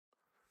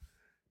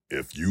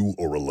If you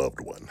or a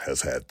loved one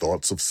has had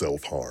thoughts of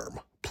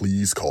self-harm,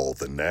 please call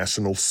the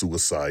National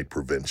Suicide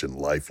Prevention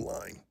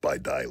Lifeline by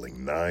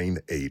dialing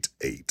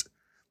 988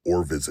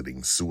 or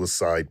visiting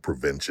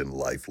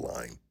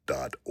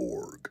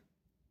suicidepreventionlifeline.org.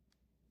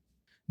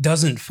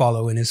 Doesn't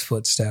follow in his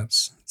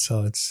footsteps,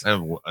 so it's.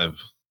 I've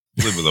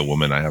lived with a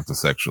woman I have to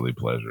sexually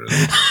pleasure.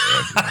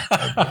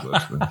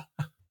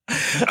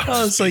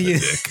 Oh, so you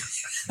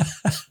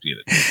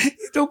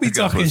don't be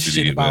talking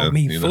shit about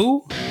me,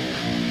 fool.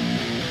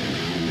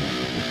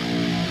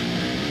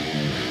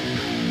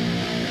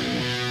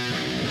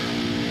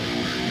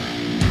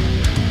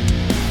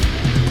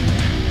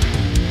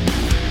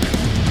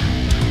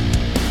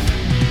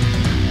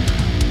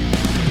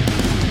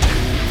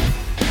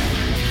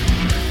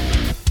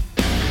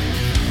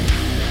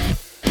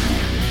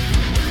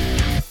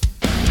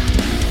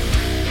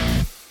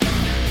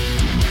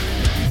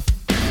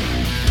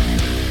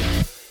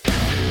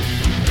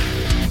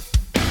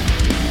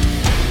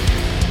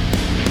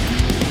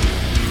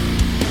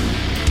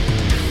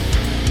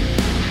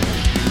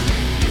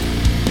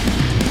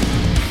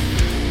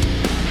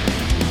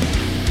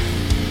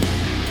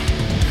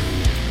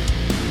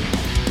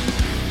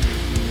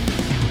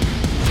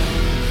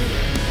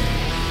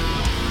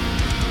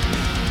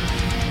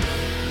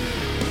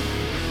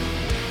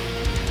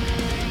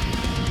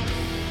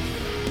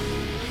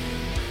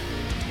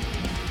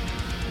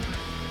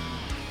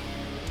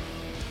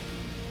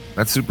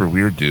 That's super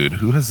weird, dude.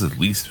 Who has his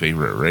least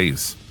favorite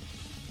race?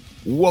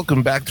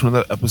 Welcome back to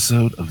another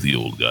episode of the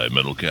Old Guy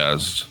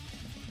Metalcast.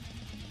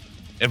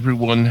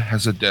 Everyone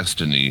has a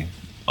destiny.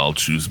 I'll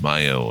choose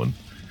my own.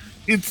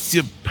 It's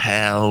your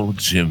pal,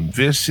 Jim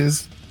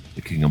Vicious,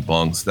 the King of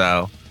Bong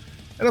Style.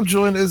 And I'm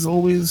joined, as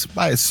always,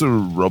 by Sir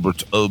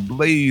Robert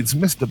Blades,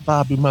 Mr.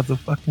 Bobby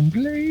motherfucking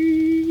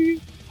Blade.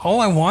 All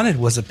I wanted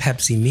was a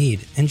Pepsi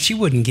Mead, and she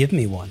wouldn't give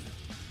me one.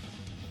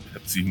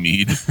 Pepsi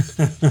Mead?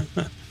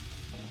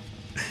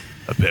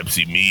 A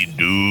Pepsi Mead,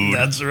 dude.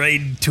 That's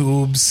right,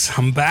 tubes.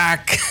 I'm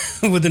back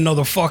with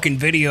another fucking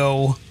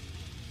video.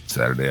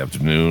 Saturday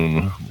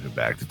afternoon. We're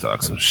back to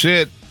talk some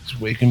shit. Just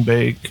wake and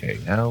bake,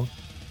 hang out,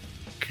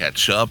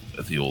 catch up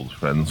with the old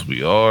friends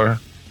we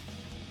are.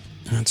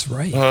 That's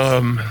right.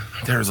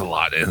 There's a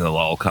lot in the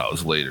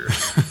lolcows later.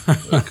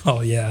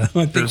 Oh, yeah.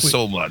 There's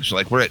so much.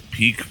 Like, we're at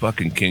peak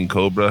fucking King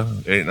Cobra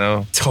right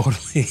now.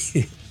 Totally.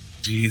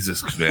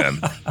 Jesus,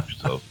 man.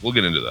 So, we'll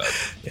get into that.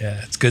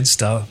 Yeah, it's good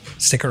stuff.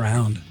 Stick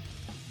around.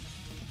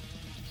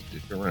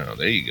 Around.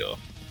 There you go.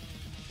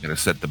 Gonna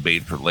set the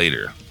bait for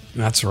later.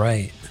 That's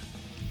right.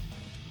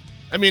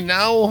 I mean,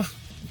 now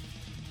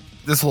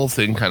this whole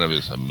thing kind of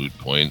is a moot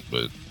point,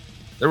 but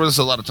there was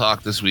a lot of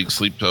talk this week.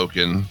 Sleep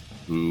Token,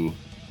 who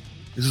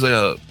is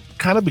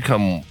kind of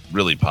become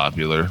really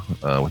popular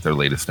with their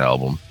latest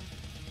album.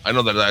 I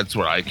know that's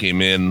where I came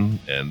in,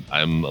 and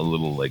I'm a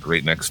little like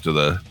right next to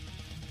the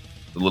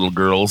little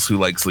girls who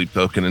like Sleep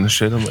Token and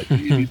shit. I'm like,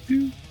 you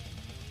too.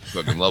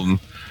 Fucking love them.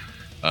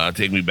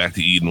 Take Me Back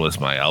to Eden was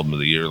my album of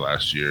the year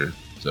last year.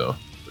 So,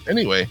 but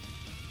anyway,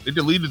 they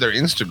deleted their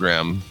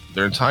Instagram,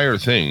 their entire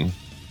thing,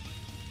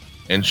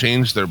 and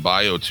changed their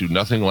bio to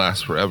Nothing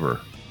Lasts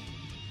Forever.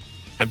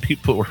 And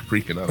people were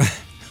freaking out.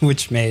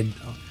 Which made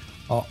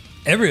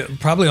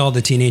probably all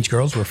the teenage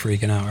girls were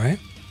freaking out, right?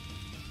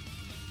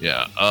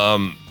 Yeah.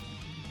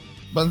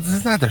 But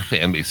it's not their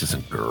fan base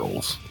isn't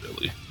girls,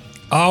 really.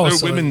 Oh,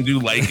 so women do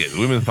like it.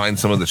 Women find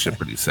some of the shit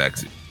pretty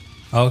sexy.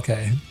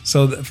 Okay,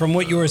 so from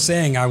what you were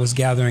saying, I was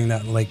gathering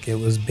that like it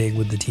was big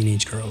with the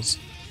teenage girls.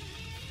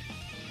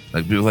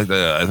 Like people like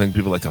I think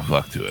people like to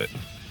fuck to it.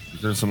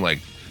 There's some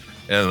like,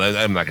 and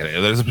I'm not gonna.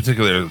 There's a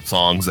particular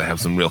songs that have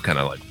some real kind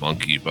of like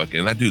funky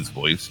fucking that dude's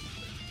voice.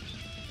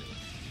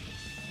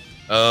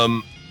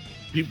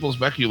 People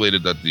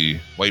speculated that the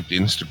wiped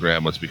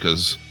Instagram was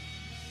because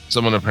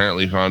someone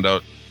apparently found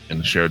out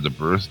and shared the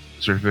birth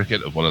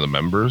certificate of one of the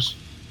members,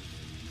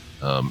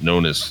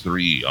 known as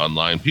 3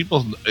 online.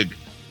 People.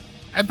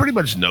 I pretty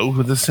much know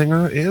who the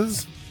singer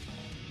is,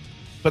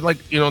 but like,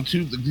 you know,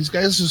 these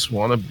guys just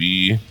want to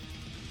be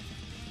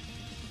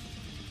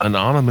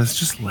anonymous.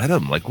 Just let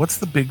them. Like, what's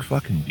the big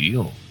fucking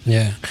deal?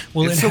 Yeah.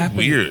 Well, it's so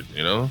weird,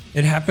 you know?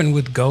 It happened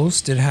with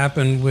Ghost. It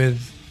happened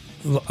with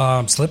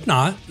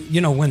Slipknot. You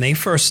know, when they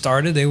first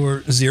started, they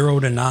were 0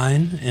 to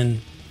 9,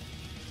 and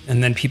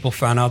then people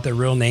found out their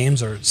real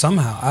names, or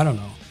somehow, I don't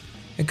know,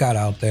 it got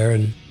out there,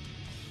 and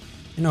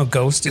you know,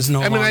 Ghost is no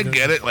longer. I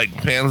get it. Like,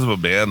 fans of a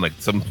band, like,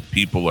 some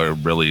people are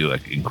really,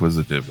 like,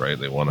 inquisitive, right?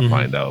 They want to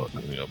find out,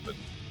 you know, but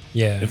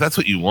yeah, if that's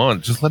what you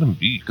want, just let them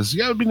be. Because,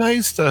 yeah, it would be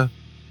nice to,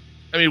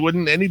 I mean,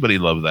 wouldn't anybody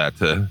love that,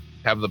 to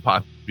have the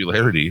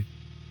popularity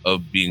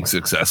of being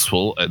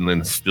successful and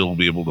then still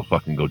be able to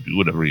fucking go do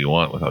whatever you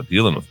want without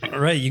dealing with people?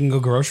 All right, you can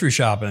go grocery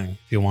shopping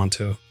if you want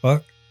to.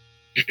 Fuck.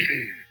 You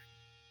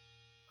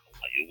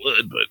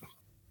would, but.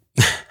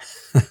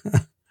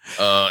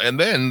 And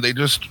then they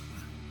just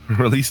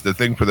released the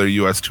thing for their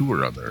U.S.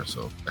 tour on there,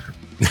 so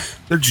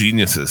they're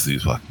geniuses,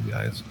 these fucking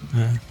guys.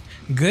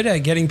 Good at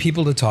getting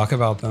people to talk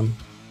about them.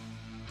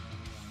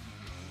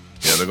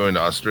 Yeah, they're going to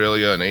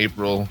Australia in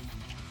April.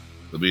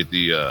 They'll be at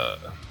the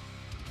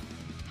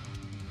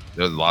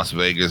The Las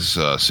Vegas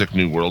Sick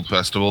New World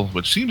Festival,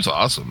 which seems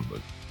awesome,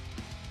 but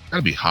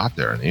gotta be hot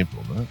there in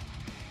April, man.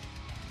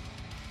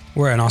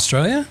 Where, in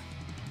Australia?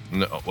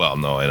 No, well,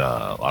 no, in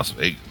Las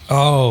Vegas.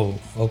 Oh,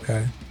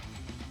 okay.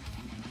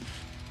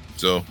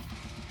 So,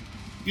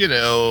 you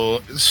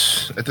know,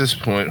 at this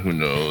point, who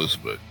knows?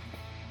 But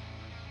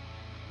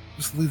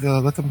just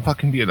let them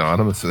fucking be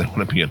anonymous if they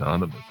want to be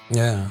anonymous.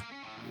 Yeah.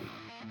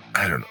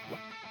 I don't know.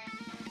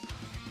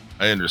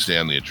 I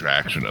understand the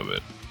attraction of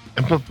it.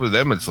 And but for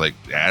them, it's like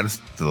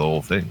adds to the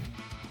whole thing.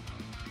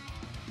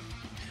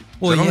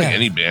 Well, I don't think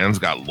any band's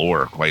got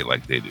lore quite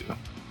like they do.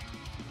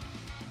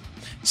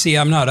 See,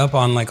 I'm not up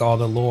on like all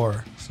the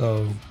lore.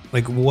 So,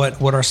 like,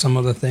 what are some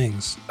of the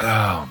things?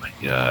 Oh my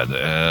god.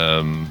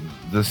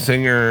 The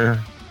singer.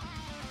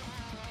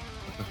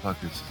 What the fuck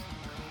is.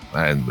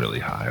 I'm really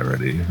high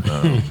already.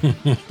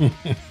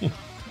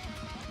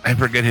 I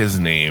forget his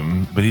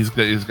name, but he's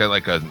got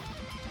like a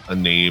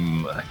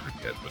name. I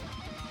forget, but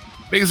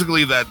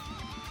basically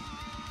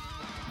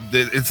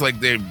it's like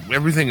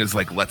everything is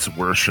like let's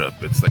worship.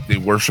 It's like they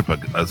worship a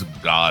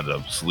god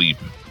of sleep,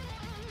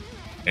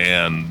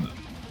 and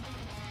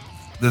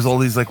there's all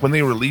these like when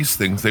they release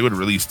things, they would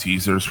release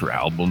teasers for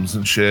albums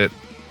and shit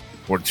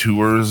or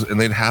tours, and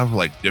they'd have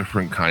like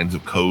different kinds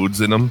of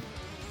codes in them.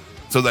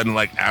 So then,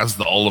 like as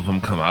all of them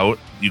come out,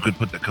 you could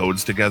put the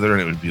codes together,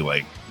 and it would be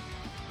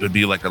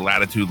like a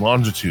latitude,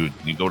 longitude.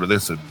 You go to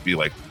this, it'd be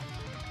like.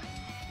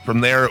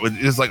 From there,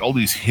 it's like all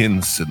these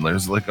hints, and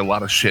there's like a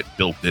lot of shit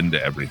built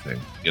into everything,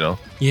 you know?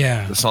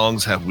 Yeah. The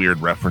songs have weird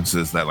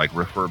references that like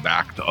refer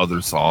back to other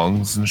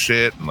songs and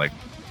shit, and like,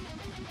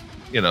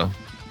 you know,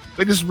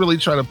 they just really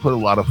try to put a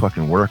lot of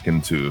fucking work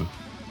into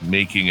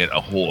making it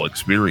a whole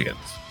experience.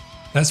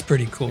 That's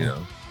pretty cool. You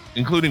know,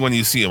 including when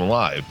you see them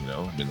live, you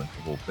know? I mean, like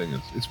the whole thing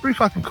it's pretty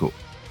fucking cool.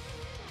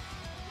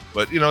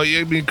 But, you know,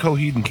 I mean,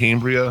 Coheed and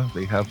Cambria,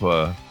 they have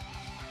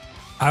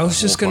I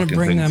was just going to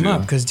bring them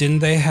up, because didn't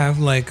they have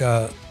like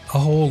a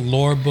whole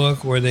lore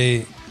book where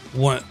they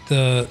want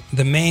the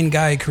main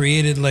guy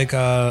created like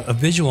a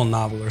visual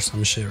novel or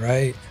some shit,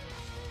 right?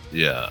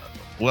 Yeah.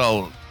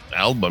 Well,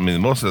 I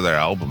mean, most of their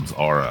albums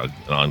are an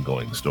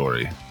ongoing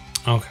story.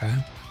 Okay.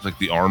 It's like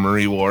the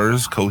Armory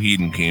Wars, Coheed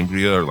and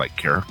Cambria are like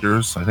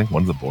characters. I think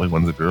one's a boy,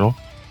 one's a girl.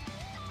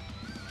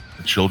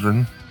 The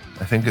children,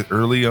 I think,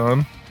 early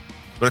on.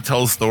 But it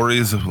tells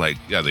stories of like,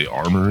 the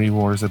Armory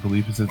Wars, I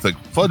believe. It's like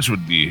Fudge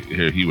would be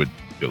here. He would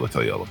be able to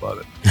tell you all about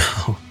it.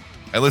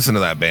 I listen to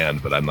that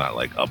band, but I'm not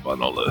like up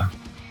on all the,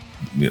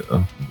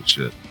 the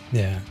shit.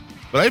 Yeah.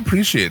 But I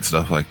appreciate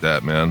stuff like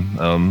that, man.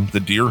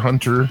 The Deer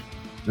Hunter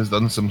has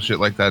done some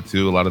shit like that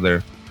too. A lot of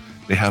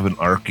they have an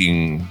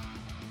arcing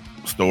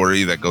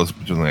story that goes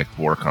between like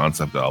 4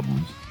 concept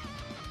albums.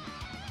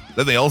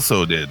 Then they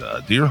also did,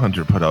 Deer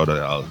Hunter put out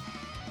a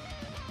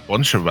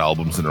bunch of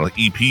albums that are like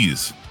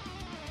EPs.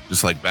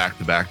 Just like back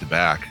to back to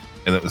back,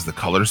 and it was the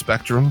color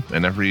spectrum,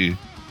 and every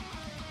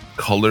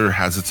color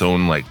has its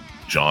own like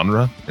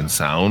genre and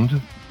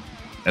sound,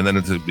 and then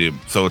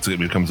it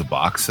becomes a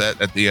box set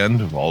at the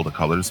end of all the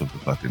colors of the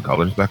fucking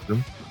color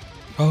spectrum.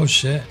 Oh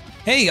shit!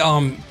 Hey,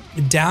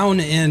 down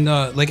in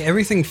like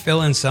everything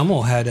Phil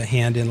Anselmo had a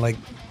hand in, like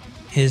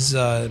his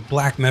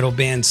black metal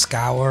band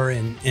Scour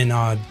and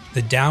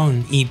the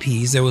Down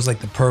EPs. There was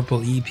like the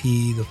purple EP,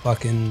 the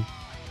fucking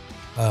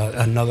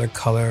another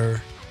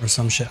color. Or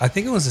some shit. I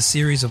think it was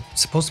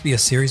supposed to be a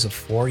series of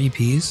 4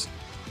 EPs.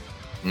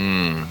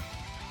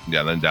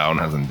 Yeah, then Down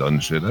hasn't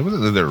done shit.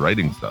 They're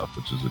writing stuff,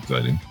 which is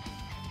exciting.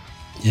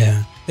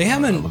 Yeah, they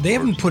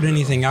haven't put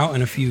anything out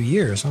in a few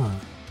years, huh?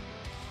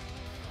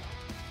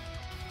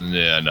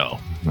 Yeah, no,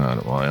 not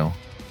a while.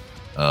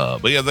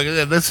 But yeah,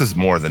 this is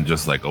more than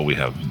just like, we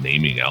have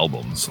naming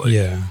albums. Like,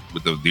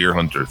 with the Deer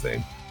Hunter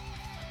thing.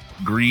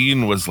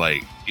 Green was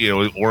like,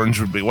 orange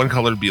would be one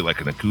color would be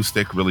like an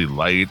acoustic, really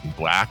light. And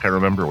black, I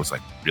remember, was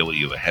like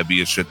really the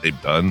heaviest shit they've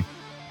done,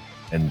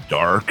 and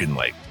dark and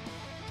like,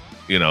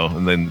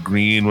 and then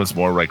green was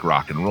more like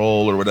rock and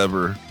roll or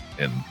whatever,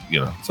 and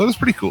so it was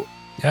pretty cool.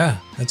 Yeah,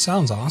 that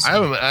sounds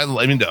awesome.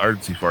 I mean the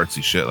artsy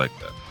fartsy shit like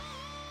that.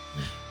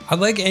 I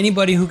like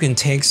anybody who can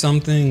take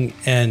something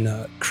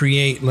and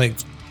create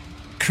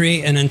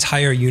an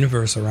entire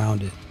universe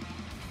around it.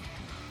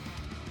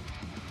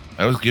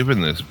 I was given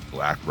this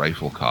Black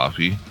Rifle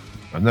coffee.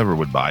 I never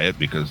would buy it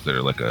because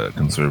they're like a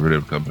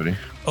conservative company.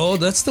 Oh,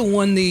 that's the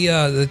one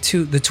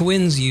the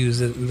twins use.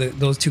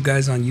 Those 2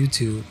 guys on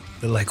YouTube.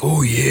 They're like,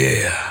 oh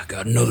yeah,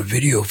 got another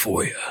video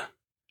for you.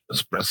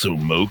 Espresso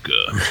Mocha,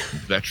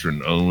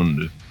 veteran owned.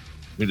 Let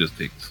me just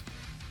take.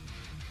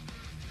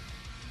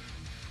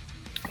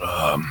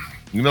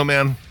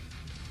 Man.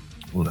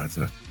 Well,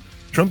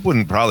 Trump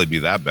wouldn't probably be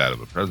that bad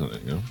of a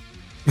president,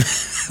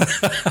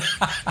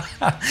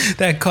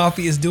 That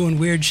coffee is doing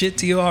weird shit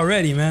to you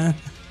already, man.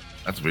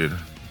 That's weird.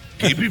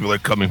 Gay people are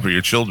coming for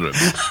your children.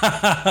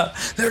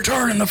 They're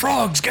turning the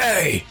frogs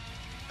gay.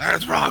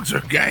 Those frogs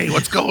are gay.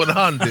 What's going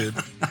on, dude?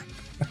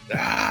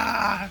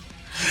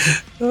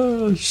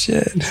 Oh,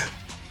 shit.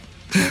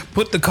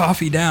 Put the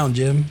coffee down,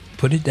 Jim.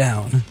 Put it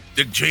down.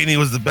 Dick Cheney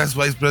was the best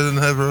vice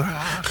president ever.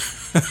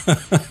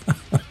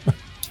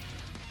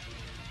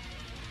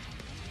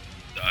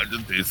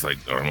 just tastes like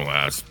normal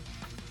ass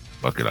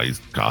fucking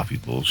iced coffee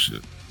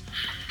bullshit.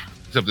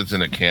 Except it's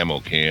in a camo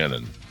can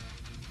and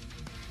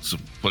some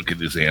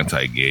fucking is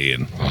anti-gay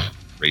and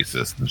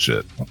racist and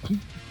shit.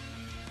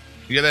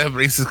 You gotta have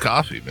racist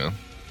coffee, man.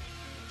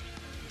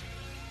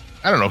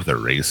 I don't know if they're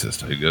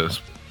racist, I guess.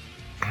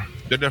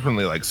 They're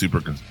definitely like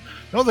super...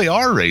 No, they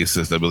are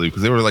racist, I believe,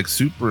 because they were like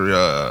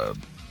super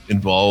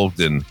involved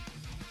in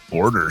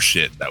border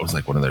shit. That was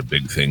like one of their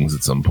big things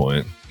at some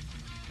point.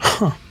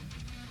 Huh.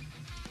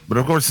 But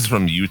of course it's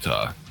from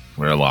Utah,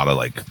 where a lot of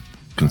like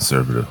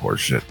conservative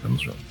horse shit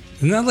comes from.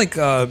 Isn't that like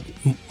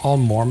all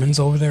Mormons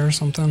over there or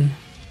something?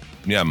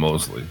 Yeah,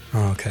 mostly.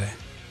 Oh, okay.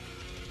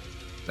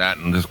 That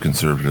and just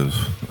conservative.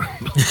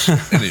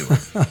 Anyway.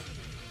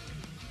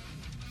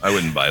 I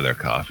wouldn't buy their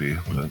coffee,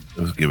 but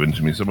it was given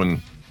to me.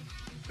 Someone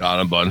got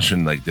a bunch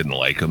and like didn't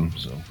like them,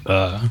 so.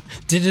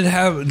 Did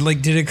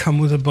it come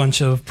with a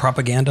bunch of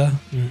propaganda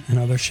and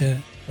other shit?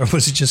 Or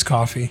was it just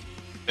coffee?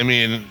 I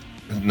mean,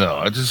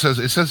 no, it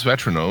says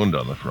veteran owned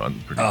on the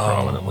front pretty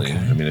prominently. Okay.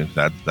 I mean,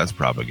 that's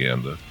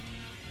propaganda.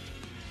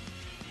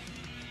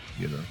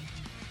 You know.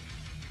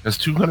 There's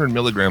 200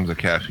 milligrams of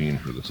caffeine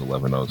for this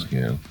 11-ounce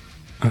can.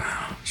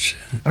 Oh, shit.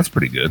 That's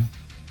pretty good.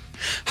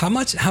 How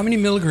many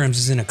milligrams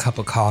is in a cup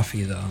of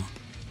coffee, though?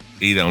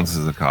 8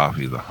 ounces of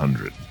coffee is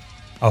 100.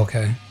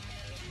 Okay.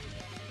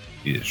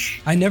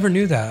 Ish. I never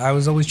knew that. I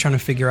was always trying to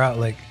figure out,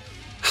 like,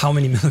 how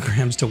many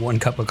milligrams to one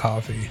cup of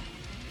coffee.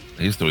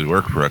 I used to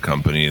work for a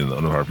company, and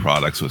one of our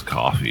products was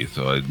coffee.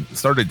 So I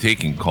started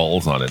taking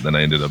calls on it. Then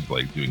I ended up,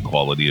 like, doing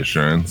quality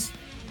assurance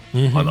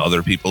on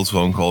other people's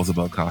phone calls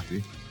about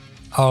coffee.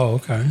 Oh,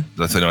 okay.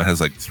 That's, I know it has,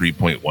 like,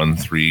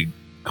 3.13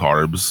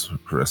 carbs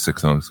for a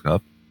 6-ounce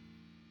cup.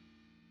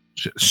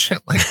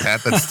 Shit like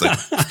that. That's like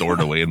stored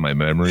away in my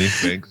memory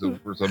bank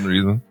for some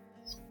reason.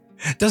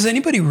 Does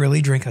anybody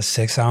really drink a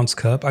 6-ounce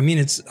cup? I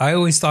mean, I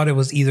always thought it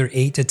was either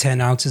 8 to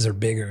 10 ounces or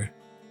bigger.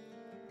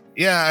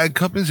 Yeah, a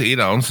cup is 8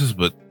 ounces,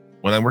 but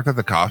when I worked at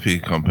the coffee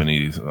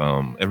companies,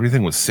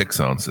 everything was 6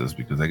 ounces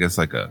because I guess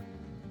I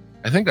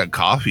think a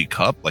coffee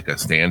cup, like a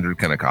standard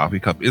kind of coffee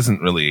cup,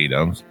 isn't really 8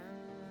 ounces.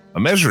 A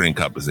measuring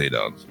cup is 8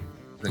 ounces.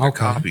 I think a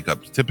coffee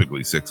cup is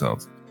typically 6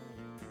 ounces.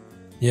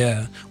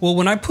 Yeah. Well,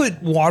 when I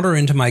put water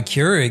into my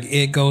Keurig,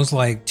 it goes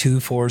like 2,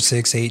 4,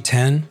 6, 8,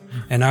 10.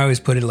 And I always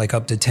put it like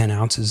up to 10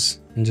 ounces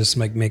and just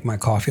make my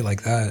coffee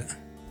like that.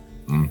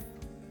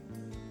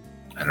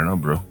 I don't know,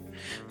 bro.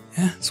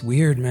 Yeah, it's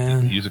weird,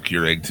 man. Use a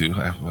Keurig too.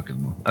 I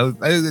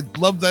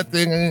love that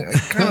thing. I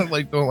kind of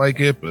like don't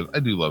like it, but I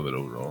do love it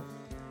overall.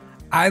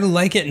 I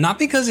like it not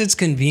because it's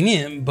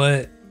convenient,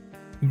 but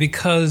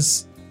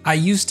because I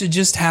used to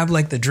just have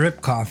like the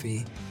drip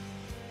coffee,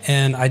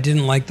 and I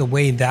didn't like the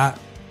way that,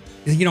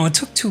 you know, it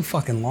took too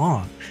fucking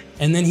long.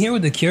 And then here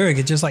with the Keurig,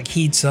 it just like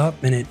heats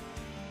up and it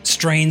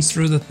strains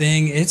through the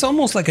thing. It's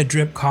almost like a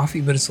drip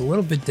coffee, but it's a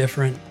little bit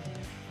different.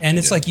 And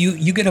it's like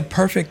you get a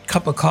perfect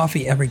cup of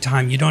coffee every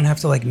time. You don't have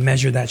to like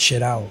measure that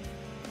shit out.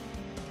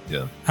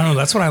 Yeah. I don't know.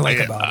 That's what I like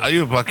about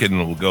it. I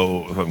fucking will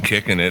go, if I'm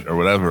kicking it or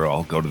whatever,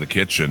 I'll go to the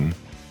kitchen,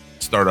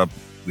 start up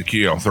the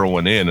key, I'll throw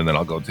one in, and then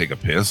I'll go take a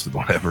piss and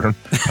whatever.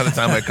 By the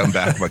time I come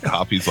back, my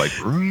coffee's like,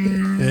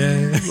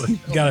 you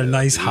got a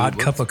nice hot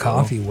cup of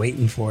coffee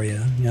waiting for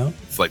you. You know?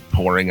 It's like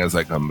pouring as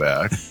I come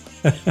back.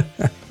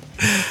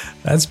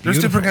 That's beautiful. There's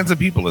different kinds of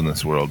people in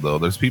this world, though.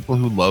 There's people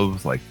who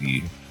love like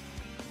the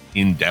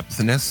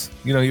in-depthness.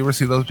 You know, you ever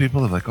see those people?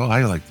 They're like, oh,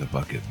 I like the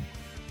fucking...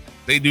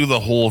 They do the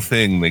whole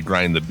thing. They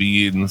grind the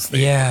beans.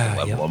 They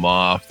level them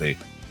off. They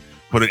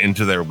put it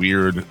into their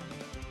weird,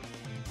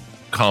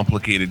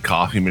 complicated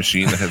coffee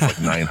machine that has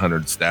like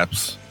 900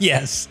 steps.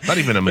 Yes. Not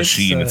even a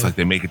machine. It's like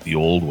they make it the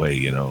old way,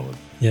 you know?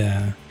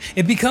 Yeah.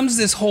 It becomes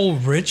this whole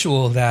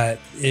ritual that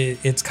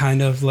it's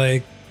kind of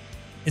like...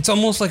 It's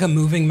almost like a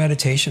moving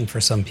meditation for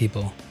some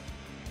people.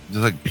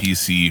 Just like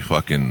PC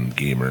fucking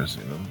gamers,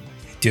 you know?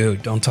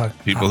 Dude, don't talk.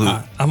 People who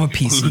I'm a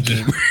PC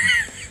gamer.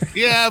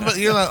 Yeah, but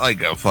you're not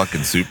like a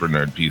fucking super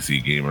nerd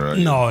PC gamer.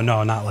 No,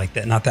 not like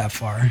that. Not that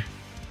far.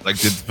 Like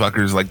did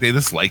fuckers like they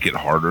just like it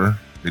harder.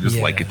 They just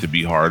like it to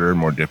be harder,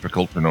 more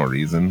difficult for no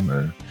reason.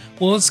 Or,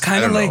 well, it's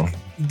kind of like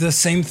the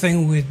same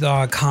thing with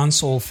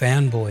console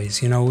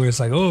fanboys. You know, where it's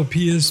like, oh,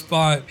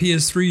 PS5,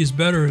 PS3 is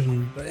better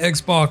than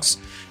Xbox.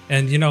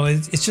 And, you know,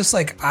 it's just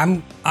like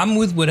I'm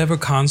with whatever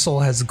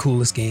console has the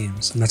coolest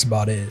games, and that's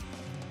about it.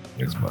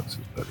 Xbox is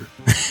better.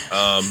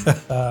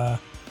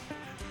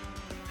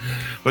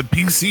 But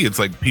PC, it's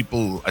like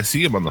people, I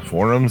see them on the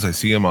forums, I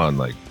see them on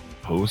like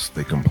posts,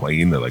 they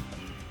complain, they're like,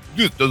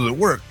 dude, does it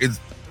work?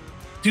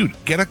 Dude,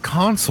 get a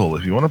console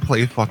if you want to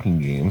play fucking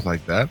games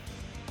like that.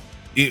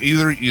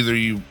 Either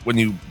you, when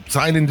you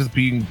sign into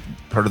being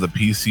part of the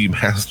PC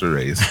master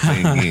race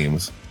playing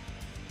games,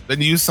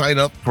 then you sign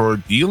up for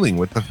dealing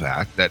with the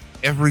fact that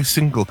every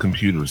single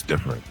computer is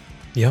different.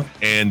 Yep.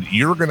 And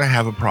you're going to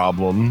have a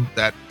problem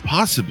that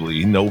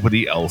possibly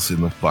nobody else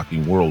in the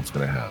fucking world's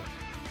going to have.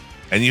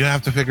 And you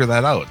have to figure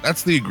that out.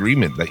 That's the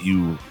agreement that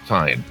you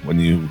sign when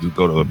you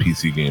go to a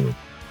PC game.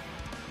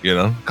 You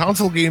know,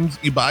 console games,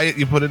 you buy it,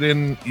 you put it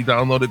in, you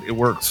download it, it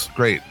works.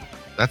 Great.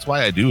 That's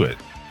why I do it.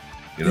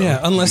 You know? Yeah,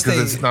 unless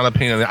because it's not a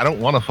pain. I don't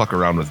want to fuck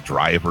around with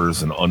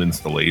drivers and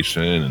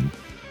uninstallation and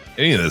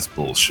any of this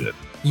bullshit.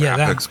 Yeah,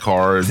 graphics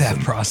cards. That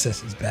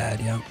process is bad.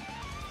 Yeah.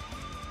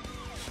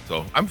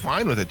 So I'm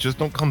fine with it. Just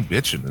don't come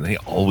bitching, and they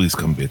always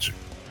come bitching.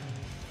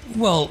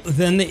 Well,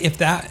 then if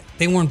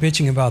they weren't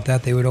bitching about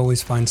that, they would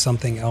always find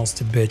something else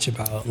to bitch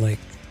about. Like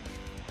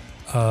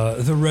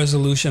the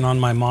resolution on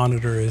my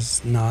monitor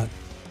is not,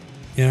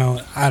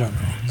 I don't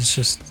know. It's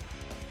just,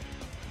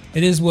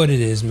 it is what it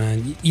is,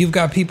 man. You've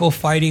got people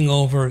fighting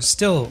over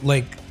still,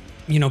 like,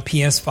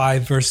 PS5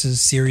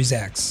 versus Series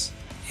X.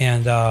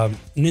 And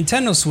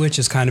Nintendo Switch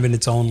is kind of in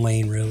its own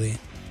lane, really.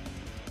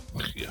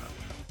 Yeah.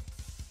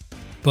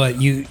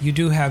 But you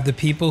do have the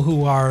people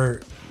who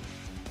are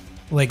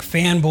like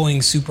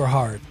fanboying super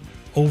hard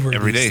over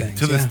every these day things.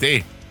 to this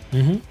day.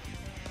 Mm-hmm.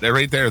 They're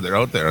right there. They're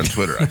out there on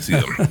Twitter. I see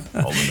them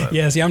all the time.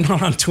 Yeah, see, I'm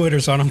not on Twitter,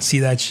 so I don't see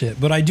that shit.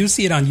 But I do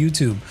see it on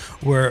YouTube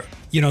where,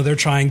 they're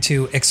trying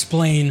to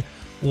explain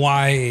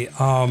why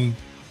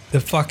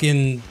a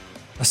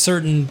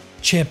certain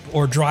chip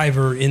or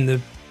driver in the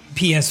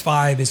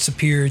PS5 is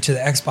superior to the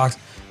Xbox.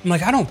 I'm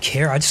like, I don't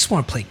care. I just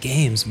want to play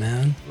games,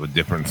 man. The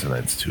difference in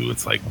it's too,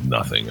 it's like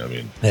nothing. I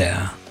mean,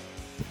 yeah.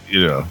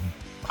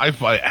 I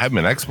am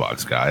an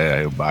Xbox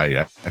guy. I buy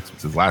Xbox.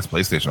 The last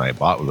PlayStation I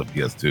bought was a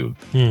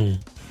PS2.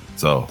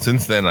 So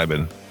since then, I've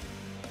been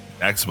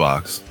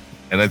Xbox,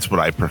 and that's what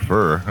I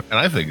prefer, and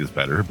I think is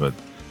better. But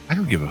I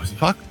don't give a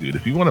fuck, dude.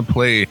 If you want to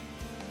play,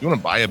 you want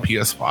to buy a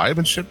PS5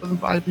 and shit, then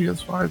buy a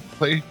PS5.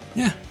 Play,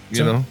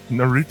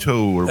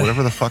 Naruto or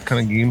whatever the fuck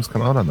kind of games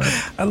come out on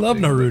that. I love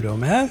Naruto,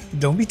 man.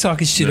 Don't be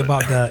talking shit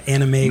about the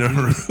anime.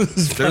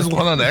 There's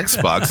one on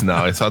Xbox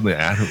now. I saw the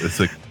ad. It's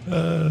like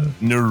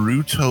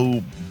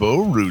Naruto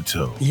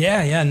Boruto.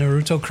 Yeah,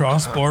 Naruto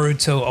Cross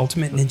Boruto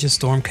Ultimate Ninja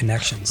Storm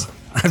Connections.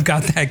 I've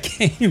got that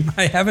game.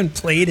 I haven't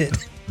played it.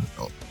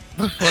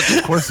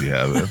 Of course you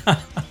have it.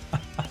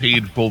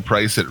 Paid full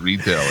price at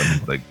retail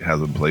and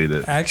hasn't played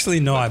it. Actually,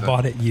 no, I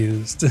bought it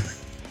used.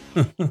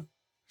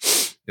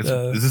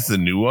 Is this the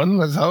new one?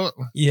 That's how it...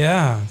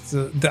 Yeah.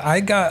 So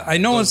I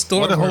know a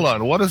store. Hold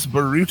on. What is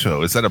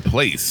Boruto? Is that a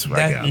place?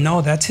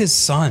 No, that's his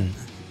son.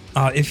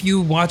 If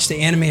you watch the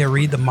anime or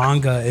read the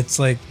manga, it's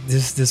like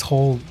this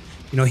whole,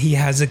 he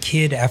has a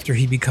kid after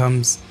he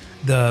becomes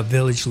the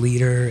village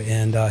leader,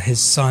 and his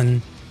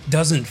son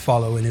doesn't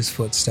follow in his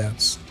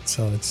footsteps.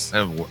 So it's.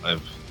 I've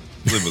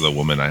lived with a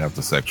woman I have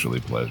to sexually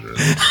pleasure.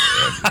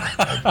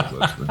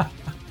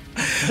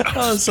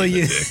 So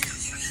you.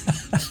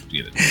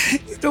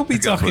 Don't be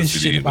talking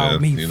shit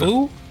about me,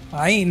 fool.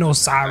 I ain't no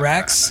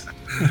Cyrax.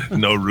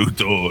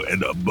 Naruto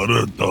and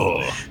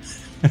Boruto.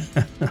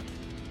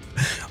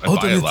 I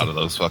buy a lot of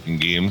those fucking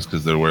games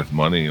because they're worth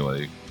money.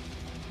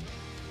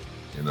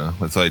 That's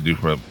what I do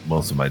for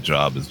most of my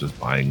job is just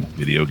buying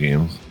video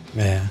games.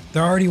 Yeah,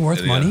 they're already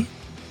worth money.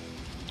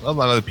 A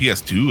lot of the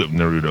PS2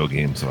 Naruto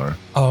games are.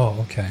 Oh,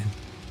 okay.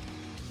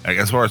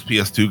 As far as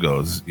PS2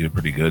 goes, you're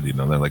pretty good.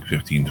 They're like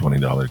 $15,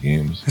 $20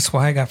 games. That's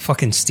why I got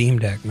fucking Steam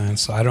Deck, man.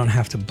 So I don't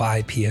have to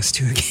buy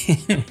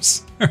PS2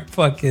 games.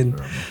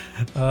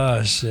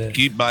 Shit.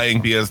 Keep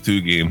buying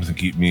PS2 games and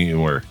keep me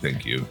in work.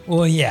 Thank you.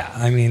 Well, yeah.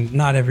 I mean,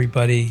 not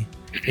everybody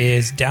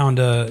is down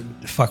to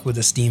fuck with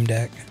a Steam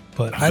Deck,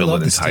 but I love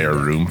the entire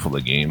room full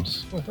of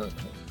games.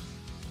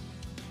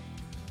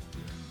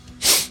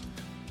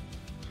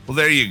 Well,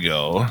 there you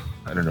go.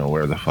 I don't know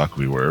where the fuck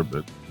we were,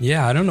 but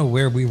yeah, I don't know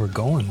where we were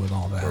going with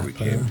all that. Where we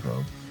came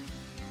from.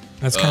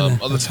 That's kind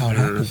of other how it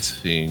happens.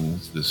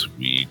 Things this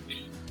week.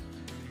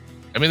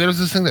 I mean, there was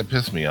this thing that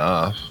pissed me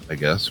off. I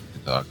guess we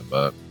could talk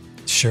about.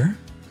 Sure.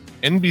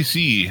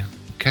 NBC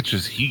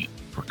catches heat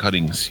for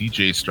cutting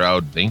CJ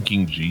Stroud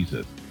thanking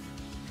Jesus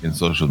in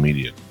social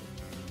media.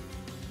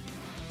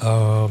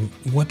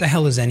 What the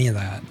hell is any of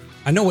that?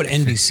 I know what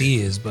NBC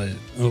is, but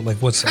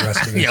what's the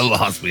rest of it? You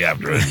lost me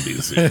after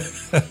NBC.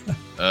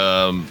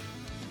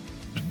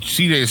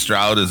 CJ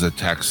Stroud is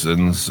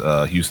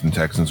a Houston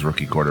Texans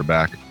rookie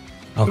quarterback.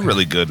 Okay. A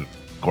really good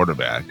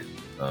quarterback.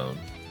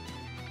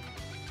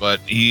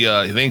 But he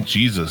thanked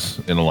Jesus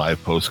in a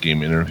live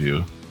post-game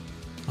interview.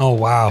 Oh,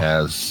 wow.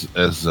 As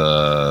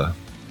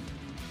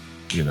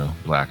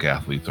black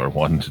athletes are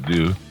one to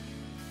do.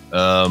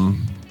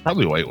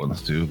 Probably white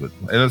ones too, but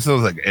and it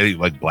sounds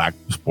like black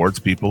sports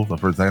people. The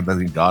first time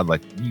thanking God,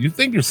 you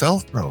thank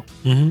yourself, bro.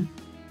 Mm-hmm.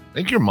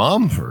 Thank your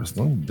mom first.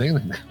 Don't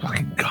thank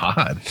fucking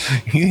God.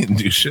 He didn't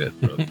do shit,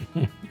 bro.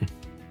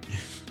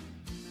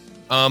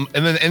 And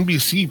then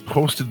NBC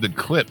posted the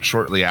clip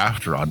shortly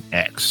after on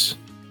X.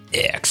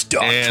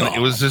 X.com. And it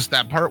was just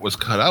that part was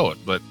cut out,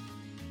 but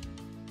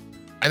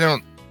I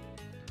don't.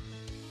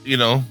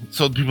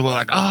 So people are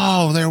like,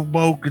 oh, they're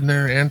woke and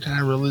they're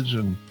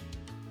anti-religion.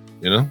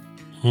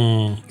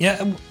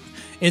 Yeah,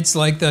 it's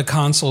like the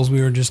consoles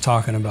we were just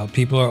talking about.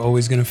 People are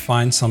always going to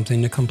find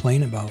something to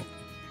complain about.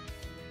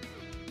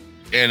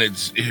 And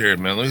it's here,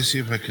 man. Let me see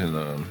if I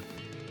can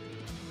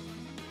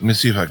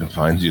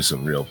find you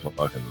some real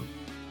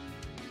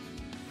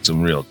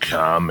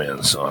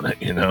comments on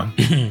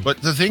it.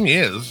 But the thing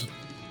is,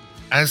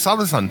 I saw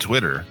this on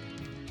Twitter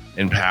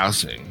in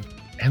passing,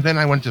 And then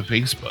I went to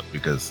Facebook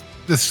because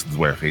this is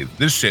where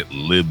this shit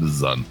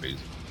lives on Facebook.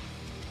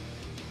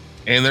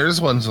 And there's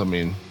ones, I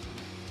mean,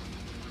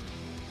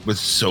 with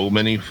so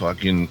many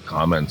fucking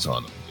comments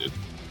on them, dude.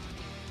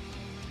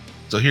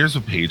 So here's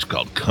a page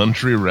called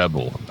Country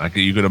Rebel.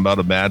 You can about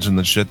imagine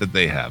the shit that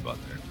they have on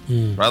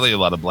there. Probably a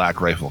lot of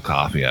Black Rifle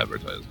Coffee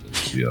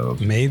advertisements. You know?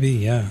 Maybe,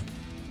 yeah.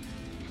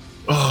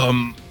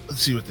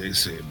 Let's see what they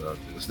say about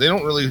this. They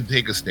don't really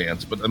take a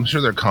stance, but I'm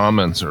sure their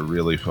comments are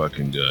really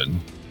fucking good.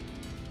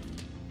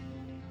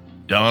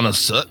 Donna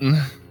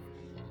Sutton.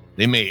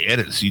 They may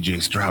edit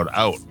CJ Stroud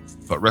out,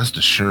 but rest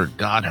assured,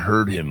 God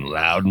heard him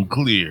loud and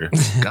clear.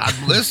 God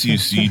bless you,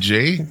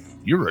 CJ.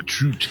 You're a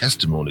true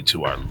testimony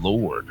to our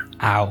Lord.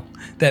 Ow.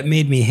 That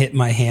made me hit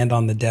my hand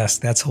on the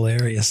desk. That's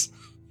hilarious.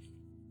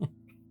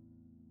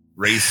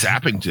 Ray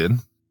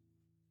Sappington.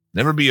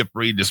 Never be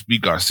afraid to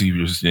speak our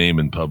Savior's name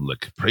in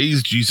public.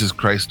 Praise Jesus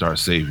Christ, our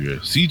Savior.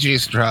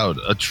 CJ Stroud,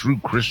 a true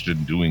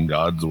Christian doing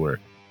God's work.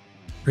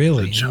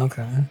 Really?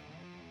 Okay.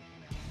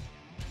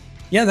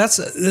 Yeah,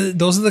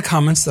 those are the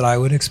comments that I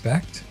would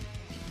expect.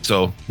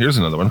 So here's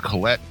another one.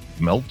 Colette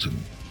Melton.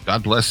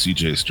 God bless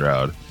CJ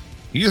Stroud.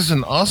 He is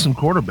an awesome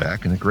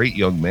quarterback and a great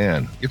young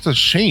man. It's a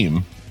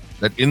shame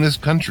that in this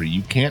country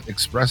you can't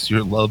express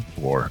your love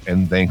for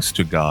and thanks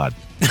to God.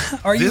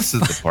 This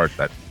is the part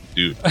that,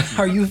 dude.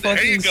 Are you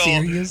fucking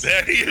serious?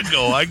 There you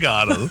go. I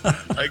got him.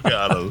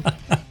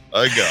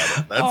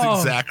 That's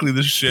exactly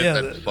the shit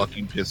that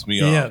fucking pissed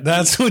me off. Yeah,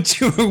 that's what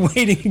you were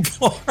waiting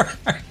for.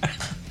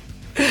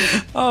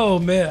 Oh,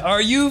 man.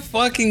 Are you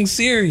fucking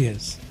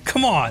serious?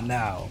 Come on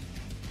now.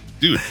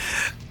 Dude,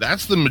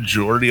 that's the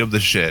majority of the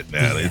shit,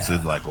 man. Yeah. It's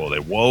like, well,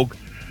 they're woke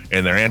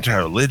and they're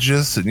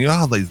anti-religious, and you know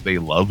how they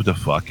love to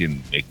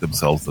fucking make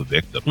themselves the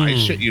victim. I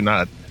shit you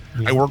not.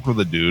 I worked with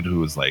a dude who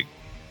was like,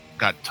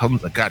 got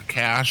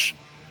cash,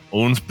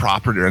 owns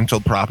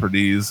rental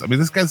properties. I mean,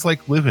 this guy's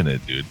like living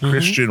it, dude.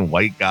 Christian,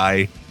 white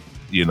guy,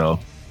 you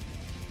know,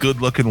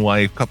 good-looking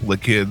wife, couple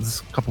of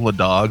kids, couple of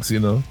dogs, you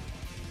know.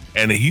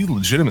 And he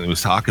legitimately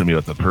was talking to me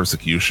about the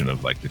persecution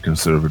of like the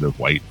conservative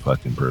white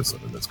fucking person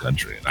in this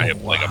country. And I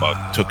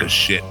about took a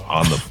shit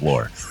on the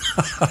floor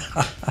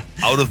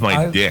out of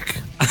my dick.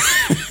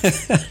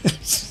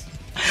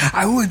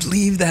 I would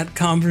leave that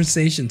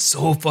conversation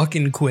so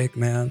fucking quick,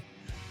 man.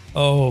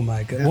 Oh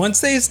my God.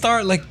 Once they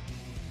start like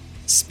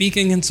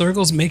speaking in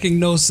circles, making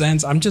no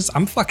sense, I'm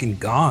fucking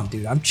gone,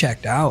 dude. I'm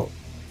checked out.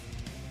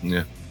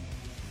 Yeah.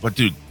 But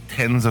dude,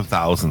 tens of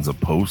thousands of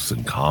posts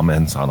and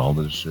comments on all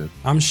this shit.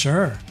 I'm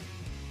sure.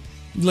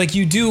 Like,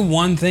 you do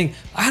one thing.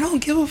 I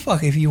don't give a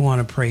fuck if you want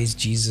to praise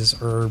Jesus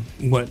or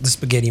the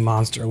spaghetti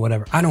monster or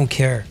whatever. I don't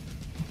care.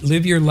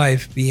 Live your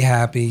life. Be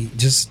happy.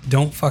 Just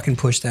don't fucking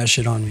push that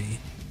shit on me.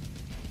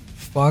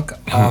 Fuck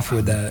off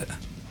with that.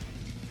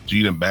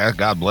 Gene Back,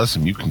 God bless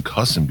him. You can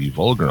cuss and be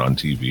vulgar on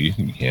TV.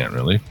 You can't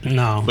really.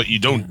 No. But you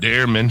don't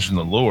dare mention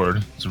the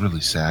Lord. It's a really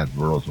sad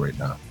world right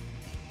now.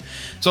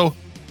 So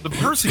the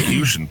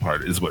persecution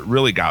part is what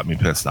really got me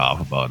pissed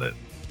off about it.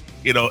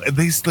 You know, and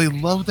they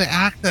love to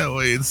act that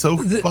way. It's so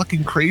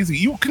fucking crazy.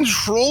 You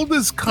control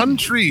this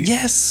country.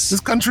 Yes. This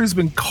country's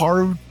been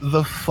carved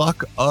the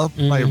fuck up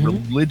by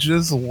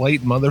religious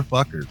white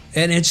motherfuckers.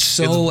 And it's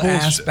so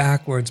ass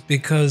backwards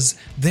because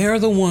they're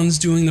the ones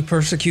doing the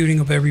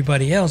persecuting of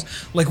everybody else.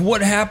 Like,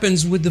 what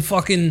happens with the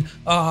fucking,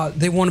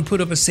 they want to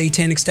put up a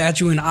satanic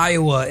statue in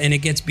Iowa and it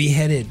gets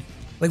beheaded.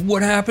 Like,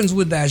 what happens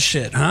with that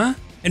shit, huh?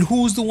 And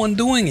who's the one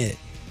doing it?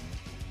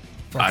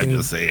 I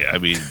just say, I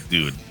mean,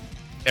 dude.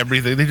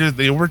 Everything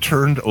they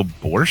overturned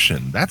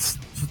abortion. That's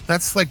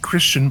like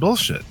Christian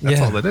bullshit.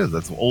 That's all it is.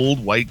 That's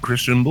old white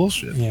Christian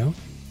bullshit. Yeah,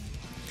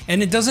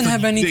 and it doesn't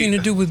have anything to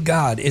do with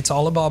God. It's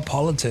all about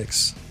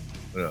politics.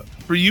 Yeah.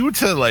 For you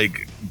to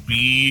like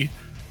be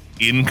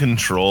in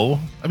control.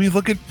 I mean,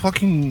 look at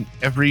fucking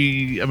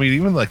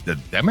even like the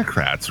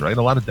Democrats, right?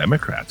 A lot of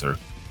Democrats are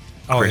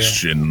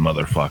Christian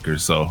motherfuckers.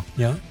 So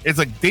yeah, it's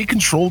like they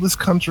control this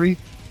country.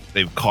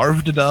 They've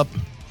carved it up.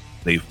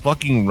 They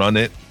fucking run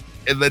it.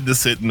 And then to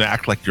sit and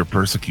act like you're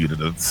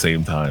persecuted at the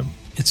same time.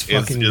 It's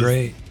fucking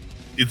great.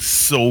 It's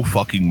so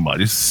fucking much.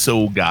 It's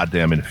so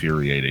goddamn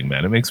infuriating,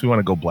 man. It makes me want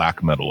to go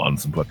black metal on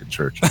some fucking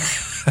church.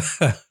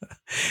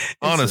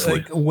 Honestly.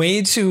 Like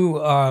way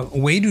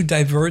to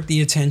divert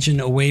the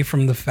attention away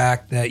from the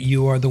fact that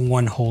you are the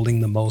one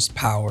holding the most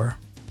power.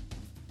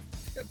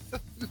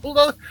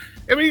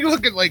 I mean, you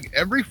look at like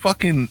every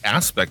fucking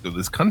aspect of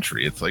this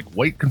country. It's like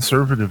white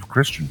conservative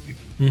Christian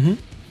people.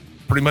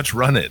 Pretty much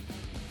run it,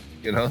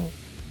 you know?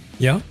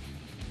 Yeah.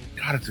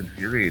 God, it's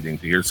infuriating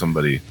to hear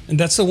somebody. And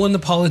that's the one the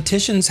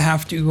politicians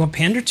have to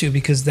pander to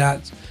because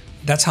that's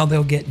how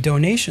they'll get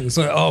donations.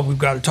 Like, oh, we've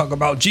got to talk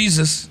about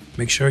Jesus.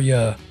 Make sure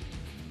you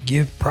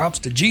give props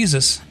to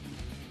Jesus.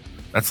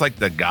 That's like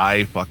the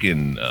guy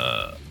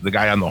the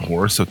guy on the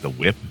horse with the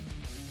whip,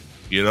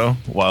 you know,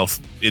 while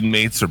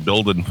inmates are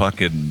building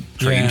fucking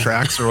train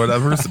tracks or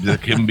whatever. So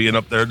like him being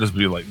up there just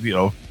be like, you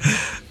know,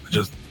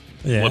 just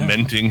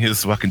lamenting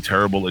his fucking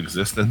terrible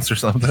existence or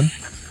something.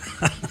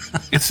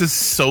 It's just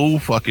so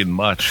fucking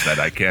much that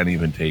I can't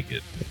even take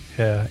it.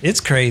 Yeah, it's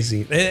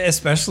crazy,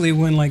 especially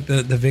when like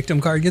the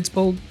victim card gets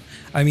pulled.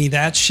 I mean,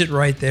 that shit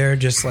right there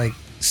just like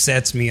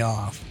sets me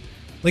off.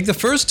 Like the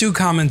first two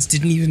comments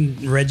didn't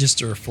even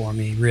register for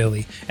me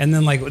really, and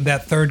then like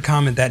that third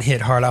comment that hit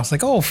hard. I was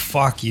like, oh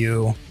fuck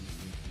you,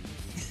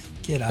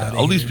 get out of here.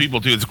 All these people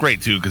too. It's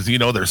great too because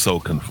they're so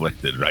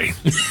conflicted, right?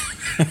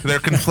 They're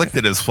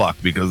conflicted as fuck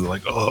because they're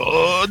like,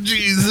 oh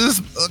Jesus,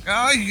 look,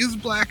 he's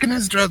black and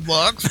his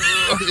dreadlocks.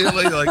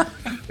 like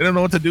they don't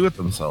know what to do with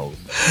themselves.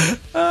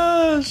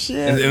 Oh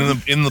shit!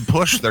 And in the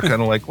push, they're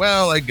kind of like,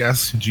 well, I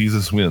guess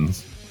Jesus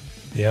wins.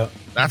 Yep.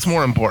 That's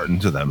more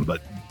important to them,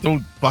 but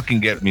don't fucking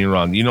get me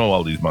wrong. You know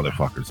all these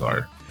motherfuckers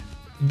are.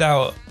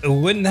 Now,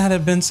 wouldn't that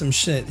have been some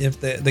shit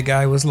if the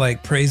guy was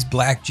like, praise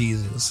black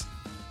Jesus?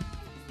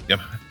 Yep.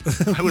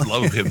 I would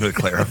love him to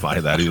clarify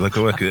that. He's like,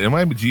 oh, am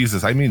I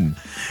Jesus? I mean,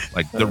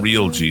 like the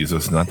real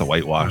Jesus, not the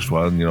whitewashed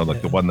one,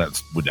 the one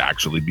that would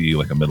actually be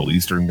like a Middle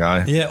Eastern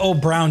guy. Yeah. Oh,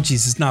 brown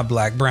Jesus, not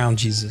black. Brown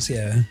Jesus.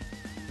 Yeah.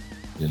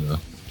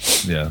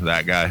 Yeah,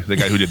 that guy. The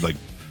guy who did like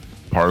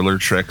parlor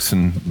tricks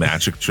and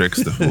magic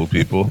tricks to fool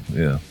people.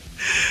 Yeah.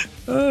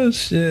 Oh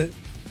shit.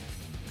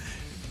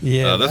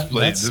 Yeah.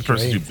 This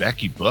person,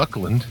 Becky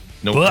Buckland.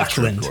 No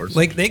Buckland. Picture, of course.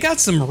 Like they got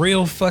some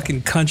real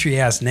fucking country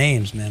ass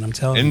names, man. I'm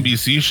telling you.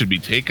 NBC should be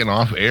taken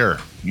off air.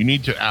 You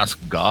need to ask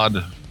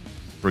God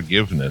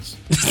forgiveness.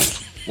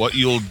 What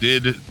you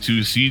did to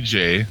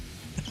CJ.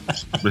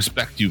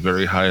 Respect you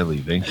very highly.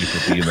 Thank you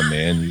for being the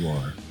man you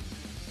are.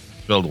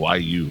 Spelled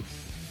YU.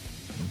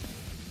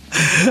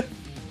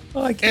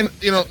 Oh, I can't.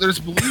 And there's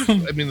belief.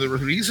 I mean, the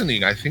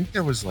reasoning. I think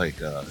there was like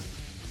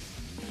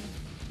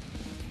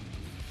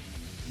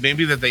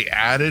maybe that they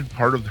added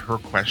part of her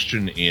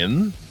question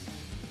in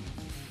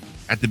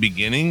at the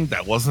beginning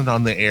that wasn't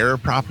on the air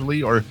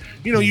properly, or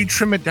you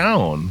trim it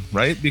down,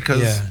 right?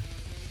 Because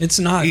it's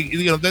not.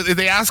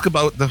 They ask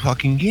about the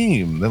fucking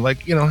game. They're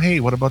like, hey,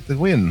 what about the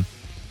win?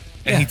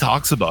 And he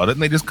talks about it,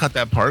 and they just cut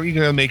that part. You're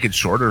gonna make it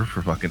shorter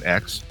for fucking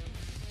X,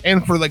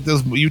 and for like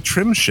those, you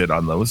trim shit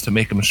on those to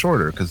make them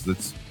shorter because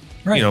it's.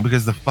 Right.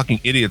 Because the fucking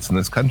idiots in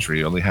this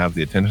country only have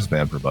the attention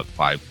span for about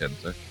 5-10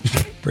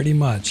 seconds. Pretty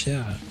much,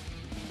 yeah.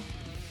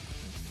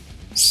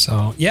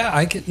 So yeah,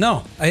 I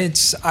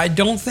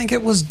don't think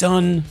it was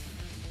done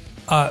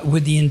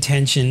with the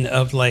intention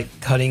of like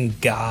cutting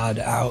God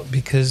out,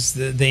 because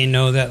they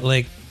know that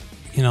like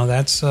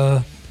that's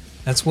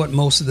what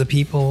most of the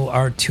people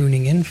are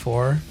tuning in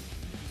for,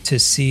 to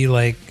see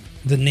like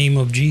the name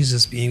of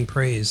Jesus being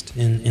praised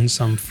in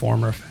some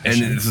form or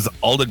fashion. And this is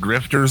all the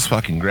grifters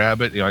fucking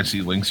grab it. I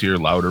see links here,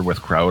 Louder with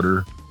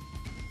Crowder.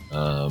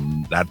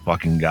 That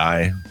fucking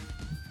guy.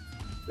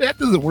 That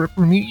doesn't work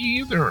for me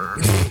either.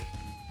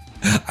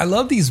 I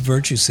love these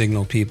virtue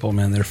signal people,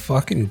 man. They're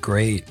fucking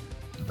great.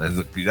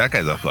 That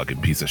guy's a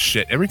fucking piece of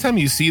shit. Every time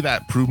you see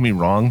that prove me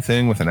wrong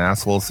thing with an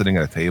asshole sitting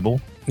at a table.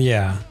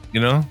 Yeah.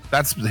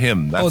 That's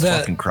him. That's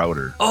fucking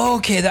Crowder. Oh,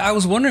 okay. I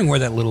was wondering where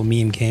that little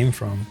meme came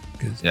from.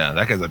 Yeah,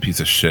 that guy's a piece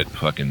of shit,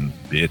 fucking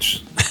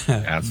bitch,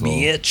 asshole,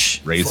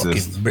 bitch, racist,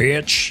 fucking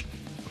bitch.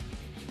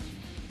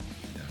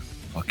 Yeah,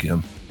 fuck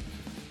him.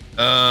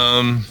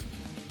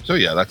 So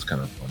yeah, that's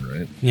kind of fun,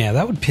 right? Yeah,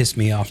 that would piss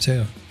me off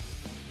too.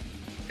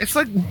 It's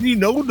like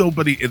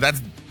nobody.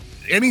 That's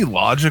any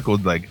logic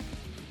would go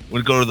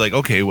to like,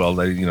 okay, well,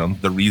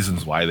 the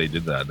reasons why they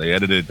did that. They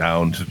edited it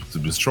down to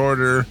be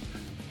shorter,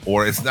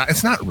 or it's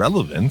not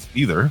relevant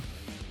either.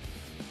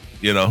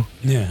 Yeah.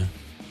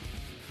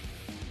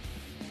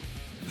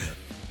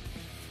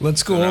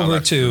 Let's go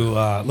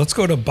let's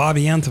go to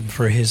Bobby Anthem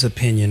for his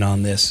opinion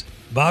on this.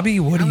 Bobby,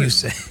 what do you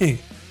say?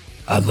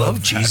 I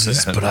love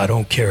Jesus, but I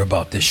don't care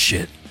about this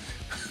shit.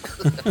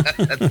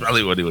 That's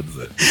probably what he would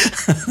say.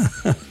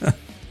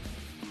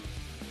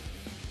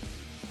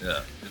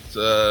 Yeah, it's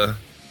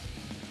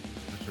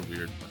such a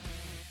weird one.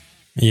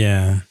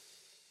 Yeah.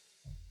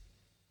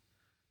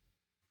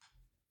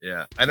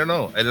 Yeah, I don't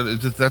know.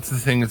 That's the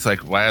thing. It's like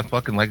why I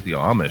fucking like the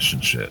Amish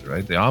and shit,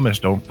 right? The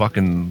Amish don't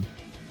fucking.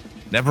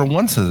 Never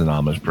once has an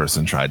Amish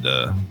person tried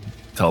to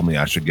tell me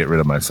I should get rid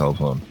of my cell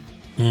phone.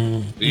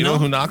 You know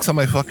who knocks on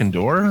my fucking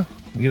door?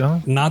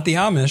 Not the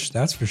Amish,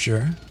 that's for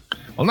sure.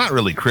 Well, not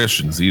really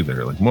Christians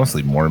either. Like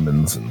mostly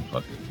Mormons and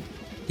fucking.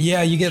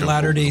 Yeah, you get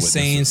Latter-day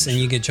Saints and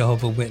you get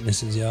Jehovah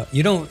Witnesses. Yeah,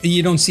 you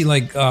don't see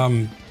like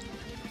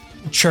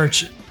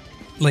church,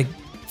 like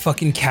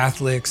fucking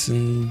Catholics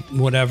and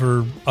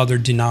whatever other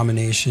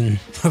denomination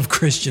of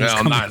Christians.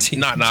 Well,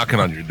 not knocking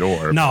on your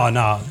door.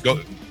 No.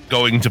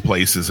 Going to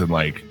places and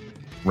like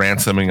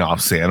ransoming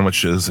off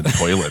sandwiches and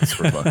toilets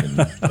for fucking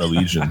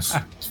allegiance.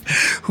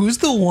 Who's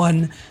the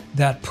one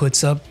that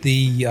puts up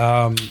the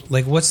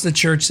what's the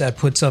church that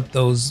puts up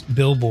those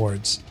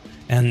billboards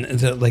and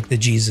the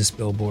Jesus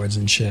billboards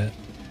and shit?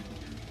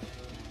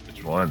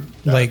 Which one?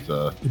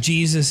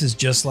 Jesus is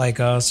just like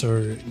us,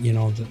 or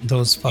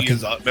those fucking.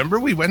 Remember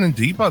we went in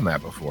deep on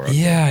that before.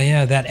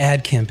 Yeah, that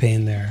ad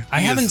campaign there. I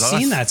haven't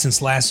seen that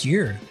since last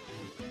year.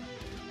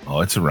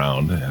 Oh, it's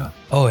around, yeah.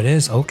 Oh, it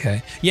is?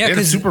 Okay. Yeah,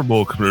 because Super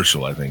Bowl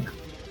commercial, I think.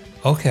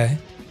 Okay.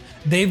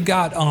 They've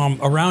got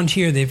around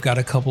here. They've got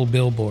a couple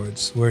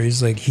billboards where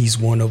he's like, he's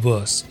one of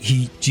us.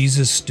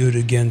 Jesus stood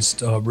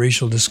against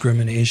racial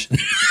discrimination.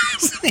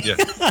 Yeah.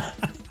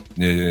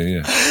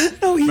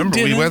 No, he Remember,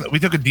 didn't. we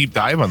took a deep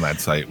dive on that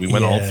site. We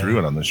went all through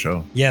it on the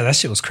show. Yeah, that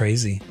shit was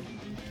crazy.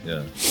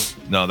 Yeah.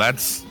 No,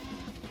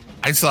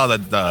 I saw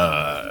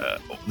that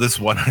this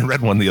one. I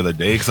read one the other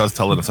day because I was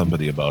telling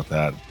somebody about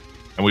that,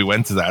 and we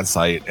went to that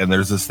site, and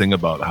there's this thing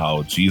about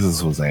how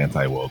Jesus was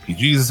anti-woke.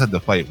 Jesus had to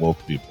fight woke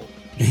people.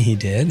 He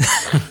did.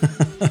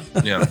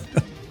 Yeah.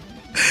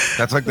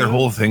 That's like their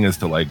whole thing is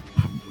to like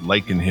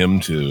liken him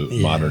to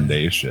modern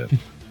day shit.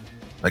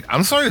 Like,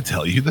 I'm sorry to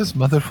tell you this,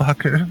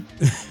 motherfucker,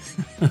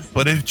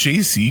 but if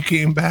JC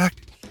came back,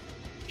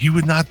 he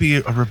would not be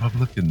a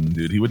Republican,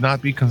 dude. He would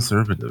not be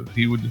conservative.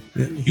 He would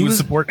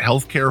support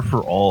healthcare for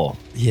all.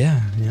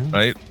 Yeah.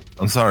 Right?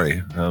 I'm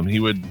sorry. He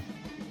would.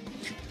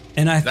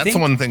 And that's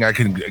one thing I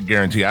can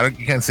guarantee.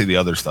 You can't say the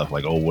other stuff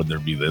like, oh, would there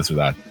be this or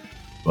that?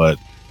 But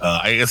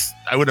I guess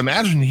I would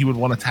imagine he would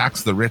want to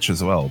tax the rich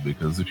as well,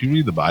 because if you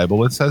read the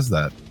Bible, it says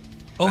that.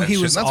 Oh, he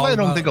was. That's why I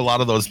don't think a lot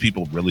of those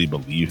people really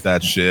believe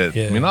that shit.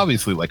 Yeah. I mean,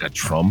 obviously, like a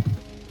Trump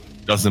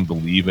doesn't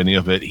believe any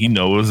of it. He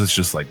knows it's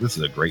just like, this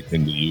is a great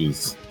thing to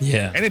use.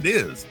 Yeah. And it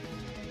is.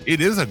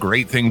 It is a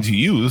great thing to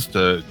use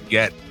to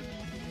get,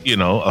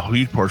 a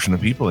huge portion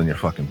of people in your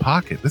fucking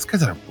pocket. This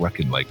guy's a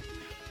fucking like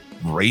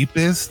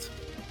rapist.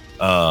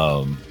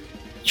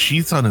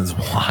 Cheats on his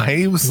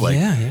wives. Like,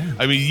 yeah.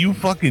 I mean, you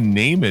fucking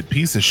name it,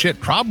 piece of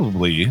shit.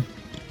 Probably,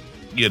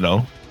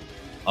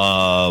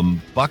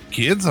 fuck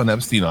kids on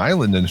Epstein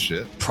Island and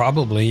shit.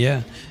 Probably,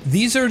 yeah.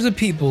 These are the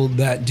people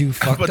that do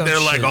fucked up shit. But they're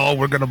like, oh,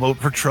 we're gonna vote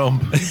for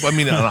Trump. I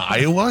mean, in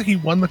Iowa, he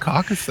won the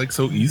caucus like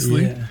so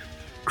easily. Yeah.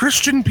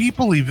 Christian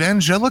people,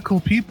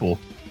 evangelical people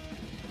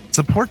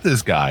support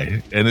this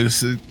guy, and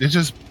it's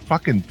just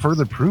fucking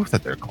further proof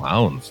that they're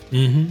clowns.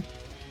 Mm-hmm.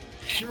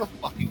 You're a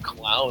fucking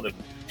clown if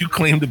you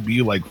claim to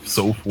be like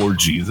so for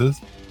Jesus.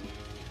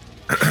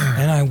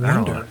 And I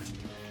wonder,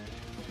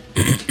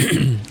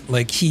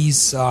 like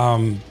he's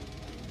been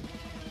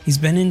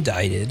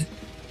indicted,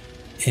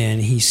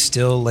 and he's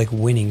still like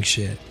winning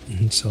shit,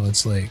 and so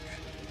it's like,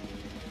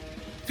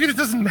 dude, it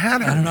doesn't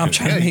matter. I don't know. I'm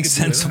trying to make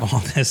sense of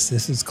all this.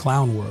 This is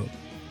clown world.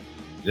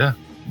 Yeah,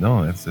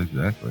 no, that's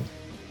exactly.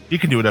 He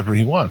can do whatever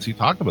he wants. He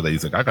talked about that.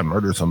 He's like, I can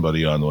murder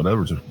somebody on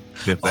whatever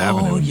Fifth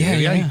Avenue. Oh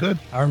yeah, he could.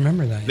 I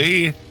remember that.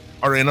 They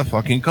are in a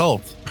fucking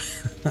cult,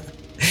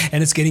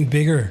 and it's getting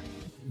bigger.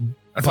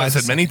 That's why I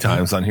said many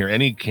times on here,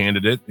 any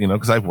candidate,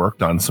 because I've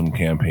worked on some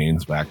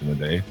campaigns back in the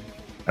day,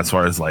 as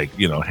far as like,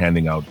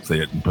 handing out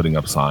and putting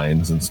up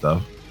signs and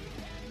stuff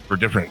for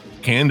different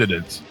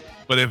candidates.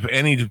 But if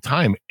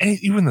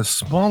even the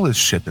smallest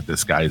shit that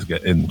this guy's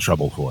get in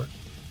trouble for,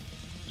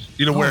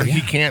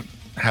 he can't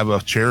have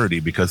a charity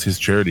because his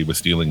charity was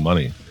stealing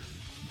money.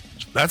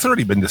 That's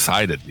already been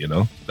decided,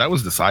 that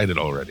was decided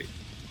already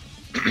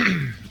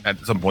at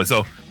some point.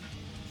 So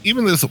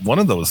even this one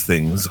of those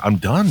things, I'm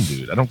done,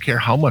 dude. I don't care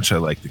how much I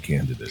like the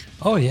candidate.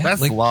 Oh yeah,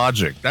 that's like,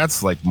 logic.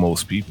 That's like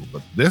most people.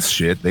 But this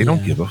shit, they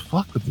don't give a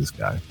fuck with this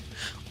guy.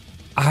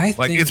 I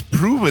think it's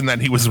proven that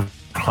he was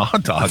raw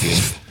dogging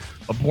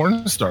a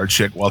porn star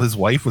chick while his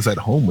wife was at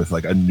home with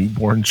like a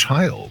newborn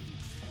child.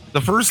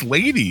 The first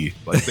lady,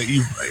 like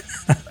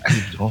that.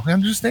 I don't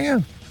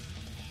understand.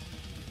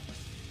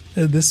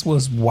 This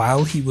was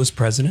while he was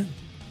president?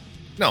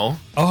 No.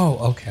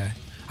 Oh, okay.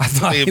 I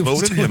thought they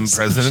voted him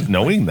president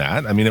knowing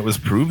that. I mean, it was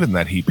proven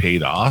that he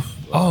paid off.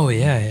 Oh,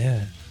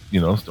 yeah.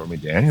 Stormy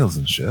Daniels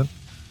and shit.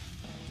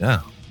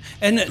 Yeah.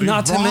 And so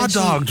not to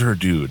mention... raw-dogged her,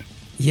 dude.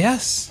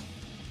 Yes.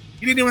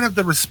 He didn't even have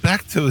the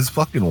respect to his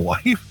fucking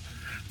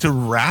wife to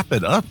wrap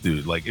it up,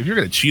 dude. Like, if you're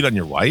going to cheat on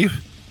your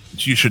wife,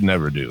 which you should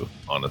never do,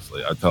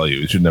 honestly. I tell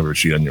you should never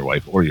cheat on your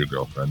wife or your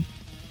girlfriend.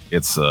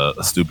 It's a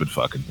stupid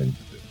fucking thing to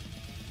do.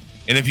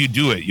 And if you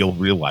do it, you'll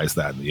realize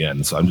that in the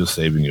end. So I'm just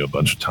saving you a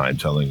bunch of time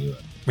telling you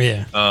that.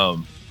 Yeah.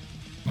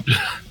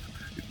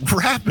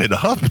 Wrap it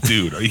up,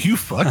 dude. Are you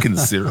fucking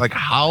serious? Like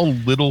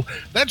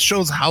that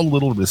shows how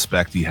little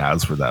respect he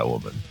has for that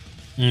woman.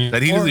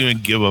 That he doesn't even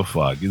give a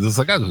fuck. He's just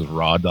like, I just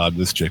raw dog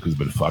this chick who's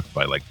been fucked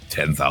by like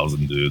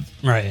 10,000 dudes.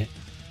 Right.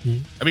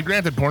 I mean,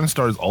 granted, porn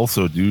stars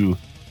also do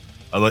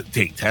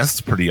take tests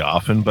pretty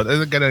often, but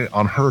again,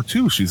 on her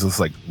too, she's just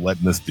like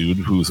letting this dude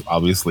who's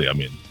obviously, I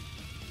mean,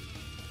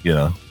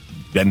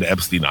 been to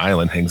Epstein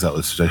Island, hangs out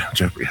with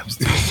Jeffrey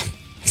Epstein.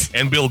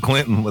 And Bill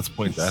Clinton, let's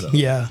point that out.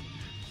 Yeah.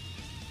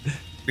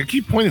 They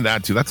keep pointing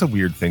that too. That's a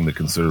weird thing the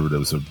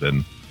conservatives have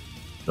been.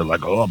 They're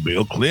like, oh,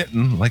 Bill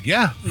Clinton. Like,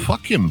 yeah,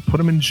 fuck him. Put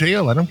him in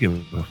jail. I don't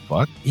give a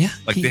fuck. Yeah.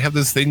 Like, they have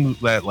this thing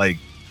that, like,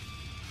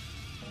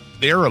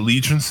 their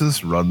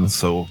allegiances run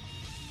so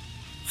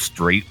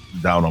straight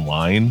down a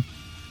line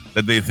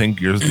that they think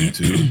yours do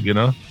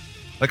too,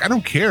 Like, I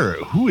don't care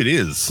who it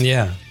is.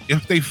 Yeah.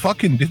 If they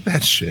fucking did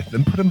that shit,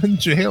 then put them in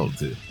jail,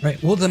 dude.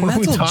 Right. Well, the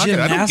mental gymnastics.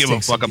 I don't give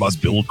a fuck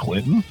about Bill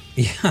Clinton.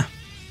 Yeah.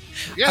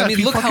 Yeah, I mean, if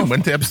he fucking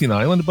went to Epstein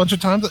Island a bunch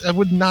of times, I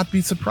would not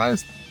be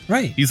surprised.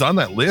 Right. He's on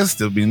that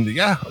list. I mean,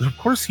 yeah, of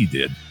course he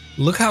did.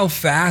 Look how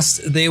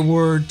fast they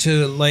were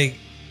to, like,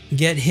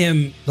 get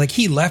him, like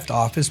he left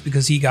office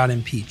because he got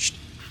impeached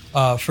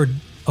for,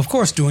 of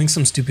course, doing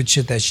some stupid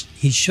shit that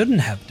he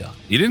shouldn't have done.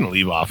 He didn't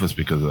leave office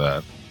because of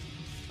that.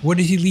 What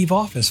did he leave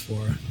office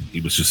for?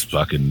 He was just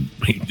fucking,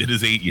 he did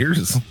his 8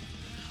 years.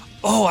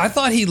 Oh, I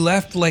thought he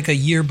left like a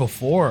year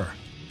before.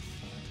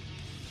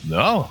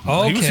 No,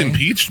 He was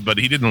impeached, but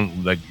he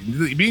didn't, like,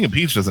 being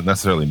impeached doesn't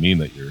necessarily mean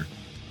that you're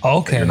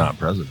not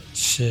president.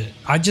 Shit.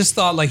 I just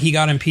thought like he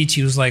got impeached.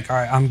 He was like, all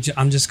right,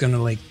 I'm just going to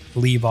like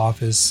leave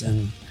office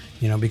and,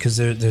 because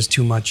there's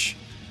too much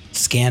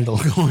scandal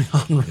going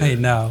on right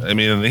now. I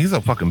mean, he's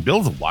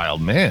Bill's a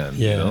wild man.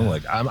 Yeah.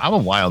 Like I'm a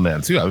wild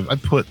man too. I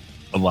put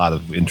a lot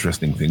of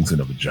interesting things in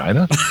a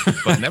vagina,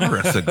 but never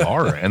a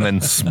cigar, and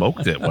then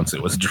smoked it once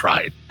it was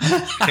dried.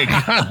 Hey,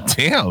 God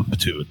damn,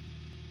 dude.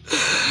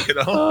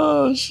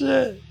 Oh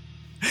shit.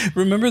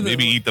 Remember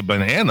maybe eat the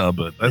banana,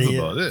 but that's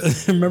about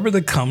it. Remember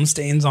the cum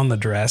stains on the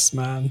dress,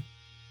 man?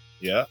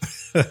 Yeah.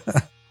 Yeah.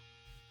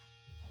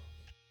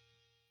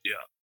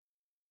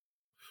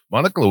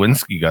 Monica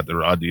Lewinsky got the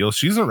raw deal.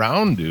 She's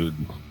around, dude.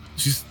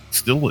 She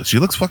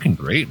looks fucking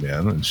great,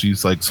 man. And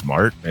she's like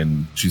smart,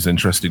 and she's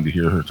interesting to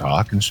hear her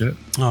talk and shit.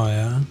 Oh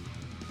yeah.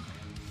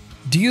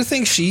 Do you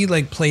think she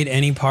like played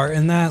any part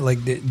in that? Like,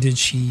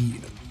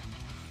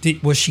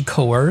 was she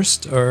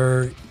coerced,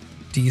 or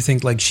do you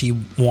think like she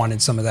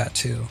wanted some of that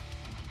too?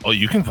 Oh,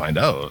 you can find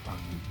out.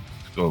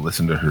 Go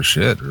listen to her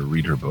shit or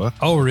read her book.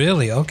 Oh,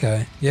 really?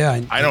 Okay.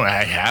 Yeah.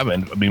 I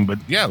haven't. I mean, but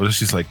yeah, it was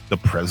just like the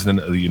president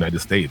of the United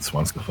States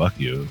wants to fuck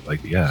you.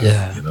 Like,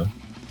 yeah.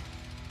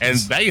 And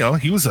that,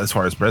 he was, as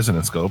far as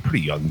presidents go, a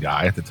pretty young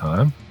guy at the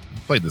time. He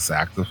played the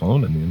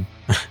saxophone. I mean,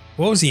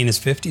 what was he, in his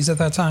 50s at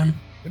that time?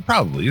 It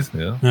probably is,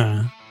 yeah.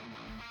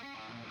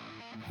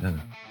 Yeah.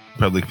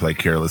 Probably play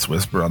Careless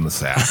Whisper on the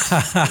sax.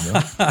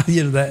 That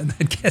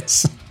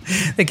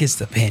gets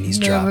the panties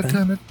Never dropping.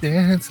 gonna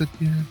dance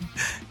again.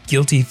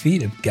 Guilty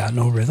Feet have got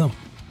no rhythm.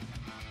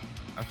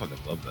 I fucking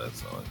love that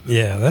song.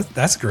 Yeah,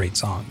 that's a great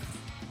song.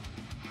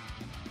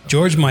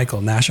 George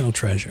Michael, national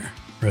treasure.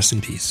 Rest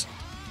in peace.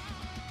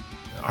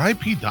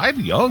 R.I.P. died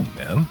young,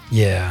 man.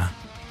 Yeah.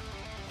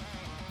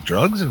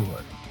 Drugs or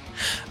what?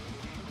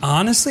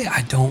 Honestly,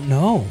 I don't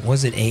know.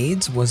 Was it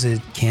AIDS? Was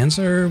it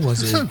cancer?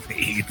 Was it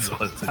AIDS?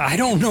 Was it? I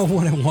don't know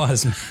what it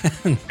was,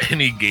 man.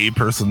 Any gay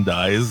person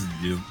dies,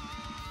 you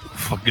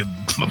fucking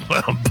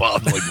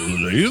pop like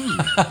AIDS?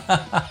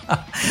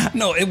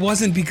 No, it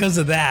wasn't because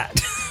of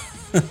that.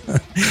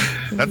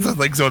 That's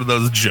like one of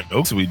those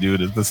jokes we do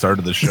at the start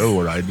of the show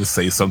where I just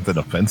say something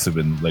offensive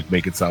and like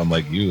make it sound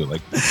like you.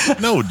 Like,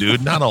 no,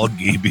 dude, not all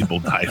gay people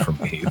die from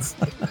AIDS.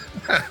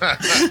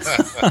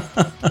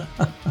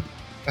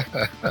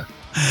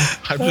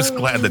 I'm just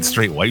glad that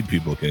straight white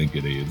people can't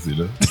get AIDS,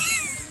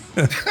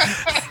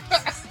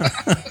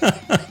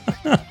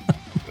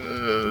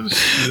 Oh,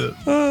 shit.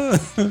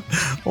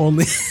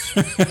 Only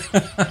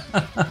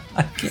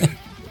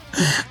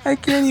I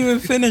can't even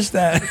finish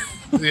that.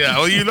 Yeah,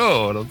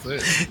 well, what I'm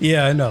saying.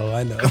 Yeah, I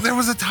know. Because there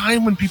was a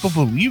time when people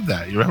believed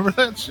that. You remember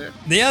that shit?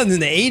 Yeah, in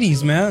the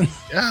 80s, man.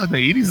 Yeah, in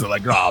the 80s, they're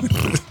like,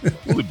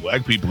 only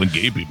black people and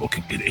gay people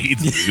can get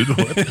AIDS, dude.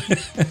 What?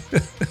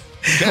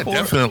 Yeah,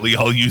 definitely,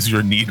 I'll use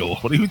your needle.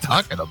 What are you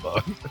talking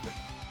about?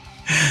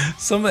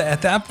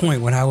 At that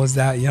point, when I was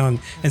that young,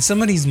 and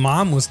somebody's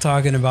mom was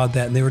talking about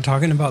that, and they were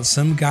talking about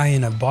some guy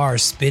in a bar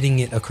spitting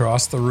it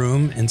across the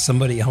room and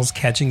somebody else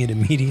catching it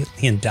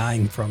immediately and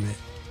dying from it.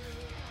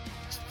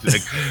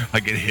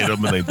 Like it hit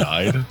him and they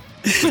died?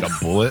 Like a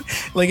bullet?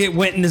 Like it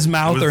went in his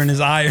mouth or in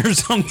his eye or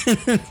something.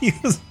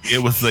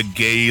 It was the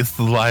gay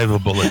saliva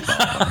bullet.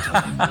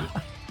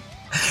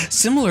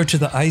 Similar to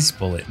the ice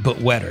bullet, but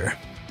wetter.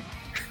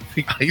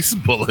 The ice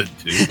bullet,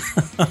 dude.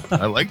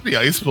 I like the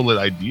ice bullet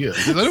idea.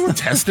 Has anyone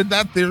tested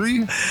that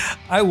theory?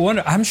 I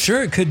wonder. I'm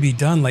sure it could be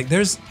done. Like,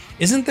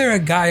 isn't there a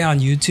guy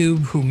on YouTube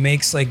who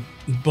makes like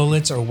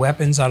bullets or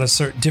weapons out of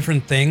certain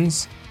different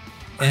things?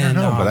 I don't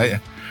know, but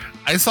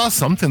I saw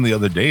something the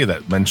other day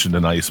that mentioned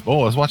an ice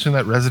bullet. I was watching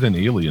that Resident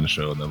Alien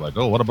show, and they're like,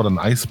 "Oh, what about an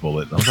ice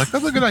bullet?" And I was like,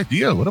 "That's a good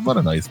idea. What about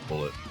an ice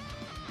bullet?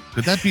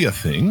 Could that be a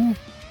thing?"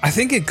 I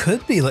think it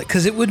could be, like,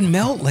 because it would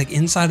melt like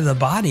inside of the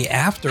body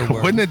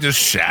afterward. Wouldn't it just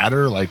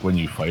shatter like when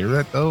you fire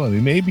it though? I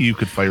mean, maybe you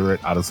could fire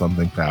it out of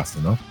something fast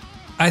enough.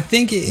 I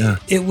think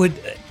it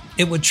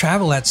would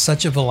travel at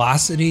such a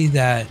velocity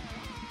that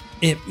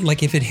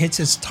if it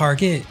hits its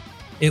target,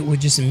 it would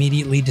just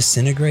immediately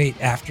disintegrate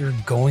after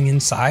going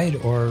inside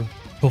or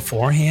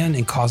beforehand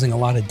and causing a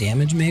lot of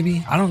damage.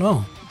 Maybe, I don't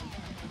know.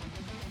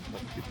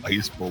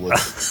 Ice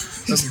bullets.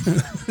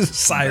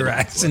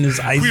 Cyrax in his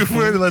ice.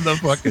 We're in the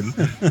fucking.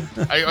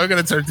 I'm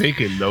gonna start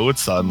taking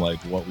notes on like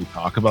what we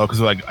talk about, because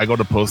like I go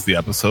to post the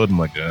episode and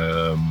like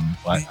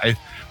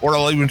or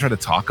I'll even try to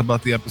talk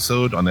about the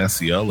episode on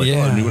SEL. Like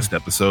our newest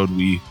episode,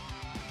 we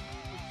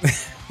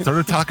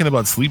started talking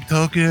about Sleep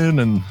Token,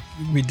 and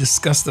we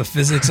discussed the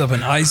physics of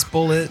an ice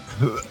bullet.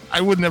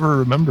 I would never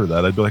remember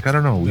that. I'd be like, I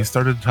don't know. We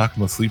started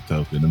talking about Sleep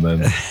Token, and then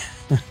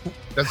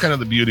that's kind of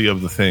the beauty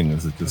of the thing,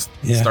 is it just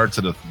starts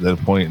at a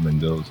point and then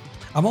goes.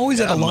 I'm always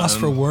at a loss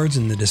for words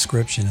in the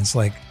description. It's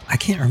like, I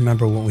can't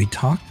remember what we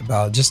talked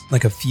about. Just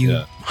like a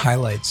few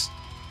highlights.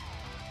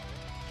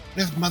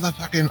 This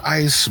motherfucking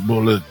ice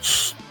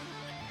bullets.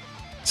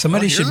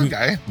 Somebody should.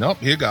 Guy. Nope,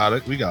 you got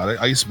it. We got it.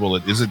 Ice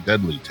bullet. Is it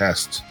deadly?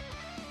 Test.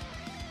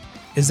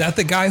 Is that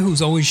the guy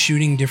who's always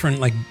shooting different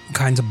like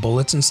kinds of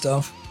bullets and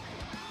stuff?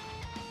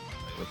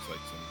 It looks like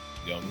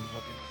some young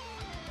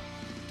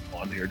fucking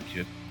blonde-haired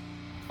kid.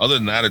 Other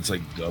than that, it's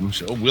like dumb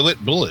shit. Oh, will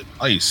it bullet?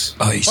 Ice.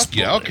 Ice. Fuck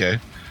yeah, okay.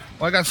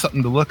 Well, I got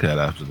something to look at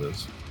after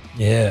this.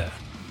 Yeah.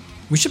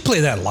 We should play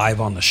that live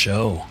on the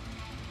show.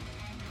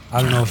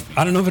 I don't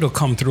know if it'll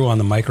come through on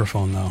the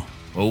microphone though.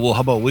 Well,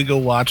 how about we go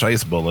watch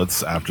Ice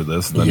Bullets after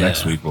this, and then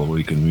next week we'll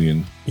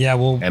reconvene. Yeah,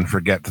 and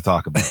forget to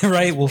talk about it.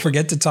 Right, we'll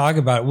forget to talk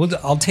about it.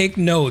 I'll take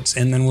notes,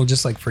 and then we'll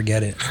just like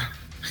forget it.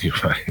 You're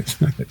right.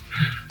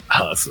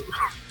 Awesome.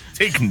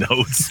 Take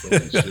notes,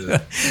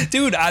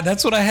 dude.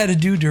 That's what I had to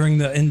do during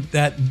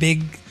that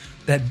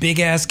big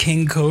ass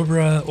King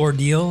Cobra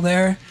ordeal.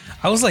 There,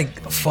 I was like,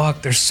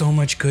 "Fuck!" There's so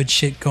much good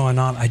shit going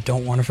on. I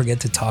don't want to forget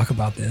to talk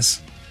about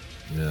this.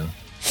 Yeah.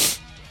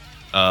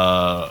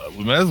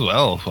 We might as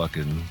well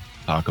fucking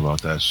talk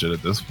about that shit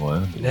at this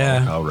point.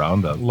 Yeah.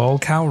 Lol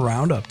Cow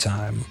Roundup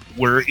time.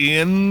 We're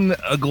in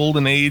a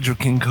golden age of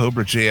King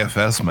Cobra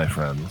JFS, my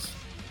friends.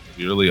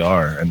 We really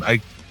are. And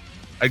I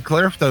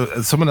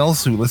clarified, someone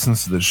else who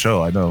listens to this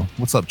show, I know.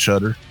 What's up,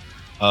 Chutter?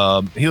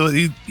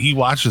 He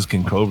watches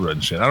King Cobra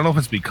and shit. I don't know if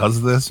it's because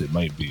of this. It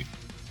might be.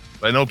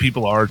 But I know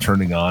people are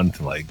turning on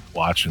to like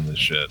watching this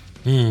shit.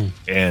 And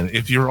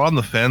if you're on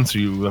the fence or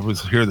you ever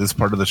hear this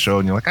part of the show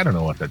and you're like, I don't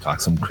know what they're talking,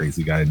 some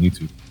crazy guy on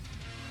YouTube,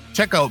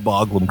 check out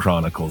Boglin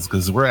Chronicles,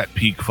 because we're at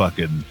peak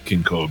fucking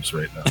King Cobes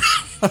right now.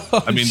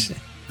 I mean,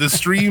 the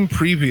stream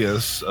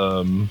previous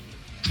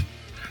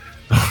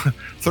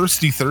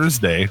Thirsty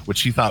Thursday,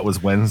 which he thought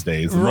was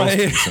Wednesdays.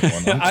 Right.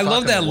 I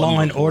love that Law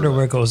and Order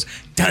where it goes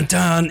dun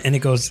dun and it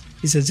goes,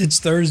 he says it's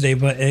Thursday,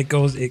 but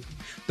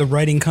the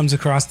writing comes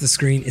across the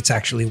screen, it's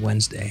actually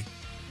Wednesday.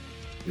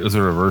 It was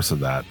a reverse of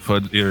that.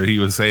 He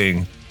was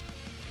saying,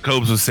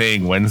 Cobes was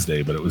saying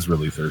Wednesday, but it was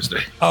really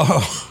Thursday.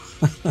 Oh.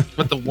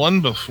 But the one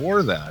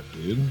before that,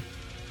 dude.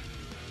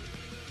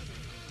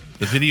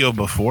 The video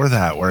before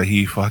that where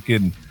he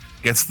fucking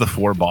gets the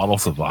 4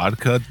 bottles of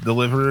vodka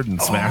delivered and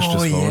smashed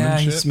his phone. Yeah, and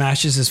shit. He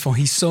smashes his phone.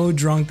 He's so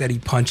drunk that he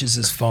punches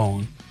his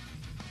phone.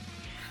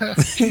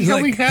 He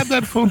only had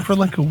that phone for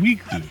like a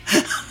week, dude.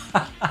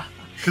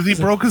 Because he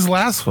broke his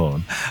last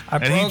phone.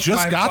 And he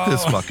just got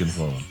this fucking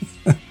phone.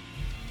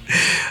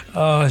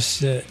 Oh,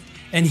 shit.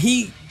 And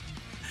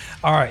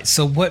all right,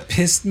 so what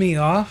pissed me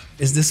off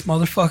is this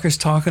motherfucker's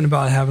talking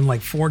about having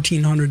like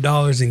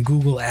 $1,400 in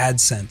Google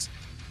AdSense.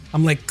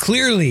 I'm like,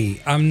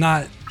 clearly I'm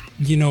not,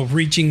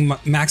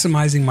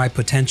 maximizing my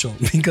potential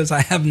because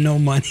I have no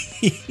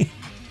money.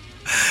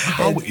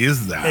 How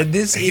is that? And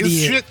this His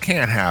idiot shit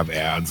can't have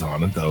ads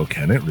on it, though,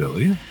 can it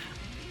really?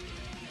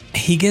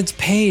 He gets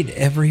paid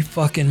every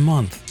fucking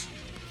month.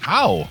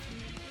 How?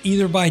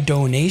 Either by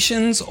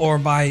donations or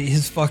by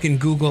his fucking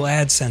Google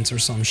AdSense or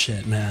some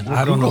shit, man. Well,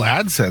 I don't Google know.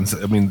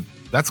 AdSense, I mean,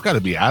 that's got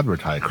to be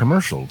advertised,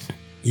 commercials.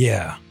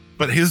 Yeah.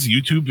 But his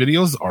YouTube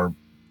videos are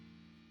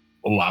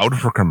allowed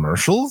for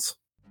commercials?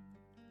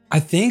 I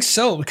think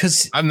so,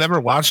 because I've never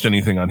watched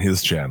anything on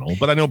his channel,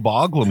 but I know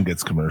Boglin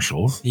gets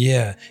commercials.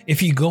 Yeah.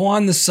 If you go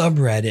on the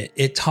subreddit,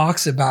 it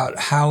talks about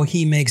how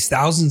he makes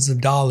thousands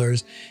of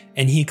dollars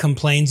and he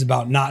complains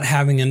about not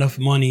having enough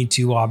money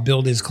to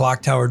build his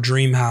clock tower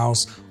dream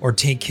house or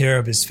take care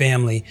of his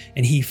family.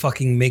 And he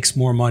fucking makes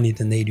more money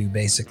than they do,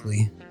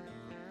 basically.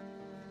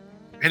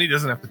 And he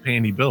doesn't have to pay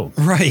any bills.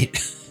 Right.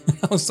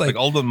 I was like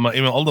all the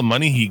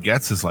money he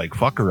gets is like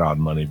fuck around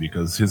money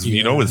because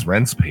his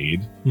rent's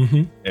paid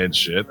and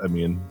shit. I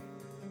mean,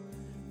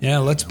 yeah,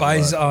 let's buy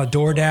his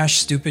DoorDash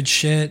stupid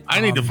shit.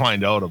 I need to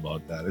find out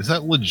about that. Is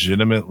that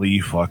legitimately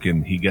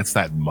fucking? He gets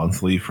that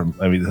monthly from?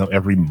 I mean,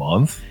 every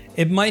month.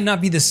 It might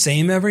not be the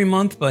same every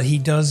month, but he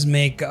does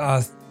make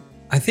I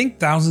think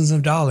thousands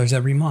of dollars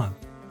every month.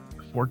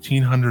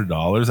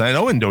 $1,400. I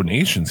know in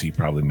donations he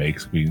probably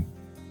makes me,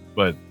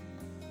 but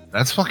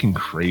that's fucking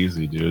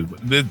crazy,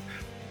 dude.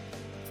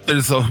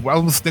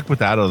 I'll stick with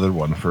that other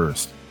one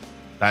first.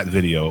 That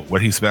video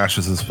where he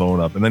smashes his phone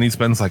up and then he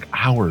spends like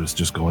hours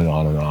just going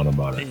on and on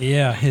about it.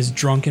 Yeah, his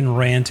drunken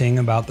ranting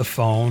about the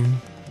phone.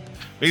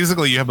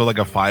 Basically, you have like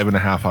a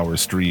 5.5 hour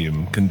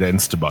stream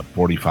condensed to about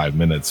 45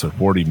 minutes or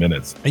 40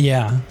 minutes.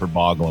 Yeah. For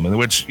Boglin, in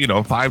which,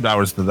 5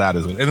 hours to that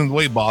is, and the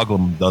way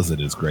Boglin does it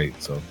is great.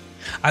 So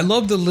I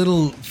love the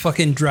little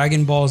fucking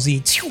Dragon Ball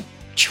Z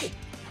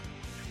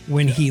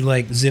when he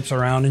like zips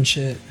around and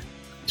shit.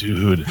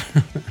 Dude.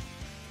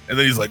 And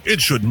then he's like, it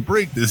shouldn't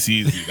break this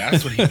easy.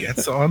 That's what he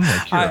gets on.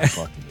 Like, you're a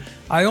fucking idiot.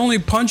 I only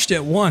punched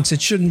it once.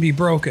 It shouldn't be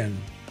broken.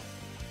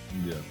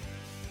 Yeah.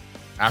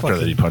 After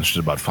that, he punched it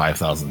about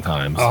 5,000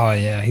 times. Oh,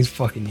 yeah. He's a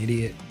fucking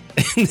idiot.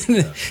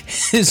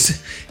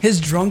 His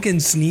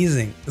drunken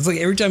sneezing. It's like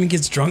every time he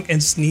gets drunk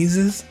and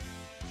sneezes,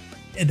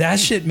 that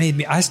shit made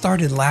me... I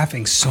started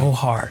laughing so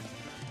hard.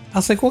 I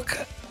was like,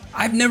 what?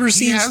 I've never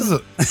seen... He has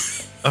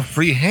a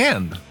free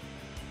hand.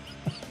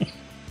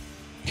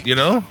 You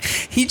know?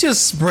 He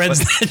just spreads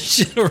that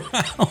shit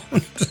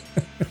around.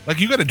 Like,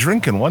 you got a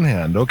drink in one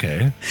hand,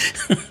 okay.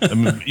 I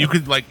mean, you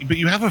could, like, but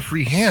you have a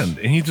free hand.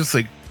 And he just,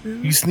 like,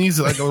 he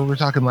sneezes, like, we were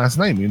talking last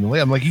night.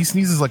 I'm like, he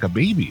sneezes like a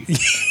baby.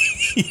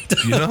 He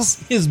does. You know?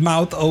 His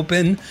mouth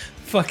open,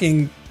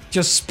 fucking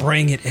just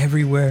spraying it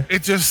everywhere.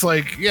 It's just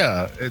like,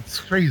 yeah, it's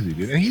crazy,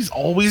 dude. And he's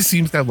always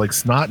seems to have, like,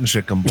 snot and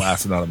shit come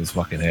blasting out of his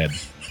fucking head.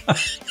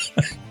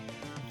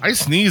 I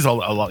sneeze a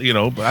lot, you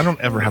know, but I don't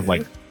ever have,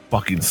 like,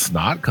 fucking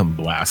snot come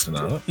blasting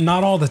out.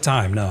 Not all the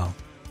time, no.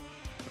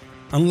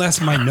 Unless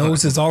my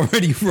nose is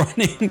already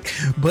running.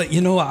 But, you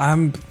know,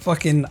 I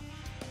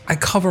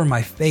cover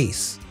my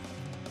face.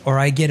 Or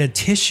I get a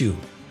tissue.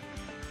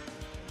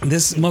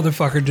 This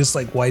motherfucker just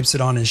like wipes it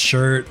on his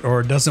shirt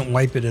or doesn't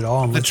wipe it at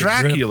all. The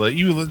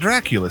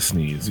Dracula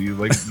sneeze. You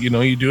like, you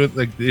know, you do it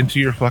like into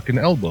your fucking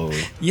elbow.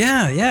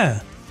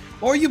 Yeah.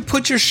 Or you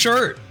put your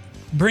shirt,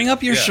 bring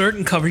up your shirt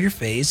and cover your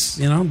face.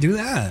 You know, do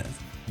that.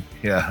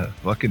 Yeah,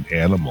 fucking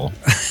animal.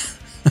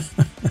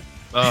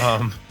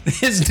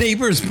 His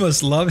neighbors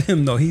must love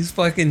him though. He's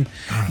fucking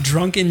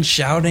drunken,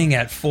 shouting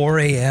at 4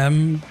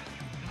 a.m.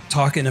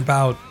 talking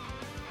about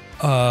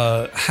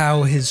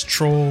how his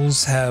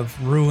trolls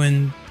have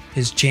ruined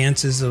his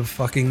chances of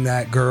fucking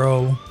that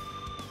girl.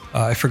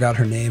 I forgot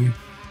her name.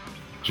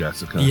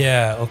 Jessica.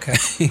 Yeah, okay.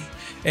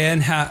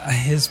 And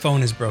his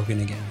phone is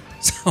broken again.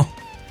 So,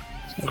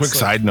 quick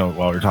side note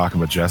while we were talking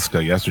about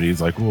Jessica yesterday,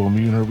 he's like, well,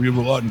 me and her, we have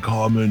a lot in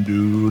common,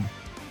 dude.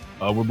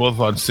 We're both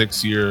on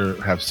 6 year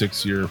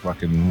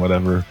fucking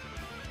whatever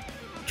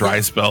dry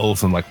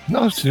spells. And like,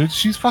 no, dude,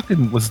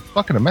 was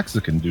fucking a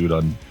Mexican dude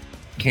on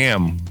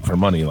Cam for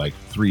money like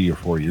 3 or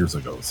 4 years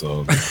ago.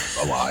 So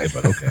a lie,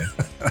 but okay.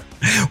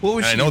 What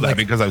was I she, know that like,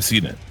 because I've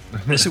seen it.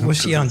 Was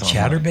she on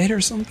Chatterbait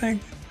or something?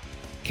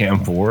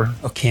 Cam 4.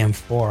 Oh, Cam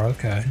 4.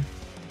 Okay.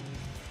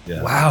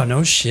 Yeah. Wow.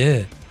 No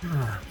shit.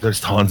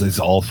 There's tons. It's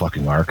all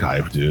fucking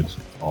archived, dude.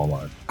 All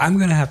on. I'm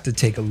gonna have to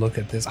take a look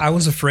at this. I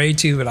was afraid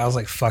to, but I was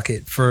like, "Fuck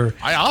it."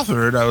 I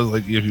offered. I was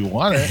like, "If you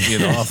want it, you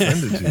know, I'll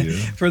send it to you."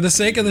 For the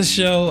sake of the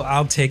show,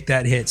 I'll take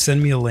that hit.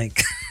 Send me a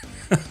link.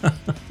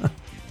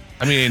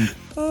 I mean,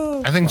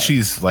 I think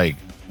she's like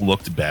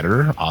looked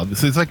better.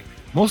 Obviously, it's like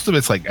most of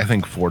it's like I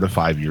think 4 to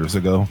 5 years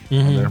ago.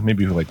 Mm-hmm.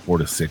 Maybe like 4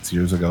 to 6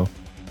 years ago.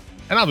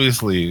 And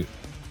obviously,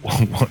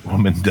 one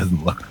woman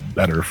doesn't look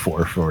better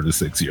 4 to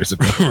 6 years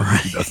ago.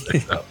 Right. She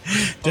doesn't know.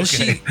 Does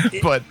she?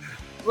 But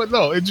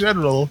no, in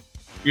general,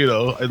 you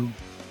know,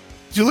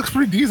 she looks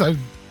pretty decent.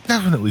 I've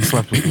definitely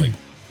slept with like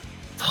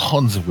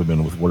tons of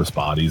women with worse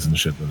bodies and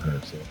shit than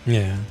her. So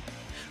Yeah.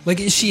 Like,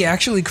 is she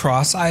actually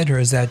cross-eyed, or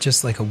is that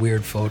just like a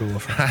weird photo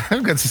of her? I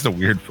think that's just a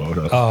weird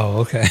photo. Oh,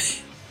 okay.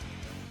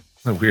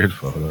 A weird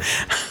photo.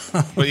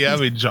 But yeah, I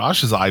mean,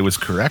 Josh's eye was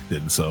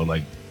corrected, so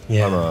like,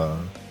 Yeah.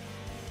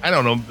 I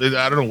don't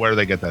know where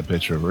they get that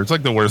picture of her. It's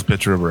like the worst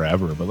picture of her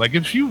ever. But like,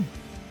 if you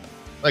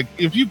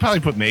probably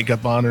put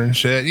makeup on her and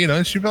shit, you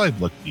know, she probably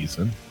look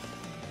decent.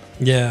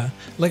 Yeah.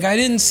 Like, I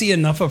didn't see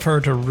enough of her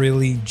to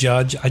really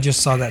judge. I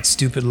just saw that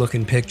stupid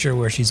looking picture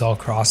where she's all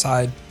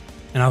cross-eyed,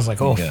 and I was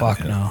like, oh,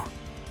 fuck no.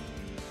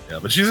 Yeah,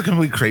 but she's a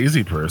complete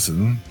crazy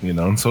person, you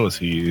know, and so is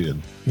he.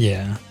 And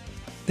Yeah.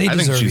 They I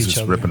think deserve she's each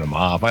just other. ripping him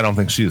off. I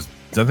think she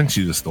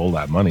just stole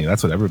that money.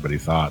 That's what everybody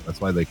thought.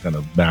 That's why they kind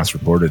of mass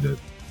reported it.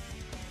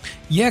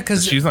 Yeah,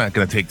 because she's not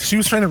going to take. She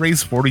was trying to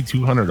raise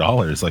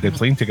 $4,200. Like a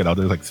plane ticket out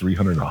there, like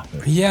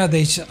 $300. Yeah,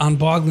 on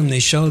Boglin they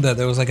showed that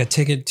there was like a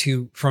ticket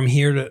from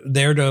here to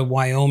there to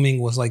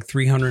Wyoming was like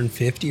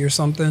 $350 or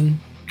something.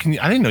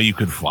 I didn't know you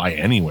could fly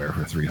anywhere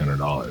for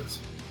 $300.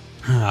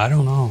 I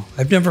don't know.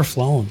 I've never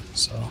flown,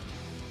 so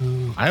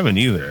I haven't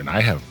either, and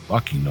I have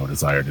fucking no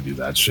desire to do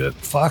that shit.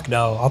 fuck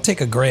no. I'll take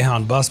a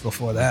Greyhound bus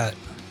before that.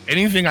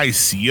 Anything I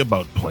see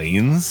about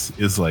planes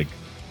is like,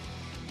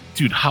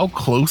 dude, how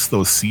close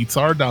those seats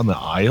are down the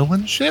aisle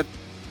and shit.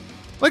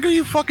 Like, are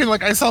you fucking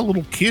like? I saw a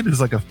little kid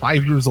who's like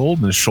 5 years old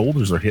and his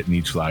shoulders are hitting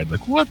each side.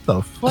 Like, what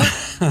the fuck?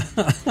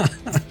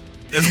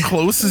 As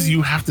close as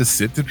you have to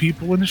sit to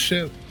people and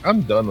shit.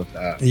 I'm done with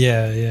that.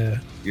 Yeah.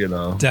 You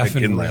know,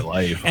 Definitely. like in my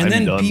life. And I'm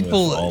then done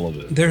people, with all of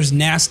it. there's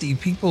nasty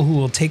people who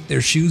will take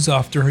their shoes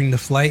off during the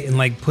flight and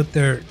like put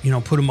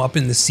them up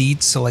in the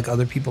seats so like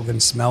other people can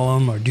smell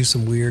them or do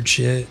some weird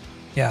shit.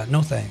 Yeah,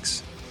 no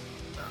thanks.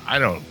 I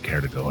don't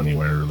care to go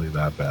anywhere really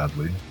that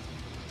badly.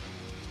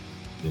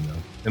 You know,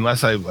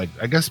 unless I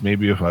guess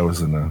maybe if I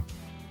was in a,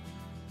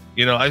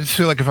 you know, I just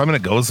feel like if I'm going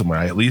to go somewhere,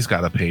 I at least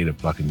got to pay to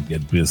fucking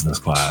get business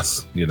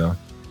class, you know?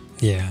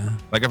 Yeah.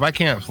 Like if I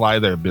can't fly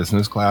there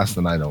business class,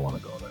 then I don't want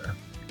to go there.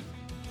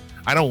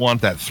 I don't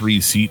want that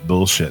 3-seat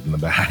bullshit in the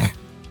back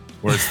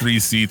where it's 3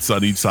 seats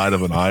on each side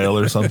of an aisle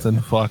or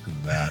something. Fuck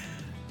that.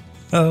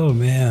 Oh,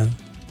 man.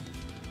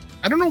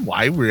 I don't know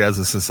why we as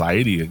a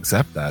society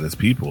accept that as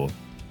people,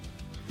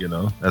 you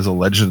know, as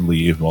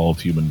allegedly evolved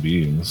human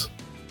beings.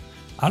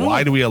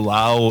 Why do we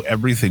allow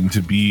everything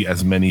to be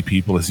as many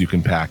people as you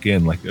can pack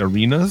in? Like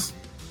arenas?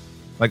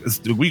 Like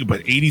we could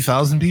put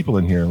 80,000 people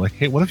in here. Like,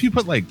 hey, what if you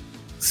put like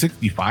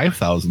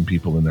 65,000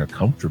 people in there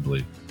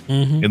comfortably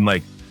in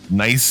like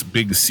nice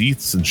big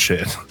seats and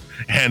shit?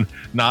 and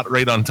not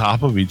right on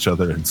top of each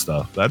other and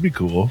stuff. That'd be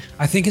cool.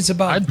 I think it's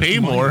about. I'd pay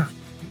money. more.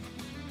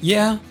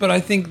 Yeah, but I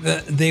think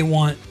that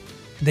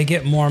they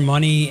get more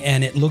money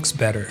and it looks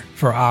better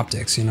for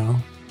optics. You know,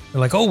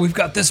 they're like, oh, we've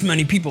got this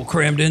many people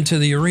crammed into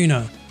the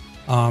arena,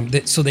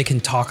 so they can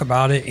talk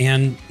about it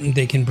and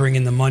they can bring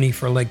in the money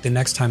for like the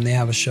next time they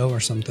have a show or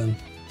something.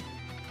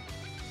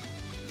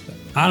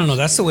 I don't know.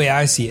 That's the way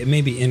I see it. It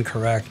may be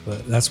incorrect,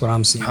 but that's what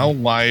I'm seeing. How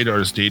wide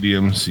are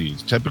stadium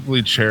seats?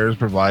 Typically, chairs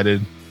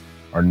provided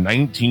are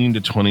 19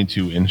 to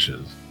 22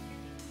 inches.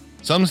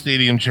 Some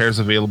stadium chairs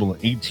available in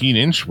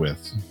 18-inch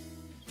width.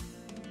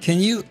 Can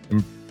you?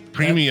 And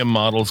premium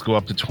models go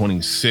up to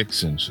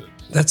 26 inches.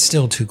 That's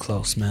still too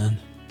close, man.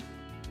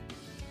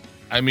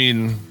 I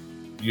mean,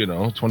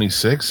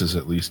 26 is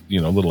at least, a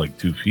little like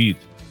 2 feet.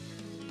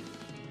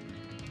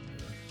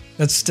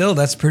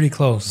 That's pretty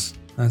close.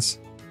 That's.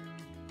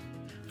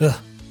 Ugh.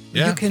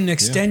 Yeah, you can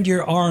extend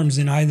your arms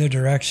in either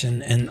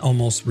direction and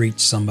almost reach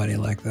somebody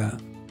like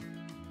that.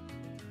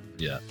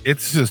 Yeah,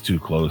 it's just too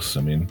close.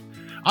 I mean,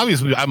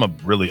 obviously, I'm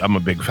a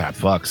big fat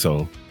fuck,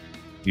 so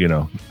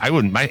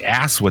my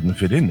ass wouldn't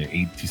fit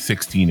in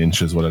 16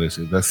 inches. What did I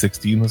say? That's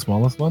 16, the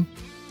smallest one.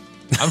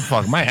 I'm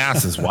fuck. My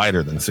ass is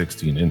wider than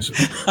 16 inches.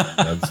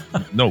 That's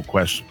no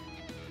question.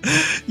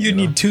 You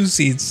need 2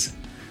 seats.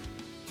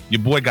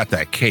 Your boy got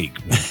that cake.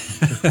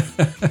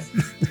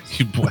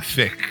 Your boy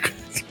thick.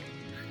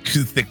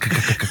 She's thick.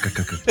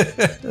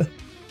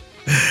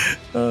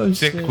 Oh,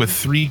 thick shit. with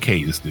 3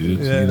 Ks, dude.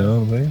 Yeah. You know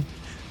what I mean?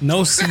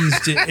 No C's.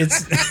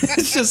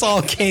 It's just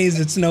all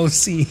K's. It's no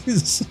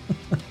C's.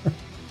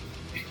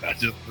 Yeah,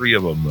 just 3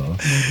 of them though.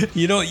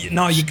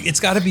 It's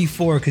got to be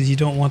 4 because you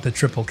don't want the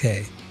triple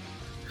K.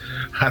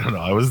 I don't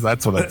know.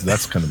 That's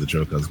kind of the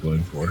joke I was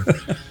going for.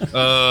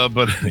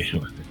 But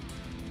anyway,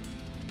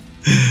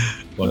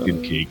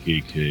 fucking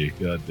KKK.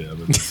 God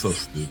damn it, it's so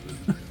stupid.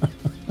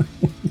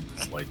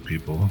 White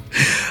people.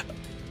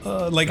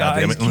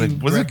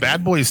 Was it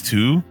Bad Boys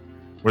 2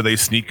 where they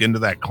sneak into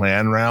that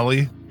Klan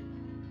rally?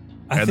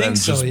 I think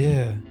so.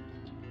 Yeah.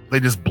 They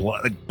just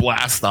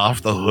blast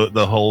off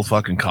the whole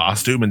fucking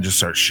costume and just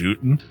start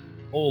shooting.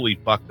 Holy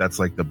fuck, that's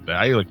like the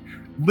best.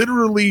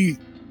 Literally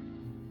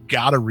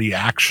got a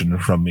reaction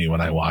from me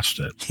when I watched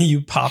it.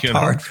 You popped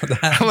hard for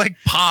that. I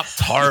popped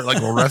hard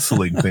like a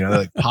wrestling thing.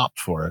 I popped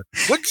for it.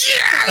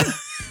 Yeah!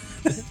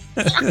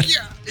 Fuck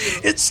yeah!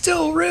 It's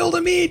still real to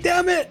me,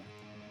 damn it.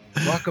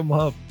 Lock him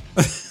up.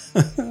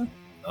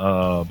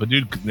 But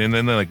dude, and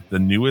then the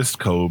newest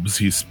Cobes,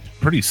 he's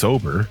pretty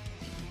sober.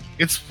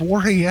 It's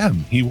 4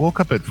 a.m. He woke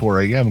up at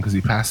 4 a.m. because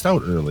he passed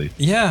out early.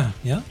 Yeah.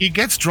 He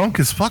gets drunk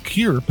as fuck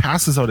here,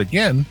 passes out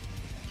again,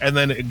 and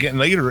then again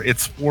later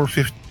it's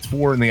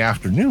 4:54 in the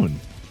afternoon.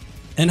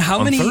 And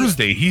how many? On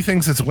Thursday, he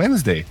thinks it's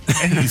Wednesday,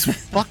 and he's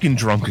fucking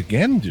drunk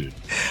again, dude.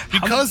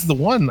 Because the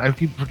one I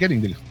keep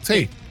forgetting to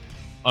say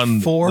on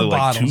 4 the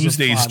bottles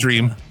Tuesday of vodka.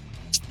 stream.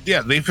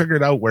 Yeah, they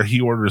figured out where he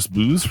orders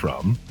booze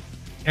from,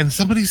 and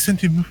somebody sent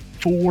him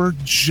 4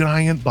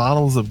 giant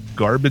bottles of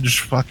garbage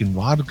fucking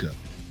vodka.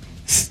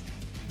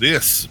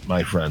 This,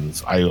 my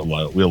friends, I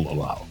will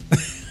allow.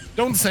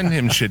 Don't send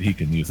him shit he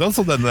can use.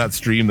 Also, then that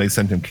stream, they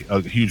sent him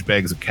huge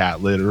bags of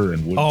cat litter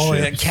and wood chips. Oh,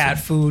 yeah, cat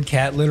food,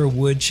 cat litter,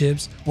 wood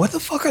chips. What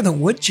the fuck are the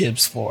wood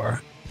chips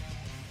for?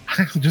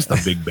 Just a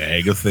big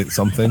bag of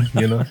something,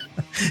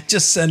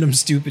 Just send him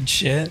stupid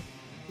shit.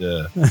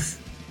 Yeah.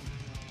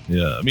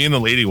 Yeah. Me and the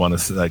lady want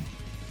to,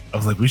 I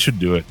was like, we should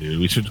do it,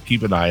 dude. We should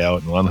keep an eye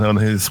out on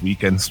his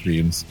weekend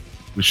streams.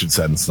 We should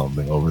send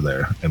something over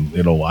there and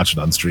watch it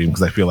on stream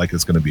because I feel like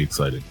it's going to be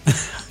exciting.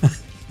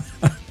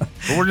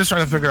 But we're just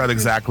trying to figure out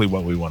exactly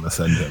what we want to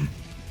send him.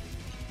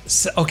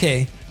 So,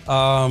 okay.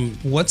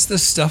 What's the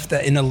stuff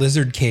that in a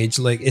lizard cage?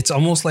 It's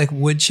almost like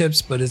wood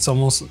chips, but it's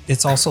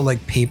also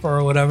like paper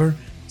or whatever.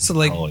 So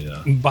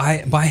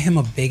buy him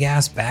a big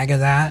ass bag of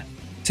that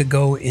to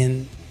go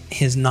in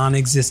his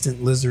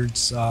non-existent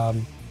lizard's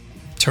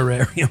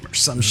terrarium or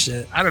some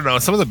shit. I don't know.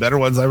 Some of the better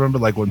ones I remember,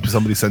 when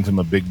somebody sent him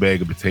a big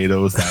bag of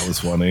potatoes, that was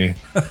funny.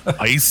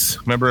 Ice.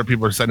 Remember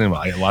people were sending him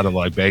a lot of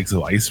bags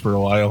of ice for a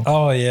while.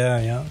 Oh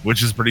yeah.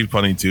 Which is pretty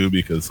funny too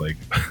because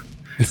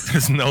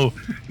there's no,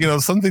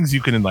 some things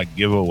you can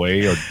give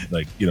away or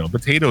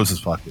potatoes is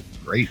fucking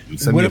great. You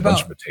send me a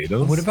bunch of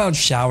potatoes. What about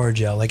shower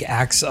gel, like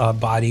Axe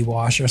body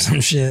wash or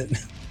some shit?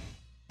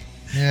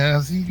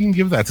 Yeah, so you can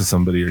give that to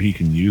somebody or he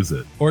can use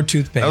it. Or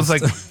toothpaste. I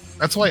was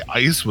that's why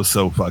ice was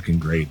so fucking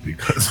great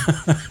because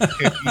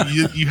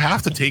you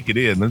have to take it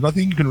in. There's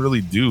nothing you can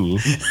really do.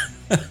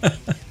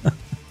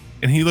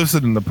 And he lives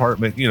in an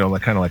apartment,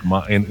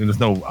 and there's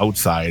no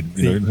outside,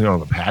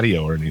 a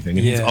patio or anything.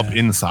 And he's up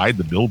inside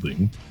the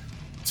building.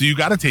 So you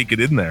got to take it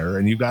in there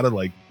and you got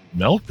to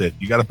melt it.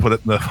 You got to put it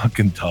in the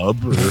fucking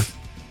tub or,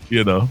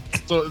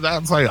 So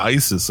that's why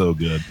ice is so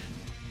good.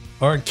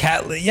 Or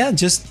cat litter. Yeah,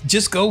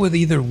 just go with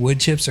either wood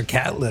chips or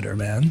cat litter,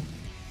 man.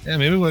 Yeah,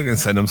 maybe we can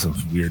send him some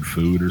weird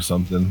food or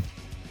something.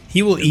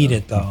 He will eat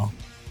it, though.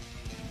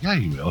 Yeah,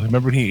 he will.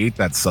 Remember when he ate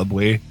that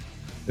Subway?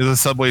 It was a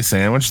Subway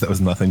sandwich that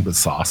was nothing but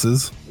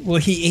sauces. Well,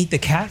 he ate the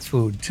cat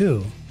food,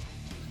 too.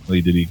 Well,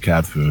 he did eat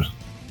cat food.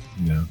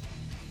 Yeah.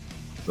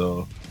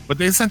 So, but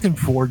they sent him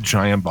 4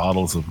 giant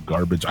bottles of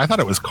garbage. I thought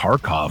it was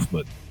Kharkov,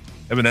 but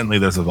evidently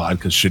there's a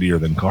vodka shittier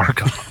than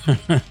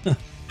Kharkov.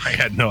 I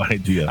had no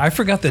idea. I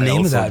forgot the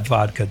name of that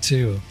vodka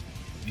too.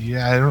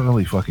 Yeah, I don't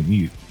really fucking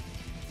eat.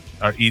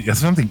 It's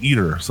something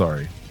eater.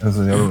 Sorry, I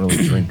don't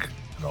really drink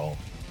at all.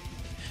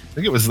 I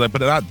think it was like,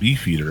 but not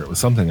beef eater. It was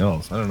something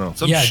else. I don't know.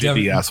 Some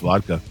shitty ass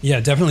vodka. Yeah,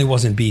 it definitely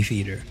wasn't beef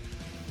eater.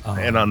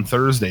 And on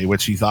Thursday,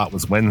 which he thought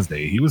was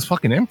Wednesday, he was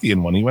fucking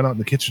emptying one. He went out in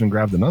the kitchen and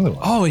grabbed another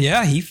one. Oh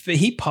yeah,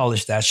 he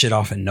polished that shit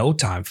off in no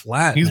time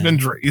flat. He's been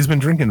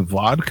drinking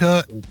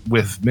vodka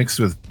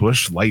mixed with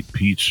Busch Light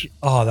Peach.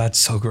 Oh, that's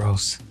so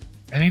gross.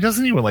 And he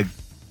doesn't even like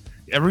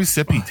every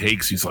sip he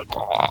takes. He's like,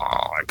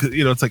 oh,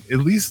 it's like at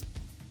least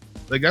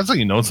like that's how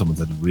you know someone's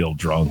a real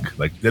drunk.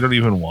 Like they don't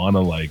even want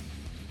to like.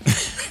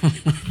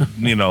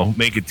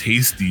 Make it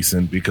taste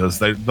decent because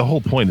the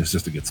whole point is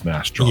just to get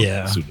smashed drunk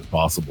as soon as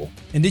possible.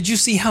 And did you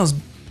see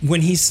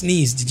when he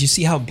sneezed, did you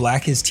see how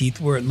black his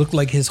teeth were? It looked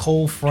like his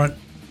whole front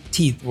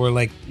teeth were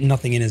like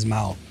nothing in his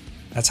mouth.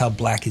 That's how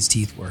black his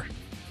teeth were.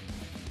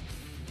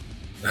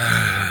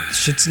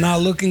 Shit's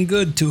not looking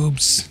good,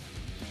 Tubes.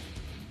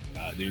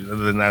 Dude,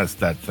 other than that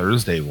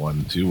Thursday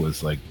one too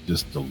was like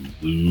just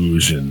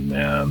delusion,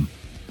 man.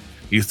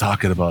 He's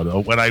talking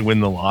about when I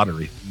win the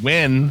lottery.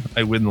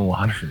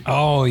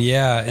 Oh,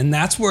 yeah. And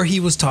that's where he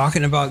was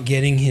talking about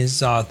getting his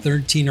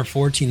 13 or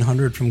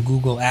 1400 from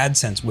Google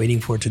AdSense,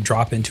 waiting for it to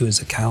drop into his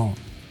account.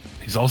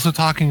 He's also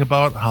talking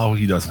about how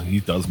he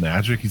does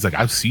magic. He's like,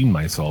 I've seen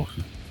myself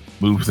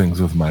move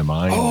things with my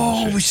mind.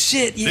 Oh,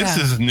 shit. Yeah. This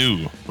is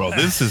new, bro.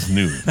 This is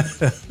new.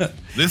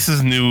 This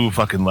is new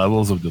fucking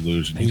levels of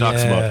delusion. He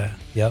talks about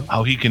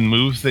how he can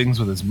move things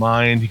with his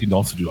mind. He can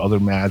also do other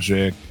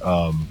magic.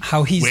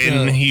 How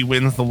he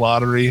wins the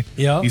lottery.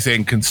 Yeah. He's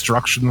saying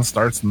construction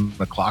starts in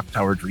the Clock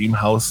Tower Dream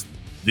House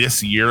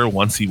this year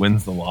once he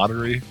wins the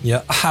lottery.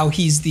 Yeah. How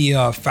he's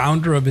the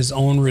founder of his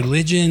own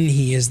religion.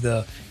 He is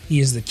the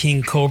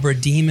King Cobra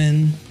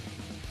demon.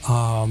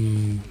 I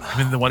mean,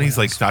 the one he's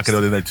like talking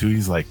about in that too.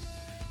 He's like,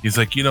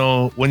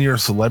 when you're a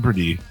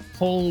celebrity,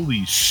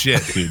 holy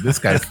shit, dude, this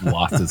guy's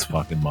lost his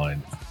fucking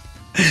mind.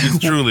 He's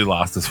truly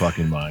lost his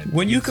fucking mind.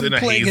 When you can in a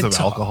play haze guitar. Of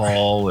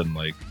alcohol and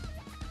like,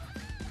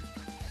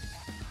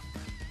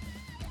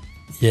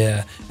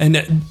 yeah,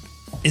 and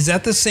is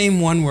that the same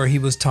one where he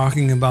was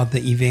talking about the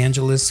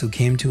evangelist who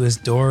came to his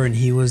door and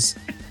he was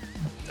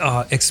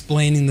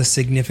explaining the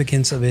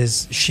significance of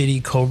his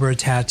shitty cobra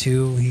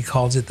tattoo? He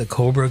calls it the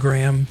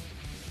Cobragram.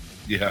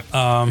 Yeah.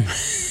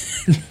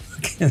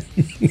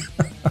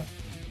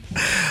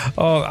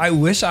 Oh, I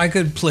wish I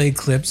could play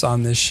clips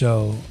on this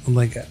show,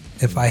 like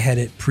if I had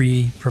it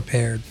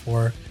pre-prepared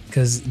for,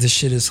 because this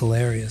shit is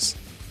hilarious.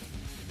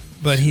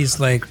 But he's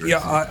like,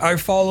 yeah, I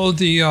followed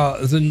the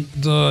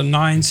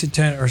 9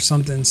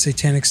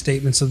 satanic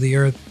statements of the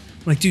earth.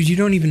 I'm like, dude, you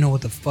don't even know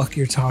what the fuck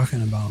you're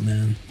talking about,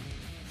 man.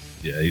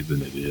 Yeah, he's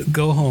an idiot.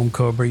 Go home,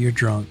 Cobra. You're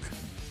drunk.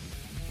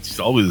 He's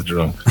always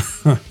drunk.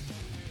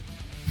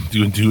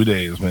 Doing 2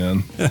 days,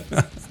 man.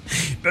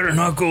 Better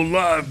not go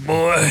live,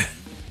 boy.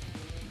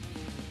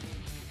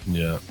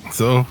 Yeah.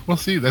 So we'll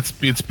see. It's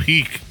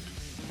peak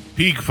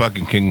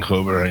fucking King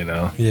Cobra right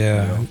now.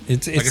 Yeah. You know?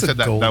 It's like I said,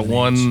 that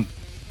one,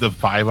 the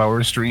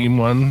 5-hour stream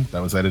one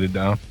that was edited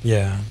down.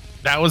 Yeah.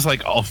 That was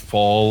like a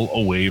fall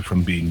away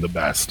from being the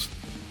best.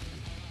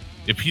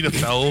 If he'd have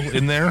fell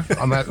in there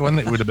on that one,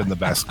 it would have been the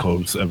best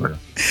Cobes ever.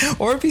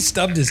 Or if he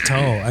stubbed his toe.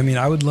 I mean,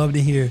 I would love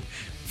to hear,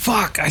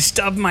 fuck, I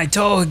stubbed my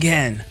toe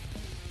again.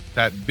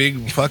 That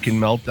big fucking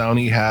meltdown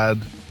he had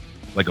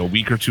like a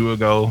week or two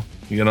ago,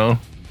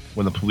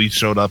 when the police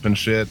showed up and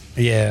shit.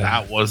 Yeah.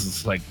 That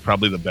was like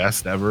probably the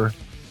best ever.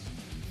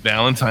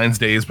 Valentine's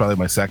Day is probably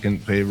my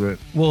second favorite.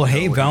 Well,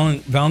 hey,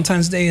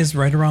 Valentine's Day is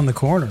right around the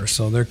corner,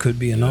 so there could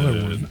be another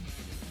one.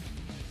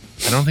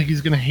 I don't think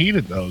he's going to hate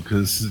it, though,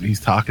 because he's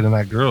talking to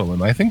that girl,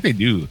 and I think they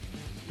do.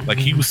 Like,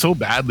 he was so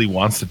badly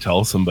wants to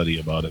tell somebody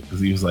about it, because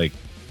he was like,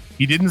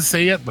 he didn't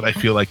say it, but I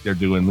feel like they're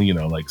doing,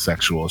 like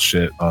sexual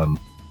shit on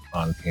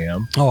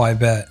cam. Oh, I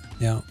bet.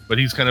 Yeah. But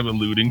he's kind of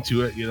alluding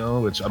to it,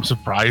 which I'm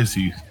surprised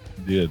he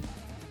did.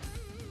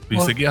 But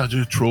he's like, yeah,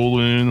 just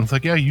trolling. It's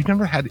like, yeah, you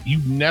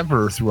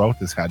never throughout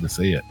this had to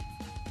say it.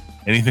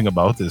 Anything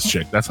about this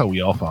chick. That's how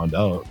we all found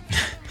out.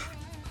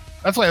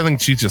 That's why I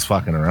think she's just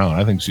fucking around.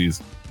 I think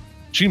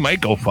she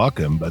might go fuck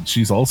him, but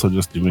she's also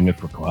just doing it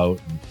for clout.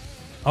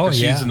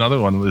 She's another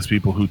one of those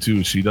people who,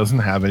 too, she doesn't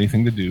have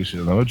anything to do. She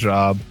doesn't have a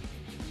job.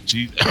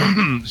 She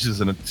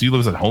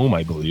lives at home,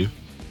 I believe.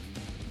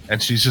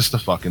 And she's just a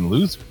fucking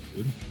loser,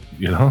 dude.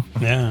 Yeah.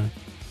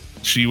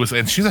 She's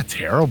a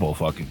terrible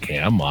fucking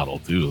cam model,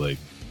 too. Like,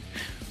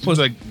 she was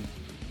like,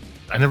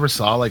 I never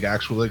saw, like,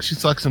 actual, like, she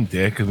sucks some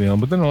dick,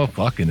 but they're not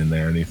fucking in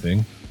there or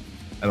anything.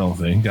 I don't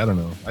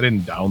know. I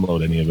didn't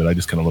download any of it. I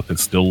just kind of looked at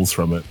stills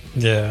from it.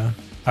 Yeah.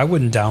 I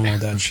wouldn't download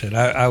that shit.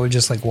 I would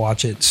just, like,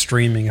 watch it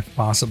streaming if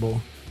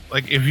possible.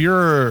 Like, if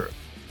you're,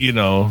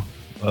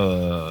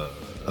 a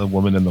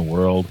woman in the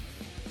world,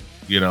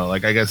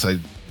 like, I guess I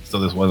saw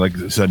this one, like,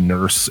 it's a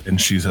nurse,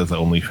 and she has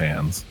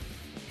OnlyFans.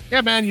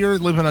 yeah, man, you're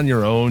living on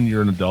your own.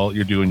 You're an adult.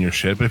 You're doing your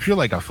shit. But if you're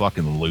like a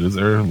fucking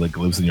loser, like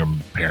lives in your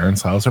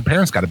parents' house, her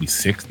parents got to be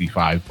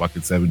 65,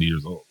 fucking 70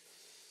 years old.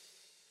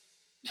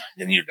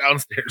 And you're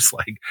downstairs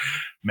like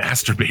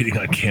masturbating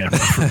on camera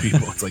for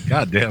people. It's like,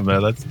 God damn,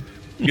 man, that's,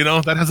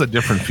 that has a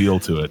different feel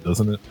to it,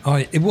 doesn't it?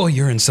 Oh, well,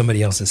 you're in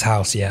somebody else's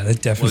house. Yeah,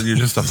 that definitely. Well, you're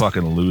just a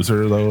fucking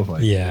loser, though.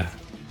 Like, yeah.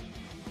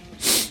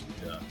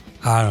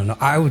 I don't know.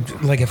 I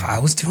would, like, if I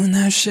was doing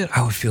that shit,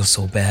 I would feel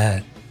so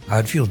bad. I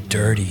would feel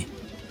dirty.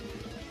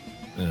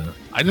 Yeah.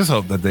 I just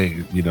hope that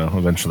they,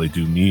 eventually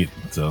do meet.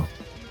 So,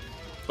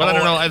 but I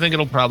don't know. I think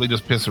it'll probably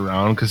just piss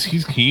around because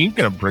he ain't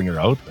gonna bring her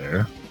out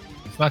there.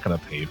 He's not gonna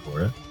pay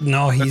for it.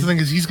 No, that's the thing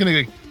is he's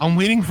gonna. I'm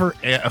waiting for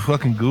a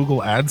fucking Google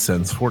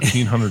AdSense,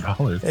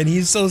 $1,400. And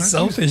he's so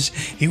selfish.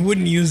 He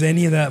wouldn't use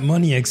any of that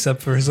money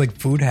except for his like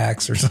food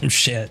hacks or some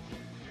shit.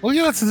 Well,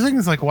 yeah, that's the thing.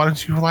 Is like, why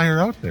don't you fly her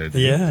out there?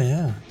 Dude?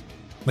 Yeah.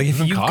 Like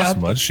if you cost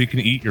much, she can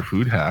eat your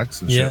food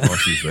hacks and shit while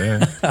she's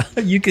there.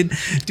 You could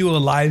do a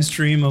live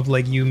stream of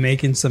like you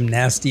making some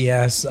nasty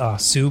ass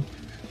soup,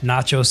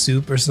 nacho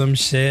soup or some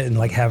shit, and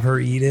like have her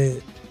eat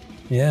it.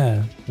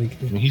 Yeah, like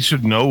he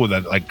should know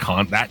that like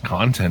that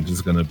content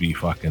is going to be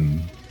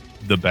fucking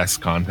the best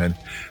content.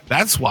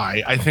 That's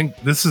why I think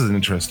this is an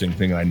interesting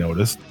thing I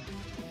noticed.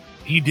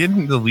 He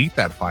didn't delete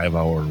that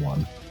 5-hour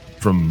one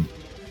from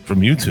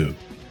YouTube,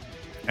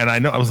 and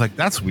I was like,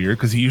 that's weird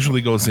because he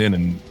usually goes in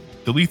and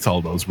deletes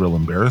all those real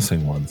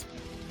embarrassing ones.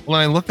 When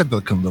I looked at the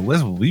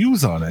list of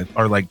views on it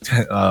are like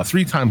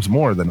 3 times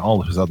more than all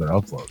of his other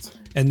uploads.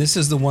 And this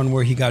is the one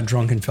where he got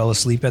drunk and fell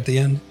asleep at the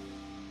end?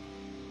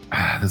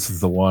 This is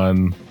the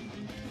one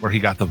where he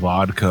got the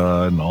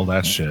vodka and all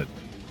that shit.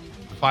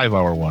 The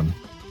 5-hour one.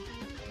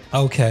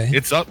 Okay.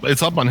 It's up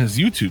on his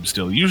YouTube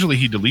still. Usually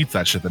he deletes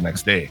that shit the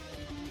next day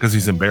because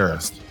he's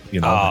embarrassed.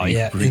 He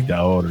freaked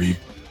out or he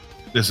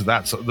this or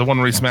that. So the one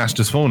where he smashed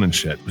his phone and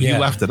shit. But he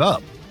left it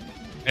up.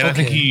 And I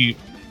think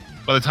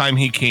by the time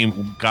he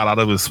got out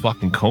of his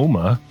fucking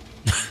coma,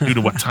 due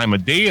to what time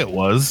of day it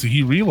was,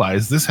 he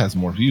realized this has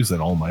more views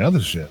than all my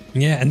other shit.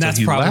 Yeah, and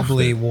that's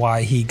probably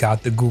why he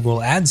got the Google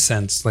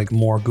AdSense, like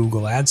more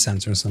Google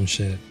AdSense or some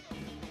shit.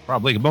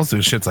 Probably. Most of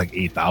his shit's like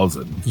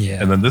 8,000.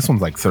 Yeah. And then this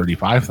one's like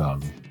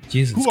 35,000.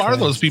 Jesus Who Christ. are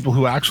those people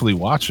who actually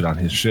watch it on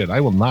his shit? I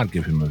will not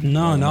give him a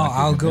No,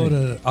 I'll go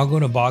to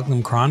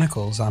Boglum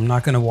Chronicles. I'm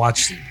not going to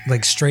watch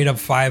like straight up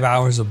 5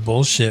 hours of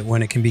bullshit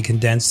when it can be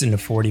condensed into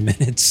 40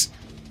 minutes.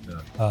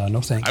 Yeah.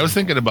 No thank you. I was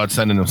thinking about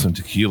sending him some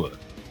tequila.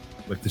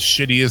 Like the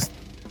shittiest,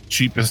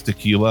 cheapest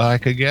tequila I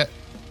could get.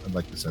 I'd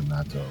like to send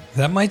that to him.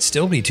 That might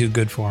still be too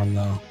good for him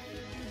though.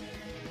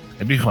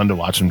 It'd be fun to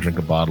watch him drink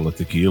a bottle of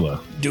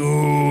tequila.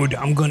 Dude,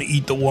 I'm going to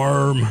eat the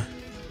worm.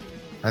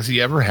 Has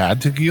he ever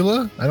had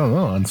tequila? I don't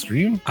know. On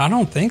stream? I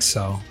don't think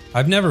so.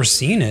 I've never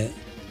seen it.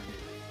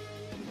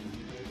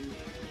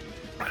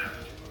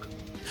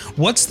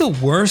 What's the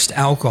worst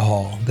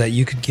alcohol that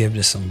you could give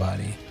to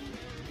somebody?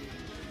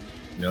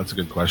 Yeah, that's a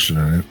good question,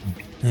 right?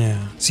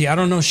 Yeah. See, I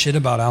don't know shit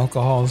about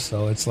alcohol,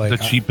 so it's like the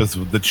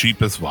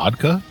cheapest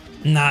vodka?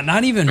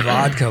 Not even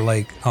vodka.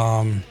 Like,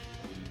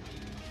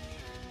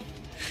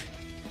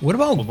 what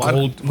about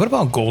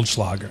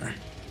Goldschlager?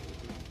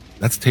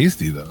 That's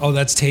tasty though. Oh,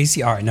 that's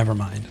tasty. All right, never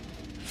mind.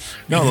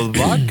 No, the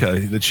vodka,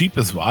 the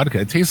cheapest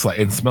vodka,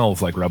 it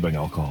smells like rubbing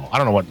alcohol. I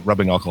don't know what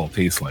rubbing alcohol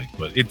tastes like,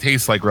 but it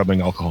tastes like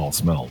rubbing alcohol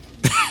smelled.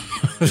 You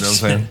know what I'm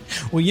saying?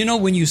 Well,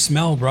 when you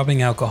smell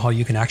rubbing alcohol,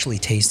 you can actually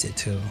taste it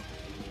too.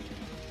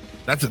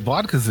 That's it.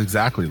 Vodka's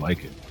exactly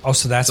like it. Oh,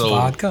 so that's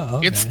vodka?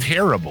 Okay. It's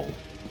terrible.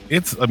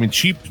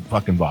 Cheap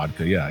fucking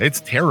vodka. Yeah,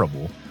 it's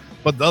terrible.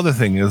 But the other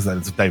thing is that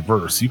it's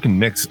diverse. You can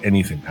mix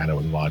anything kind of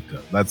with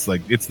vodka. That's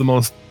like, it's the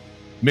most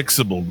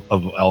mixable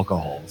of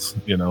alcohols,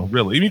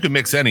 really. You can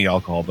mix any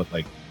alcohol, but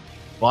like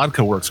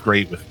vodka works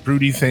great with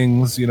fruity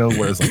things,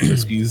 whereas like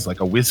whiskey's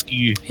like a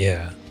whiskey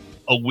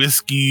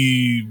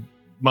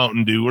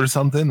Mountain Dew or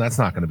something, that's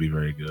not going to be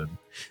very good.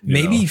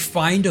 Maybe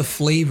find a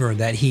flavor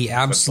that he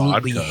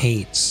absolutely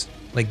hates.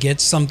 Like get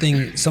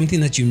something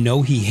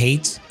that he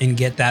hates and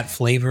get that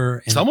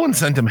flavor. Someone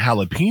sent him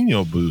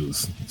jalapeno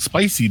booze,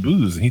 spicy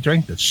booze, and he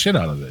drank the shit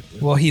out of it.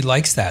 Well, he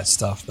likes that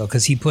stuff though,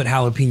 because he put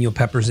jalapeno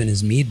peppers in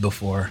his mead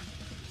before.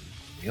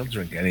 He'll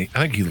drink I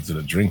think he's going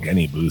to drink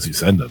any booze you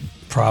send him.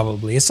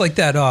 Probably. It's like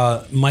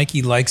that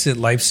Mikey Likes It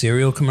Life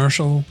cereal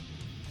commercial.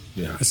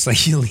 Yeah. It's like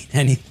he'll eat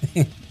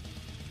anything.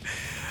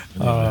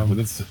 But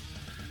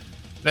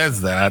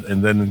that's that.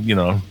 And then,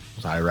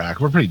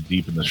 Iraq. We're pretty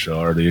deep in the show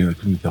already. Like,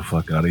 get the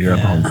fuck out of here.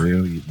 Yeah. I'm hungry.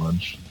 I'll eat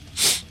lunch.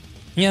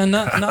 Yeah,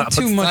 not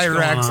too much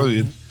Iraq, going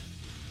on.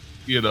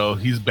 So,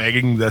 he's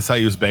begging. That's how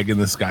he was begging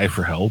this guy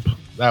for help.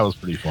 That was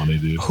pretty funny,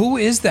 dude. Who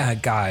is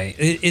that guy?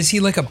 Is he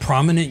like a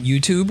prominent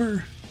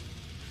YouTuber?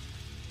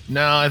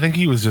 No, I think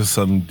he was just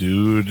some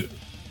dude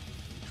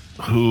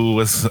who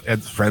was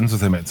friends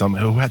with him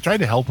who had tried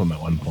to help him at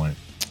one point.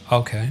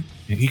 Okay.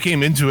 He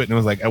came into it and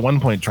was like, at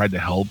one point tried to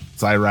help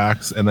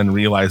Cyrax and then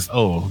realized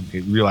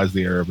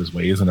the error of his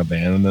ways and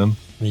abandoned him.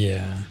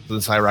 Yeah. So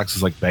Cyrax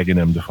is like begging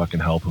him to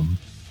fucking help him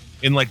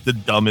in like the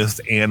dumbest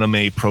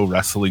anime pro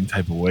wrestling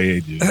type of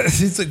way, dude.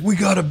 It's like, we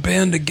got to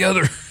band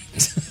together.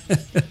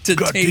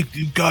 Gotta take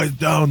these guys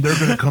down. They're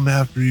gonna come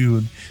after you.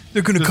 And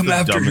they're gonna come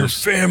after your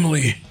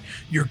family,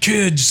 your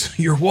kids,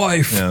 your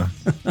wife. Yeah.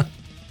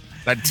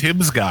 That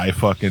Tibbs guy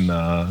fucking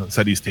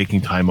said he's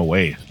taking time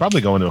away. He's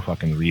probably going to a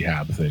fucking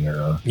rehab thing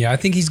or I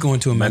think he's going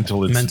to a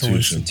mental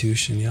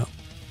institution. Yeah.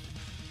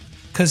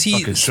 Because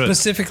he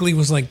specifically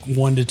was like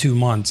 1 to 2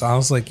 months. I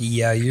was like,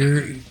 yeah,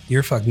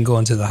 you're fucking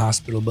going to the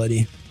hospital,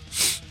 buddy.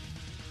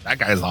 That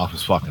guy's off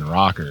his fucking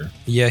rocker.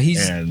 Yeah,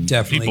 he's and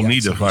definitely. People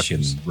need to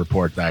fucking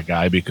report that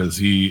guy because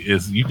he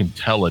is. You can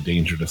tell a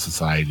danger to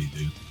society,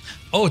 dude.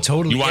 Oh,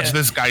 totally. You watch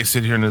this guy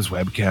sit here in his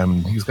webcam.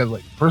 And he's got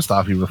like. First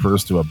off, he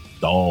refers to a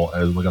doll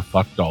as like a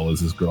fuck doll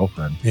as his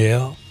girlfriend.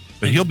 Yeah,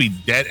 but he'll be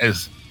dead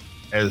as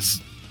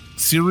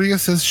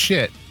serious as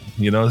shit.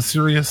 You know, as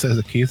serious as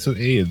a case of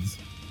AIDS.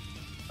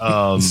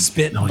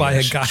 Spit by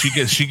a guy.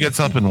 She gets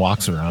up and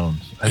walks around.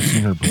 I've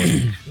seen her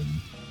blink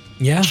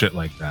and shit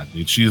like that,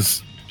 dude.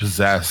 She's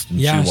possessed and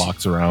she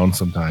walks around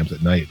sometimes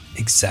at night.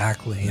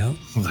 Exactly. Yep.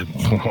 I was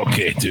like,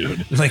 okay,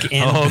 dude. Like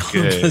Annabelle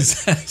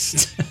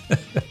possessed.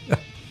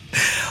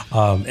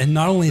 And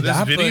not only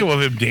that, video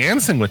of him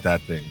dancing with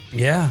that thing.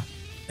 Yeah,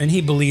 and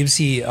he believes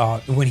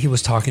when he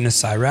was talking to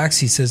Cyrax,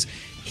 he says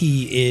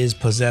he is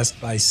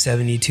possessed by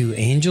 72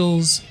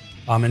 angels.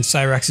 And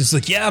Cyrax is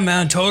like, yeah,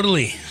 man,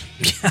 totally.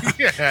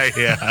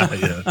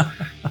 Yeah.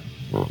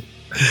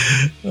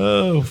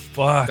 Oh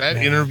fuck! That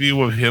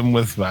interview of him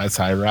with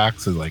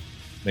Cyrax is like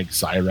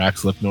makes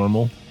Cyrax look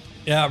normal.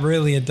 Yeah,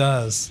 really, it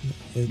does.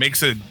 It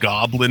makes a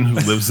goblin who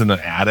lives in an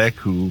attic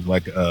who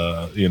like is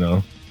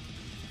a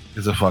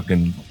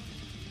fucking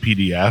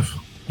PDF.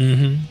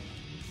 Mm-hmm.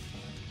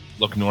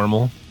 Look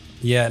normal.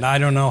 Yeah, and I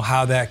don't know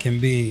how that can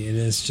be. It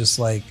is just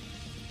like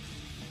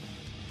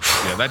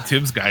that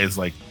Tibbs guy is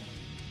like.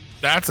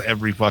 That's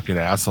every fucking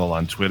asshole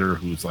on Twitter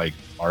who's like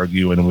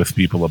arguing with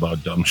people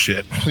about dumb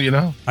shit, you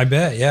know? I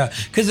bet, yeah.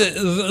 Because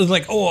it's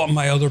like, oh,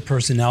 my other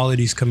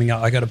personality's coming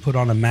out. I got to put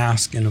on a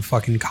mask and a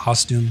fucking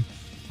costume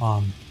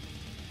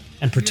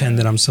and pretend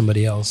that I'm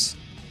somebody else.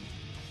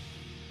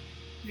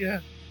 Yeah.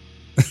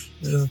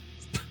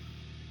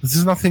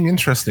 There's nothing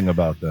interesting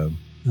about them.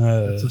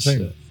 That's the thing.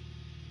 Shit.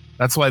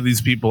 That's why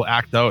these people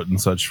act out in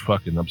such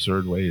fucking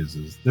absurd ways.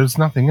 Is there's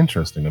nothing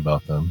interesting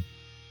about them.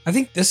 I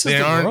think this is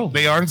the world.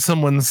 They aren't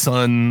someone's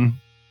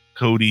son,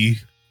 Cody,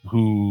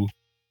 who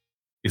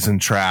is in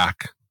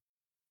track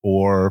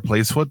or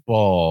plays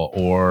football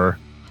or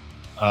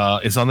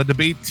is on the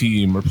debate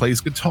team or plays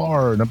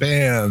guitar in a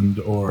band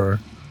or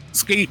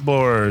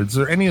skateboards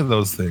or any of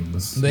those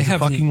things. They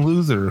have a fucking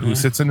loser who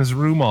sits in his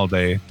room all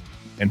day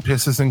and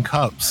pisses in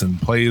cups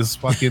and plays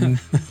fucking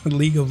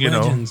League of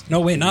Legends. No,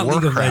 wait, not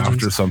Warcraft League of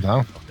Legends. Or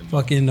something.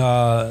 Fucking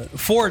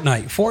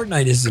Fortnite.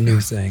 Fortnite is the new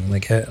thing.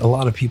 Like a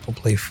lot of people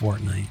play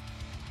Fortnite.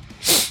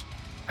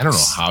 I don't know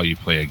how you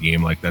play a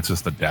game like that's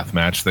just a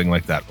deathmatch thing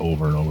like that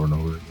over and over and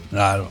over again.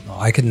 I don't know.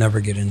 I could never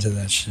get into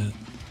that shit.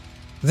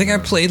 I think I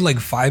played like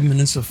 5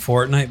 minutes of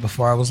Fortnite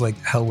before I was like,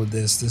 hell with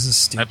this. This is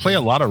stupid. I play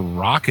a lot of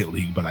Rocket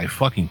League, but I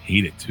fucking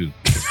hate it too.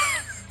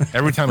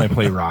 Every time I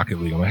play Rocket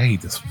League, I'm like, I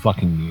hate this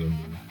fucking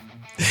game.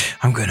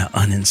 I'm going to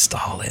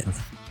uninstall it.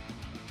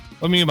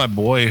 Well, me and my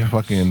boy,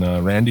 fucking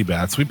Randy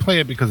Bats, we play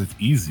it because it's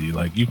easy.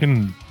 Like, you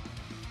can...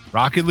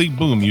 Rocket League,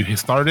 boom, you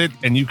start it,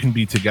 and you can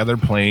be together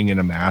playing in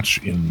a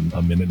match in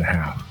a minute and a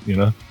half, you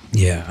know?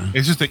 Yeah.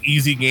 It's just an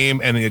easy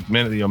game, and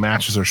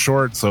matches are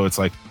short, so it's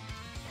like,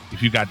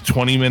 if you got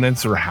 20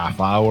 minutes or a half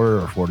hour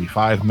or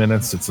 45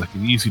 minutes, it's like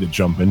easy to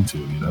jump into,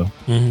 you know?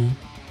 Mm-hmm.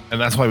 And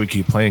that's why we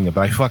keep playing it,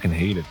 but I fucking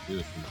hate it,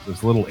 too.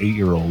 There's little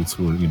 8-year-olds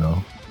who are, you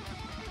know...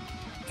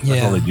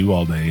 That's all they do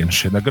all day and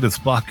shit. They're good as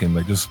fuck, and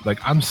they just like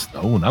I'm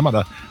stoned. I'm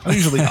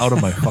usually out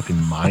of my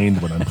fucking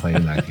mind when I'm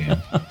playing that game.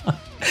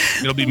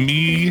 It'll be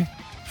me,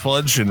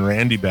 Fudge, and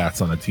Randy Bats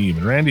on a team,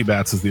 and Randy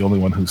Bats is the only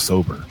one who's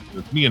sober.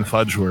 It's me and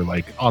Fudge who are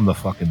like on the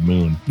fucking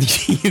moon.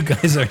 You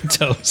guys are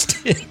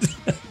toasted.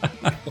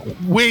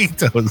 Way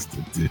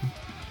toasted, dude.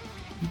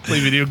 You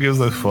play video games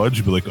like Fudge,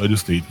 you'd be like, I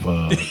just ate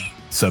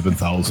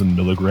 7,000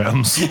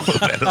 milligrams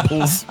of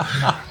edibles.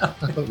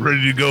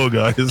 Ready to go,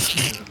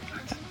 guys.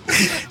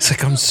 It's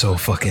like, I'm so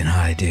fucking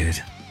high,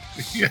 dude.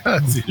 Yeah,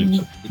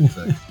 dude.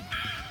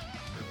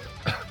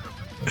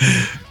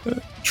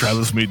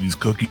 Travis made these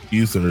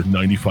cookies that are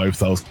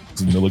 95,000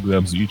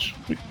 milligrams each.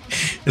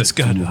 It's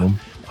got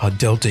a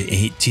Delta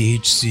 8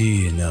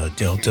 THC and a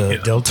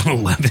Delta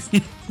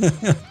 11.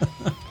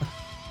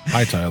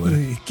 Hi, Tyler.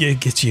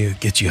 Get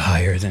you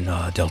higher than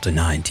Delta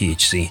 9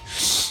 THC.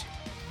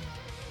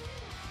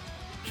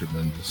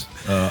 Tremendous.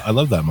 I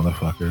love that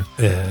motherfucker.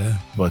 Yeah.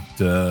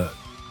 But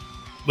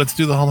let's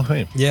do the Hall of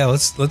Fame. Yeah,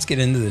 let's get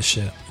into this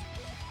shit.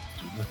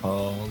 The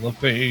Hall of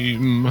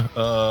Fame.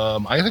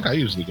 I think I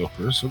usually go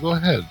first, so go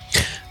ahead.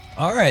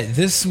 All right,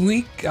 this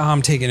week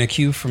I'm taking a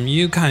cue from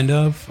you, kind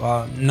of.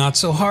 Not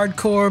so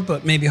hardcore,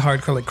 but maybe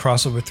hardcore like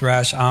crossover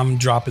thrash. I'm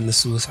dropping the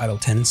Suicidal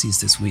Tendencies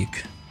this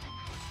week.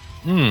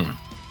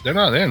 They're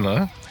not in,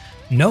 huh?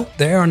 Nope,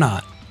 they are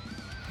not.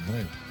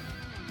 Right.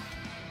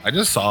 I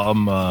just saw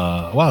them.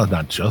 Well,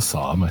 not just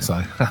saw them. I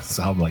saw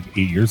them like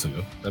 8 years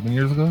ago. 7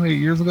 years ago? 8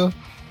 years ago?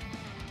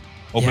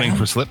 opening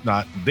for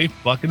Slipknot. They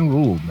fucking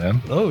ruled,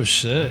 man. Oh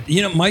shit!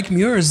 You know, Mike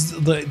Muir is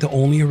the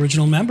only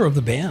original member of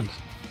the band.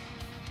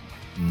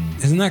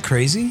 Isn't that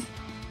crazy?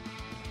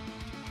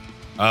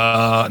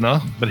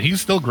 No, but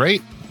he's still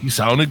great. He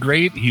sounded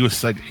great. He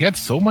was like, he had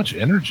so much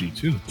energy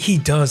too. He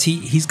does.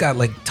 He's got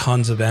like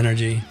tons of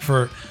energy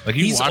for like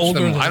he's watched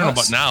older them. than I don't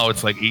know us. about now.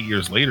 It's like 8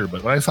 years later,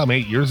 but when I saw him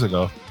 8 years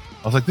ago,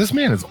 I was like, this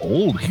man is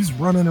old. He's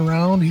running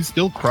around. He's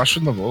still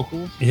crushing the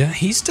vocals. Yeah,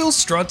 he still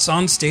struts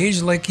on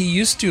stage like he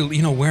used to,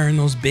 you know, wearing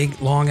those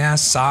big long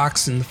ass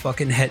socks and the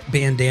fucking head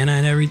bandana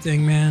and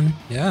everything, man.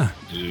 Yeah.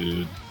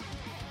 Dude.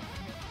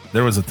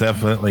 There was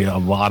definitely a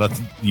lot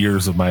of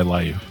years of my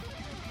life.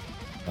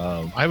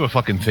 I have a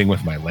fucking thing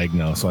with my leg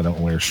now, so I don't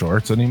wear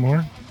shorts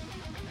anymore.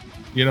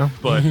 You know?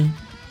 But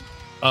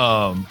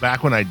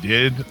back when I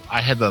did, I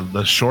had the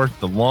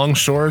long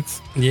shorts.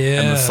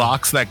 Yeah. And the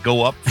socks that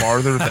go up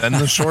farther than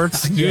the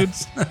shorts, dude.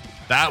 Yes.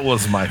 That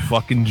was my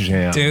fucking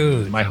jam.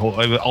 Dude.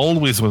 It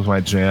always was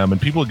my jam. And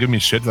people would give me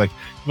shit like,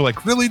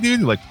 really, dude?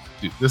 You're like,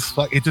 dude,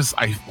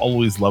 I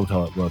always loved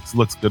how it looks. It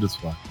looks good as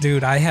fuck.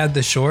 Dude, I had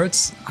the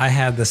shorts, I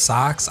had the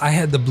socks, I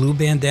had the blue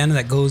bandana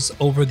that goes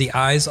over the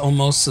eyes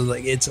almost so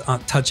like it's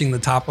touching the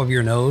top of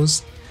your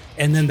nose,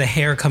 and then the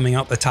hair coming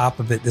out the top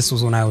of it. This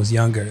was when I was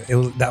younger. It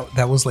was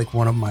that was like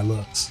one of my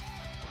looks.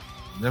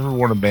 Never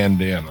worn a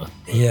bandana.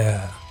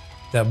 Yeah,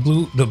 the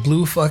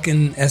blue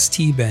fucking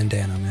ST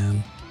bandana,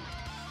 man.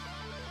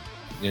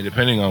 Yeah,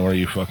 depending on where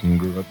you fucking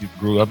grew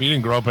up. You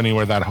didn't grow up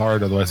anywhere that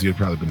hard, otherwise you'd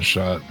probably been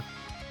shot.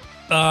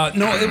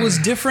 No, it was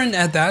different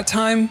at that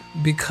time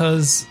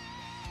because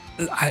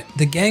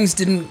the gangs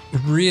didn't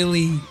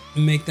really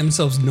make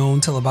themselves known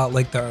till about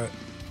like the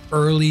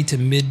early to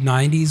mid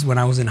 90s when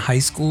I was in high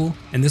school.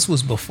 And this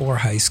was before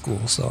high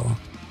school. So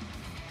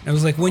it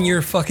was like when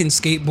you're fucking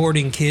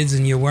skateboarding kids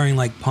and you're wearing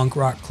like punk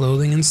rock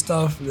clothing and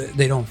stuff,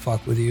 they don't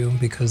fuck with you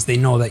because they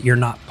know that you're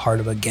not part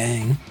of a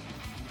gang.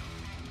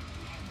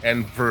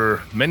 And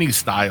for many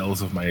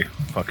styles of my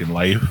fucking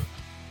life,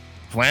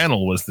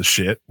 flannel was the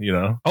shit, you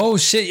know? Oh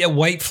shit, yeah,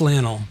 white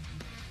flannel.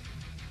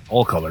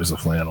 All colors of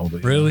flannel.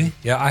 But, really?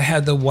 Yeah, I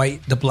had the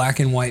black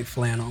and white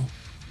flannel.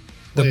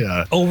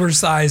 The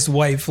oversized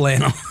white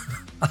flannel.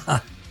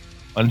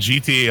 On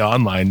GTA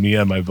Online, me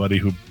and my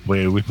buddy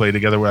we play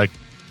together, we're like,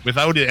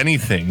 without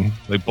anything,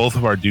 like both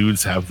of our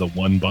dudes have the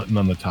one button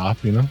on the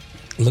top, you know?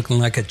 Looking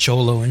like a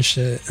cholo and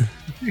shit.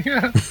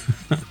 Yeah.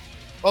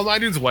 Well, my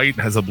dude's white,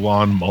 has a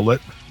blonde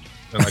mullet.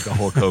 And like a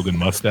Hulk Hogan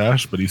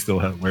mustache, but he still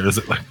wears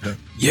it like that.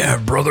 Yeah,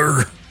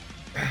 brother.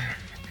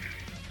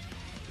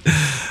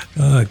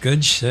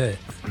 Good shit.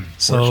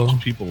 So,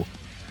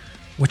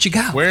 what you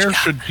got? Where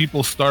should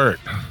people start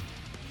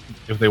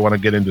if they want to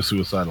get into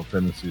suicidal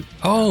tendencies?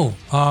 Oh,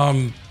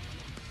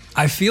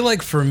 I feel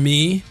like for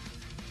me,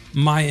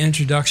 my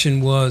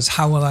introduction was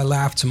How Will I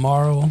Laugh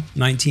Tomorrow,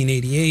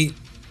 1988.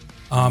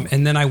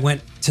 And then I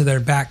went to their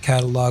back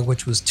catalog,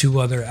 which was 2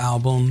 other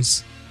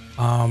albums.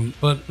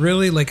 But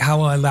really, like How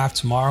Will I Laugh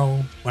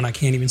Tomorrow When I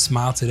Can't Even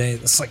Smile Today,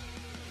 that's like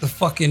the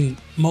fucking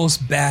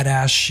most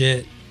badass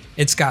shit.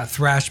 It's got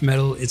thrash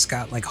metal, it's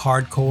got like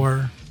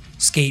hardcore,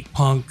 skate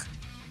punk.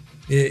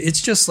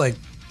 It's just like,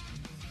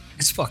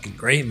 it's fucking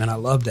great, man. I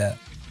love that.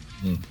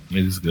 It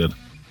is good.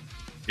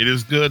 It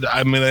is good.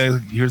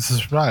 Here's the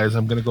surprise.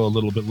 I'm gonna go a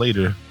little bit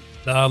later.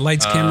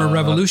 Lights, Camera,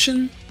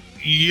 Revolution.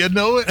 You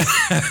know it.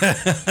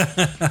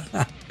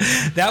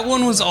 That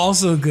one was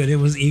also good. It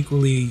was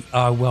equally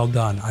well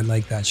done. I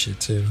like that shit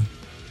too.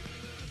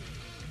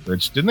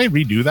 Didn't they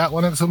redo that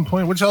one at some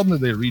point? Which album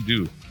did they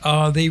redo?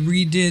 They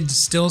redid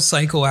Still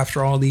Psycho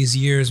After All These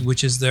Years,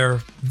 which is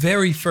their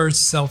very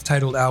first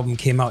self-titled album,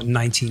 came out in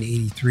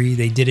 1983.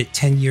 They did it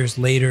 10 years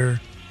later,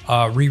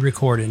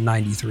 re-recorded in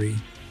 93.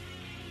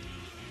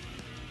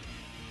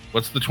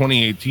 What's the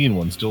 2018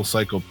 one? Still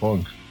Psycho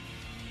Punk.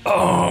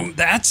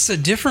 That's a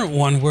different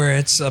one where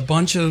it's a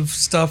bunch of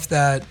stuff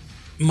that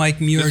Mike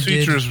Muir did. This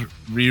features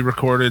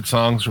re-recorded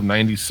songs from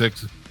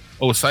 96.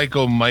 Oh,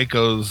 Psycho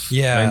Myko's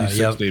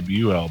 96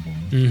 debut album.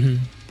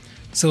 Mm-hmm.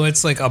 So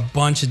it's like a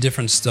bunch of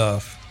different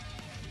stuff.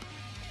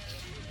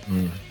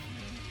 There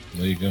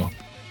you go.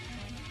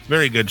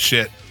 Very good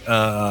shit.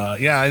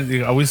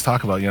 I always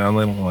talk about, I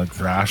don't like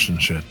thrash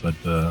and shit, but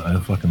I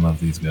fucking love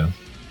these guys.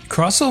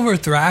 Crossover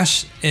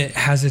thrash, it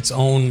has its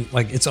own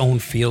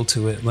feel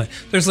to it. Like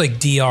there's like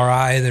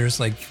DRI, there's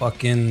like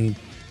fucking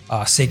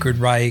Sacred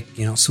Reich,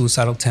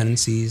 Suicidal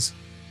Tendencies,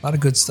 a lot of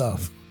good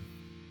stuff.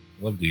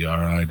 Love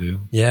DRI, dude.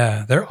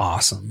 Yeah, they're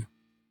awesome.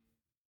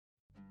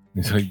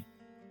 It's like,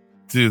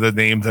 dude, the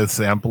name, the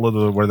sample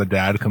of where the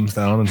dad comes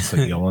down and it's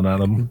like yelling at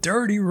him.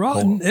 Dirty,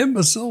 rotten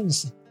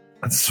imbeciles.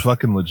 That's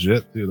fucking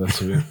legit, dude. That's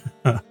sweet.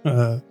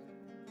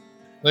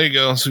 There you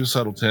go.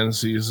 Suicidal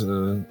Tendencies,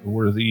 a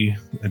worthy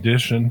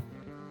addition.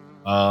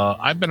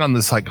 I've been on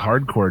this like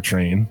hardcore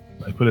train.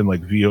 I put in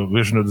like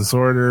Vision of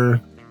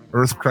Disorder,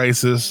 Earth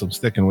Crisis. I'm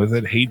sticking with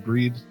it.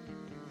 Hatebreed.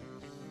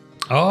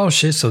 Oh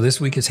shit! So this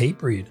week is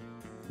Hatebreed.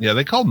 Yeah,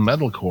 they call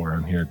metalcore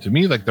in here. To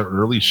me, like the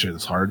early shit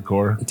is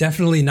hardcore.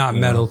 Definitely not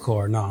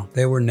metalcore. No,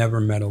 they were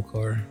never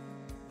metalcore.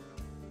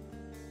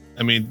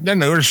 I mean, their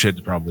newer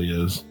shit probably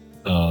is.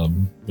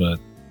 But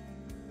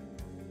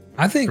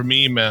I think for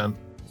me, man,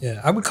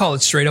 yeah, I would call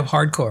it straight up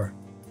hardcore.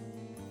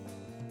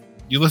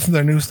 you listen to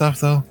their new stuff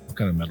though. It's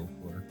kind of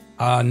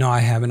metalcore. No, I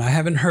haven't. I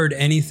haven't heard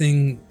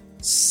anything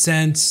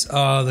since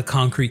the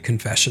Concrete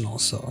Confessional,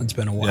 so it's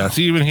been a while. Yeah,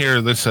 see, even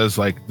here, this says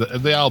like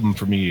the album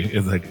for me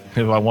is like,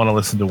 if I want to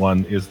listen to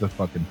one, is the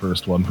fucking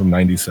first one from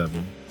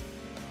 '97.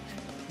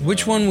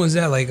 Which one was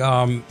that? Like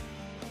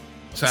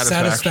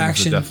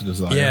Satisfaction. Death of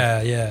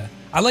Desire. Yeah.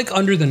 I like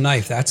Under the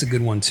Knife. That's a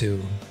good one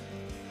too.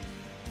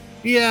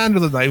 Yeah, Under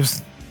the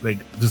Knife's like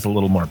just a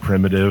little more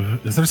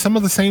primitive. Is there some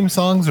of the same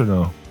songs or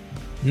no?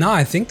 No,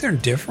 I think they're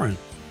different.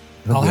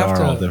 All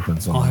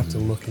different songs. I'll have to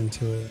look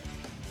into it.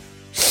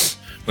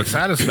 But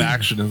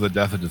Satisfaction is the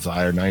Death of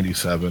Desire,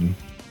 '97.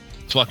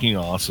 It's fucking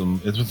awesome.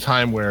 It's a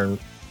time where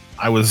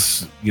I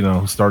was,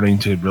 starting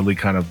to really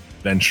kind of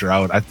venture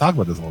out. I talk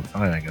about this all the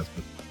time, I guess,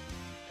 but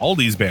all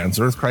these bands,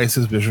 Earth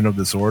Crisis, Vision of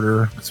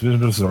Disorder. Vision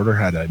of Disorder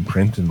had an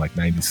imprint in like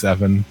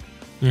 '97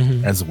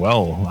 as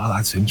well. Wow,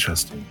 that's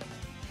interesting.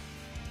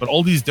 But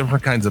all these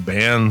different kinds of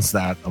bands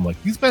that I'm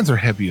like, these bands are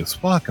heavy as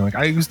fuck. And like,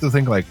 I used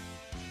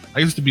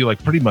to be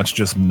like pretty much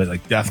just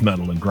like death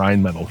metal and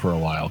grind metal for a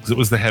while because it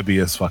was the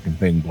heaviest fucking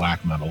thing,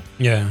 black metal.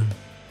 Yeah.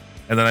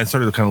 And then I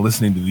started kind of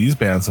listening to these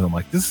bands and I'm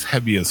like, this is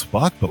heavy as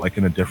fuck, but like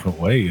in a different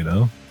way,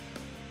 The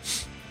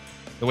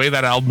way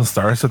that album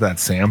starts with that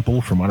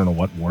sample from I don't know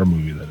what war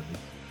movie that is.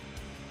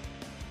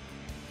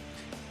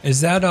 Is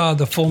that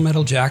the Full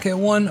Metal Jacket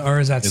one, or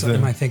is that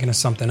am I thinking of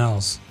something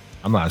else?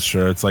 I'm not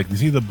sure. It's like, you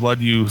see, the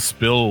blood you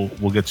spill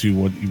will get you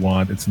what you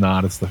want. It's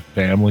not. It's the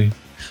family.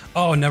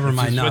 Oh, never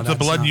mind. It's the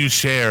blood you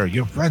share,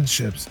 your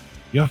friendships,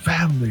 your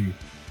family.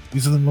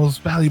 These are the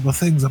most valuable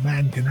things a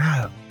man can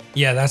have.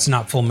 Yeah, that's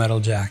not Full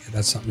Metal Jacket.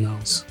 That's something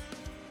else.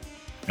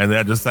 And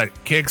that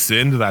kicks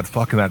into that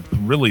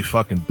really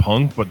fucking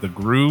punk, but the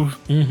groove.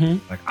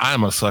 Like,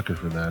 I'm a sucker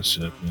for that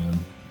shit, man.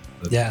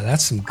 But yeah,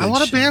 that's some good shit. A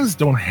lot of bands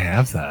don't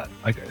have that.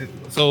 Like,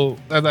 so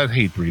that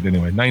Hatebreed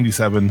anyway.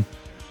 '97.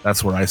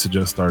 That's where I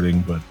suggest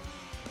starting. But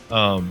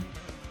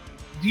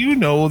do you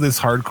know this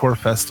hardcore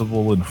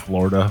festival in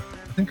Florida?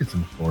 I think it's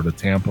in Florida,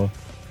 Tampa.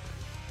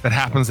 That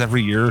happens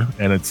every year,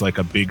 and it's like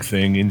a big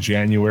thing in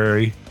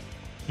January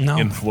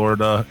in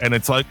Florida. And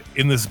it's like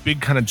in this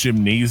big kind of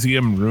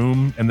gymnasium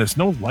room, and there's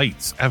no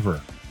lights ever.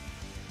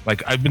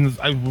 Like I've been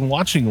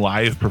watching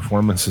live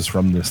performances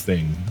from this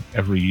thing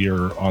every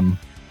year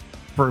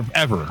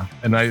forever,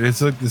 and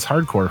it's like this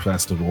hardcore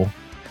festival.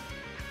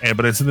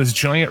 But it's in this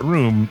giant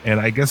room, and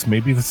I guess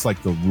maybe it's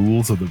like the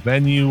rules of the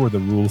venue or the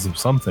rules of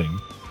something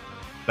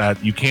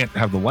that you can't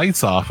have the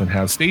lights off and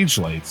have stage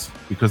lights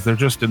because they're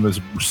just in this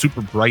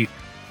super bright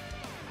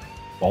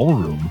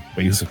ballroom,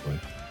 basically.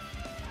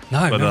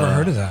 No, I've never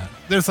heard of that.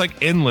 There's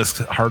like endless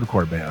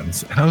hardcore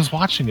bands, and I was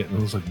watching it, and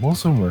it was like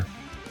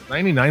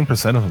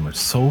 99% of them are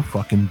so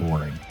fucking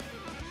boring.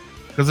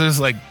 Because there's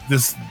like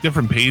this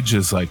different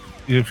pages, like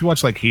if you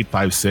watch like Hate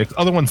 5-6,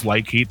 other ones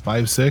like Hate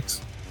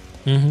 5-6.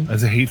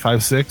 Is it Hate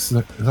 5-6? Is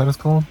that what it's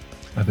called?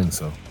 I think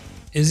so.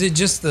 Is it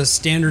just the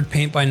standard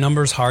paint by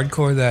numbers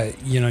hardcore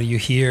that you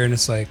hear and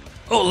it's like,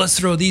 oh, let's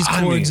throw these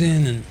chords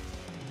in? And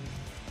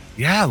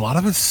yeah, a lot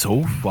of it's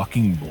so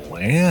fucking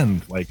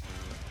bland. Like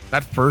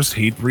that first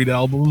Hatebreed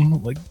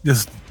album, like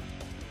just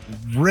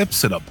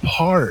rips it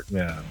apart,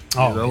 man.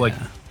 Oh, like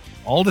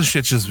all the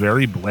shit's just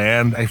very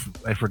bland. I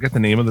forget the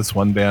name of this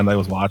one band I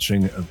was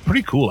watching.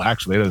 Pretty cool,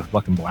 actually. They had a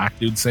fucking black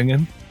dude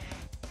singing,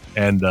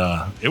 and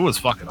it was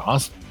fucking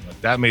awesome.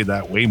 Like that made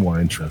that way more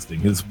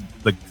interesting. His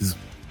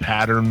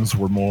patterns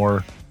were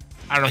more,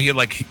 I don't know, he had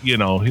like, he's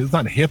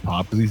not hip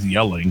hop because he's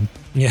yelling.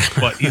 Yeah.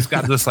 But he's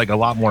got this like a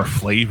lot more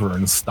flavor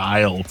and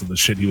style to the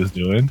shit he was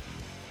doing.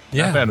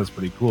 Yeah. That band is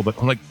pretty cool.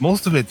 But like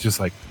most of it's just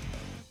like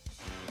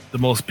the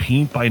most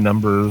paint by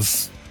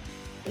numbers,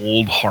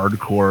 old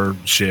hardcore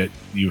shit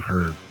you've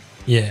heard.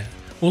 Yeah.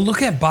 Well,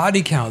 look at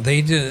Body Count.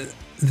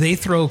 They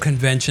throw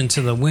convention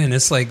to the wind.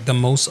 It's like the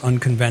most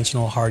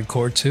unconventional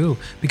hardcore too,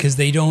 because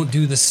they don't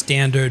do the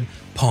standard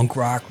punk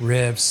rock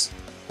riffs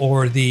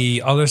or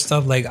the other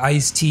stuff. Like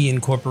Ice-T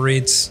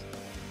incorporates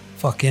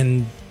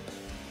fucking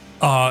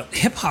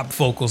hip hop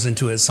vocals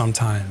into it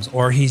sometimes,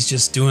 or he's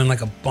just doing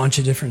like a bunch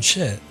of different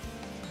shit.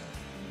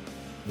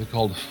 They're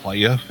called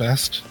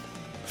Firefest.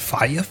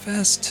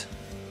 Firefest?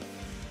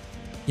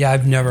 Yeah,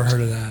 I've never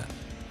heard of that.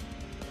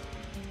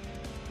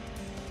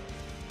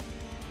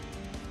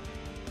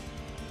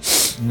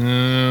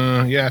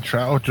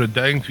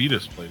 Dying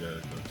Fetus played at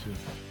it too.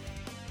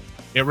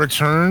 It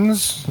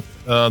returns.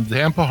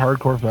 Tampa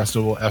Hardcore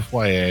Festival,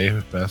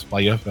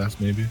 Firefest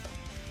maybe,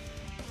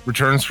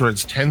 returns for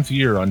its 10th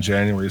year on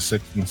January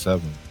 6th and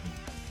 7th.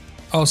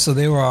 Oh, so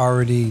they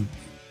already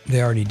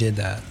did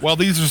that. Well,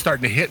 these are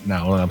starting to hit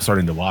now, and I'm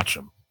starting to watch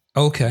them.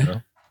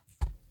 Okay.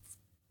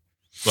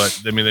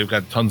 But, I mean, they've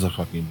got tons of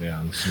fucking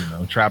bands,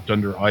 Trapped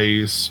Under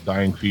Ice,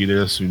 Dying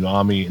Fetus,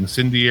 Tsunami,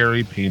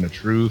 Incendiary, Pain of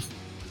Truth.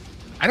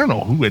 I don't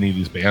know who any of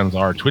these bands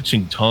are.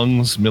 Twitching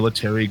Tongues,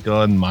 Military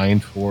Gun,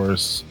 Mind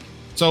Force.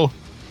 So,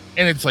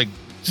 and it's like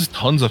just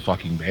tons of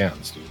fucking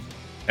bands, dude.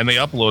 and they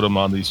upload them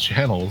on these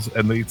channels,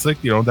 and it's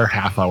like, they're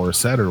half-hour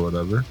set or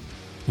whatever.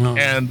 Oh.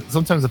 And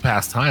sometimes to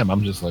pass time,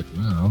 I'm just like,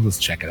 I'll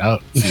just check it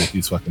out, see what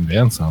these fucking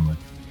bands sound like.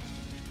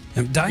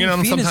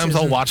 Sometimes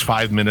I'll watch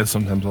 5 minutes,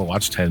 sometimes I'll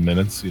watch 10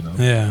 minutes,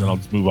 Yeah. and I'll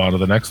just move on to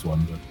the next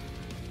one. But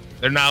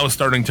they're now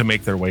starting to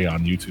make their way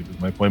on YouTube, is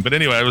my point. But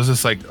anyway, I was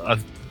just like,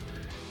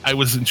 I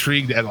was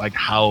intrigued at like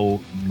how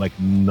like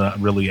not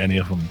really any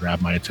of them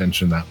grabbed my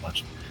attention that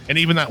much. And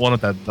even that one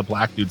with the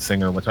black dude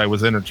singer, which I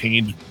was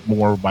entertained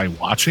more by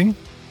watching,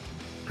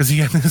 because he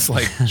had this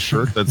like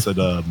shirt that said,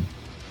 oh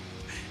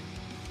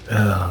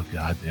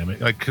god damn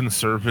it, like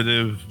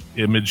conservative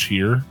image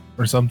here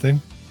or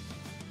something.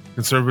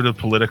 Conservative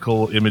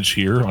political image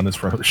here on his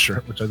front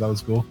shirt, which I thought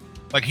was cool.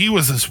 Like he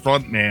was this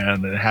front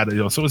man and had,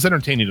 so it was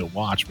entertaining to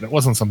watch, but it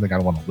wasn't something I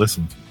want to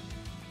listen to.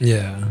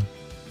 Yeah.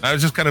 I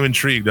was just kind of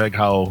intrigued, like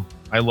how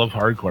I love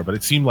hardcore, but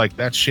it seemed like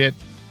that shit.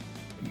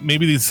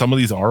 Maybe some of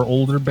these are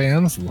older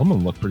bands. Some of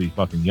them look pretty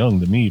fucking young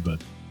to me,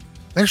 but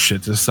that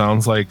shit just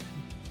sounds like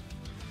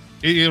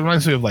it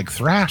reminds me of like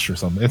thrash or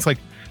something. It's like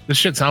this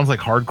shit sounds like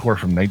hardcore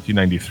from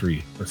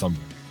 1993 or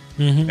something,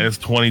 and it's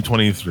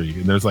 2023,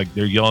 and there's like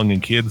they're young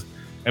and kids.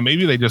 And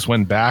maybe they just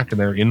went back and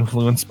they're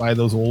influenced by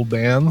those old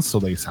bands, so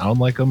they sound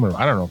like them, or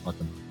I don't know.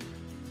 Fucking,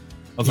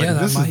 I was like,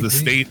 this is the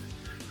state.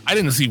 I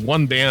didn't see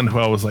one band who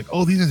I was like,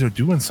 oh, these guys are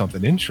doing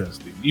something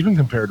interesting, even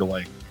compared to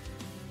like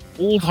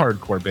old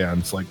hardcore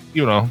bands, like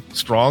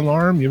Strong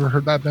Arm. You ever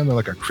heard that band? They're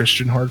like a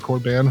Christian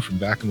hardcore band from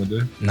back in the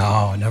day. No,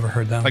 I never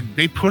heard that. Like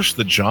they push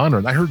the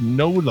genre. I heard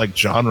no like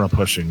genre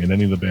pushing in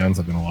any of the bands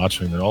I've been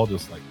watching. They're all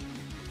just like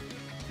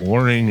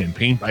boring and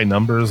paint by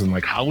numbers, and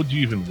like how would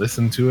you even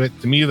listen to it?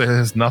 To me,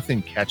 there's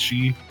nothing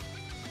catchy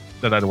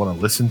that I'd want to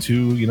listen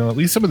to. At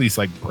least some of these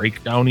like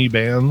breakdowny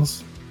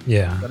bands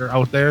that are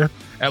out there,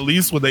 at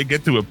least when they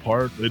get to a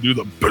part, they do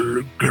the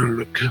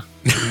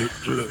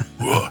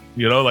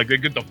like they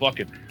get the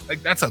fucking,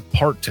 like that's a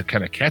part to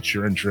kind of catch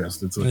your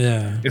interest. It's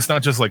it's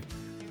not just like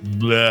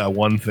bleh,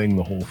 one thing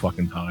the whole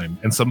fucking time,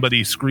 and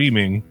somebody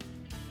screaming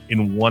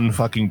in one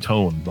fucking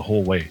tone the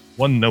whole way,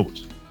 one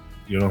note,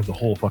 the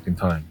whole fucking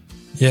time.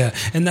 Yeah,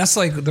 and that's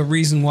like the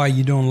reason why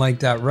you don't like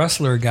that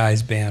Wrestler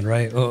guy's band,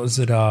 right? What was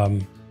it?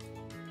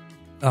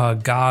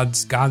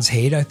 God's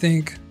Hate, I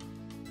think.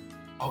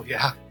 Oh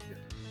yeah,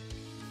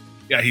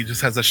 yeah. He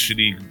just has a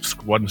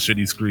one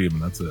shitty scream,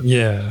 and that's it.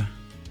 Yeah.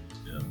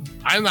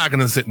 I'm not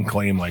gonna sit and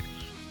claim like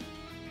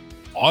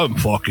I'm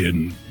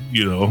fucking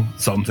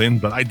something,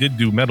 but I did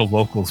do metal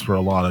vocals for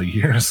a lot of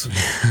years,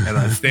 and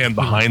I stand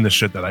behind the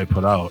shit that I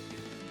put out.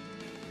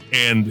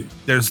 And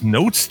there's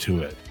notes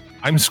to it.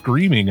 I'm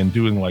screaming and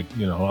doing like,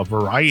 a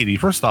variety.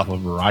 First off, a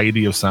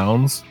variety of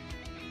sounds.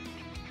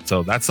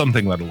 So that's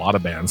something that a lot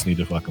of bands need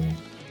to fucking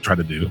try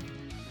to do.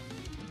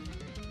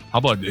 How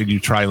about you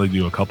try to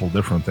do a couple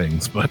different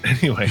things? But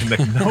anyway, the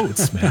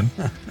notes, man,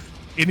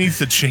 it needs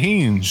to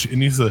change. It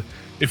needs to,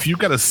 if you've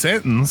got a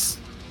sentence,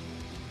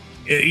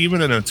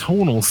 even in a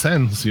tonal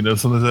sense,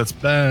 something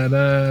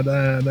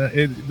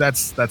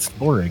that's that's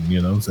boring,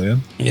 you know what I'm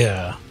saying?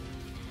 Yeah.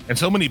 And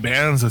so many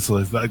bands, it's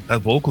like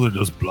that vocals are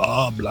just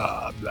blah,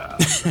 blah, blah.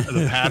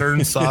 The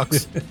pattern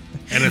sucks.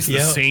 And it's the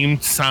same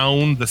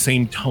sound, the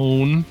same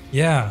tone.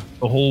 Yeah.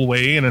 The whole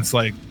way. And it's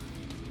like,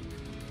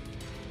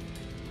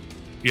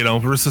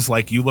 versus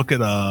like you look at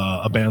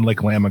a band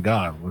like Lamb of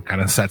God, what kind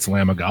of sets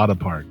Lamb of God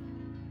apart.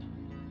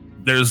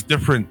 There's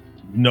different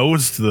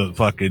notes to the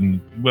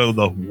fucking,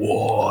 the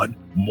one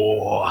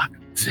more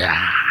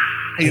time.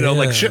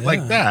 Like shit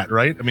like that,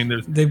 right? I mean,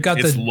 they've got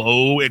it's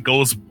low, it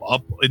goes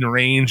up in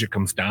range, it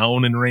comes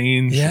down in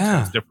range, it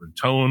has different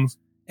tones.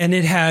 And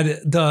it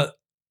had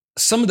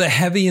some of the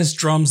heaviest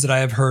drums that I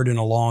have heard in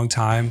a long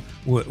time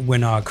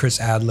when Chris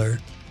Adler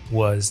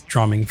was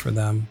drumming for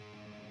them.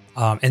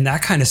 And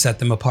that kind of set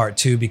them apart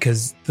too,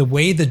 because the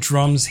way the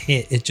drums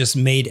hit, it just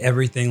made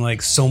everything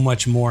like so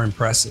much more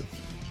impressive.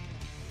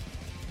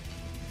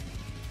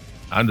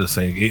 I'm just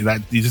saying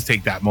that you just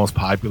take that most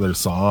popular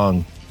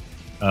song.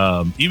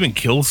 Even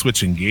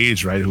Killswitch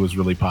Engage, right, who was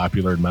really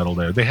popular in metal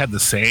there, they had the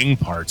saying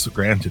parts,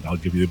 granted, I'll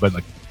give you, but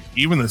like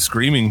even the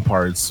screaming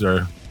parts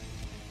were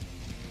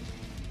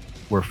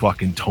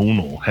fucking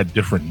tonal, had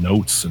different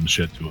notes and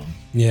shit to them.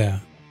 Yeah.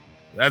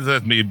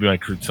 That made me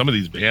like some of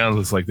these bands,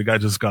 it's like the guy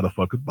just got a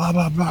fucking blah,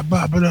 blah, blah,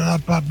 blah, blah,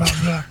 blah, blah,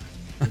 blah.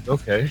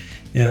 Okay.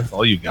 Yeah. That's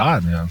all you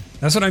got, man.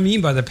 That's what I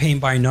mean by the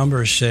paint by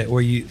numbers shit,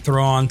 where you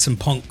throw on some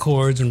punk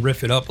chords and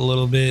riff it up a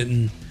little bit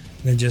and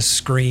then just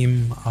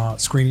scream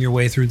your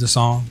way through the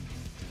song.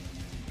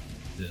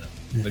 Yeah.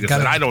 Like I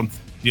said, I don't,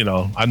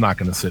 I'm not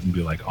going to sit and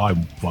be like, oh,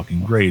 I'm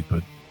fucking great.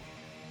 But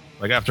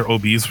like after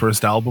OB's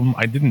first album,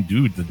 I didn't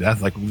do the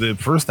death. Like the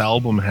first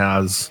album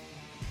has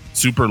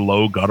super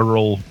low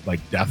guttural, like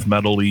death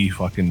metal-y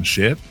fucking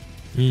shit.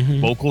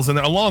 Vocals in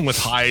there, along with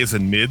highs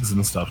and mids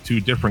and stuff too,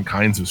 different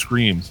kinds of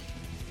screams.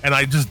 And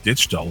I just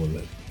ditched all of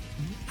it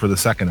for the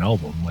second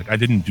album. Like I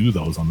didn't do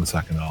those on the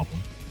second album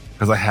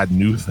because I had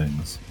new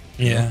things.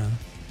 Yeah.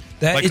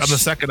 Like on the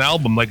second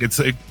album, like if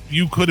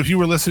you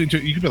were listening to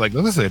it, you could be like,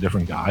 this is a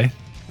different guy.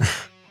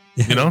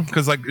 You know,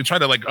 because like try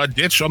to like I'm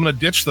gonna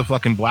ditch the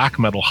fucking black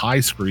metal high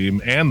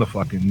scream and the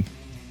fucking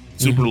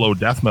super low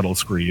death metal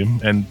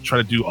scream and try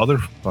to do other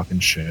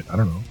fucking shit. I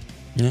don't know.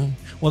 Yeah.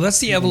 Well, that's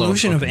the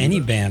evolution of any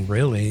band,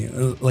 really.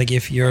 Like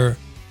if you're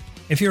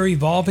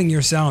evolving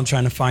your sound,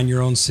 trying to find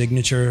your own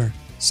signature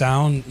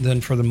sound, then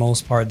for the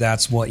most part,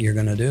 that's what you're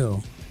gonna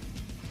do.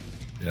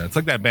 Yeah, it's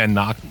like that band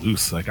Knocked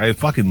Loose. Like I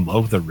fucking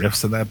love the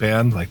riffs in that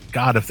band. Like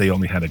God, if they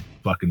only had a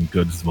fucking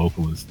good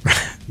vocalist.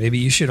 Maybe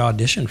you should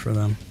audition for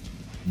them.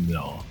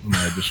 No, I'm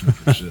not auditioning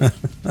for shit.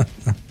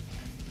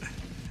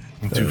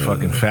 I'm too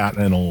fucking fat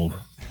and old.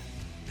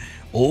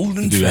 Old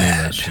and do fat. Any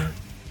of that shit.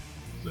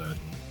 Exactly.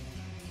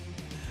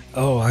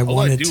 Oh, I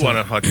want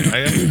to fucking. I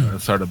am gonna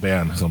start a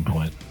band at some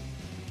point.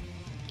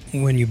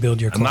 When you build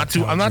your, I'm not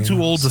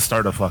too old to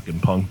start a fucking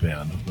punk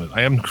band, but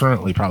I am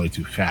currently probably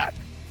too fat.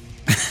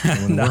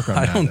 I'm gonna work on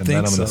that, and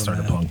then I'm gonna start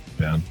a punk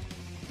band.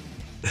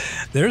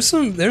 There's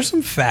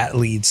some fat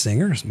lead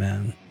singers,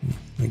 man.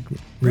 Like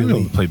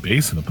really play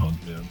bass in a punk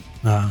band.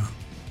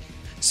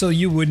 So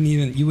you wouldn't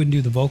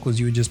do the vocals,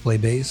 you would just play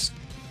bass?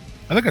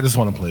 I think I just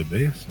want to play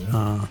bass.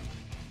 Yeah.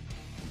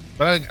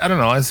 But I don't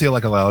know. I see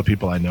like a lot of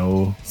people I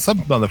know. Some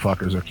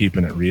motherfuckers are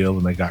keeping it real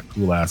and they got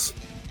cool ass,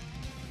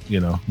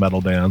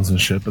 metal bands and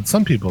shit. But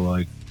some people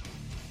like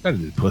gotta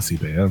do pussy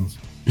bands.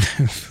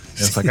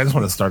 It's like I just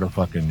want to start a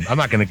fucking. I'm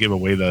not gonna give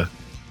away the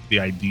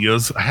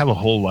ideas. I have a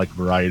whole like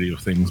variety of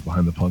things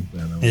behind the punk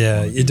band.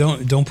 Yeah, you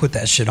don't put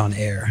that shit on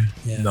air.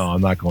 Yeah. No,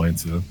 I'm not going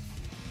to.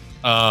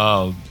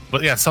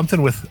 But yeah,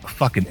 something with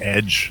fucking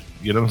edge.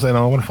 You know what I'm saying?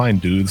 I want to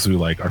find dudes who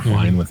like are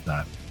fine with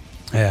that.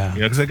 Yeah.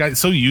 Because I got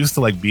so used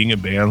to like being in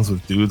bands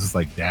with dudes with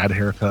like dad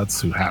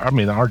haircuts who have,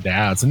 our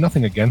dads, and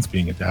nothing against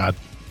being a dad,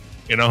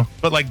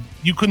 but like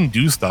you couldn't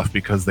do stuff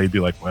because they'd be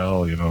like,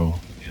 well, you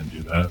can't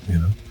do that,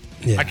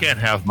 Yeah. I can't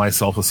have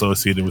myself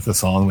associated with a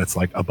song that's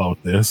like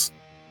about this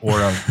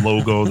or a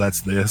logo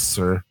that's this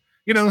or,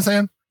 you know what I'm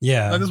saying?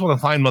 Yeah. I just want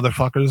to find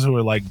motherfuckers who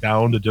are like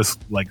down to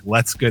just like,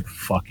 let's get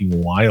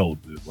fucking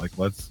wild, dude. Like,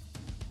 let's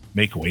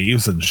make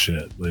waves and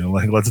shit.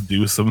 Like, let's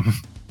do some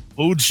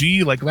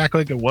OG, like back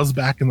like it was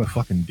back in the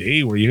fucking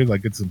day where you could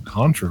like get some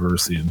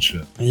controversy and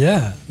shit.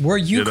 Yeah. Where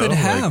you could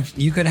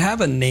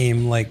have a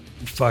name like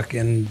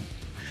fucking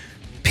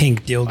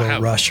Pink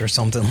Dildo Rush or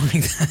something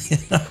like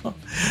that.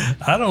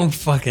 I don't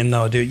fucking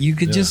know, dude. You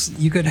could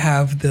you could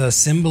have the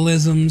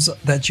symbolisms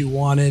that you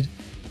wanted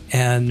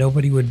and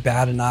nobody would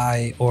bat an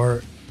eye,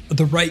 or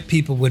the right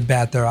people would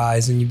bat their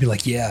eyes and you'd be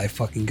like, yeah, I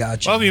fucking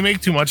got you. Well, if you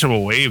make too much of a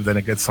wave, then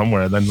it gets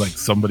somewhere. And then like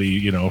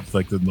somebody,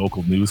 like the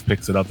local news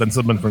picks it up. Then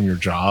someone from your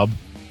job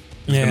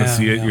is going to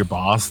see it, your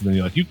boss. And then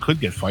you're like, you could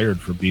get fired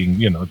for being,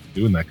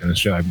 doing that kind of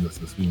shit. I'm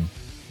just assuming,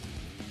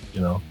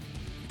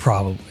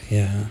 Probably,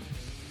 yeah.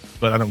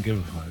 But I don't give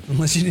a fuck.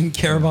 Unless you didn't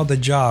care about the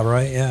job,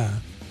 right? Yeah.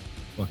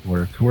 Fuck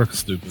work. Work's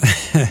stupid.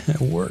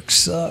 Work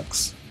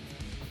sucks.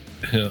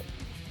 Yeah.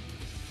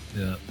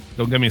 Yeah.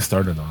 Don't get me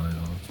started on it.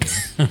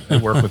 I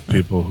work with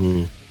people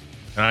who,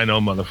 and I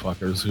know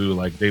motherfuckers who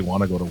like they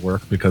want to go to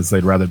work because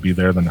they'd rather be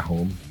there than at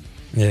home.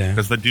 Yeah.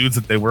 Because the dudes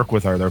that they work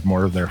with are their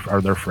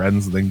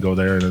friends. And they can go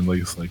there and at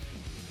least like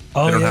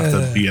they don't have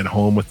to be at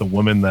home with the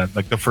woman that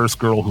like the first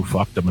girl who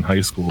fucked them in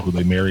high school who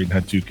they married and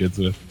had 2 kids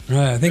with.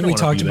 Right. I think we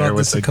talked about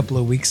this a couple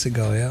of weeks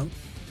ago. Yeah.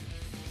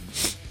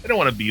 They don't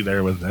want to be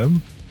there with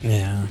them.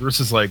 Yeah.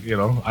 Versus like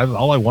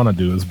all I want to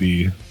do is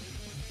be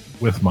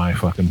with my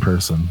fucking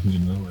person.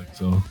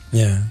 So.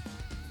 Yeah.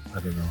 I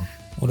don't know.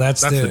 Well,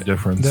 that's the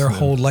difference. Their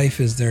whole life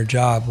is their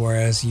job,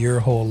 whereas your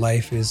whole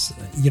life is,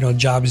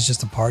 job is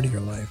just a part of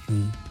your life,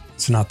 and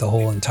it's not the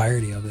whole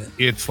entirety of it.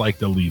 It's like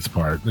the least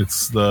part.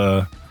 It's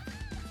the,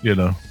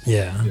 Yeah.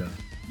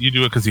 You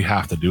do it because you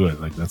have to do it.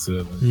 Like that's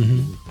it.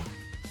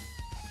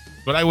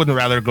 But I wouldn't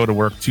rather go to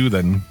work too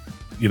than,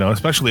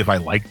 especially if I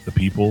liked the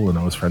people and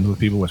I was friends with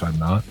people, which I'm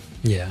not.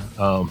 Yeah.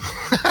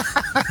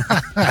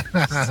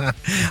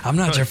 I'm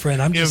not your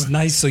friend. I'm just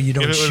nice so you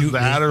don't shoot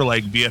that me. Or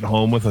like be at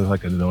home with a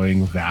like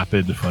annoying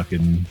vapid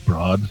fucking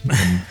broad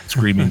and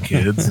screaming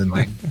kids and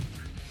like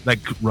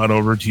run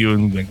over to you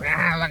and be like, look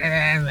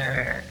at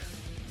that.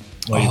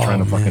 While you're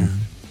trying to fucking,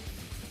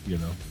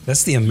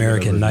 That's the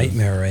American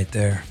nightmare right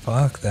there.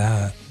 Fuck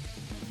that.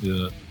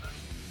 Yeah.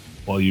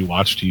 While you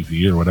watch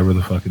TV or whatever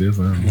the fuck it is.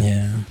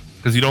 Yeah.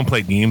 Because you don't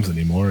play games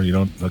anymore. You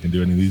don't fucking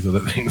do any of these other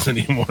things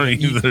anymore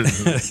either.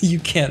 You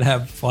can't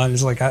have fun.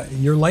 It's like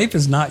your life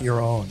is not your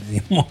own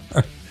anymore.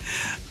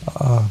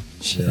 Oh,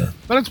 shit. Yeah.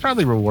 But it's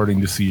probably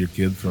rewarding to see your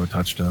kid throw a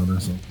touchdown or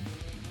something.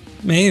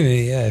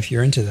 Maybe, yeah, if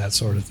you're into that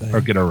sort of thing.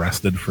 Or get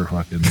arrested for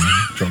fucking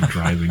drunk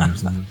driving or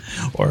something.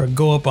 Or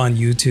go up on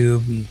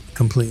YouTube and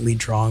completely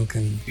drunk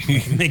and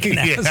make an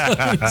ass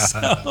of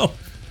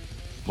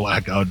himself.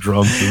 Blackout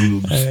drunk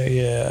boobs.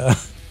 Yeah.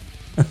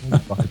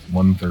 Fuck, it's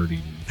 1:30.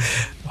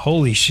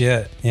 Holy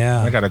shit!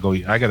 Yeah, I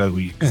gotta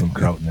eat some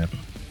kraut nip.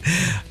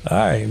 All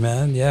right,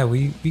 man. Yeah,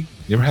 we You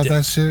ever had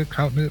that shit,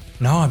 kraut nip?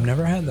 No, I've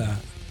never had that.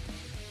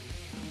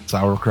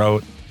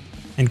 Sauerkraut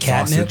and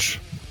catnip. Sausage.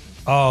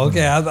 Oh,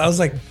 okay. I was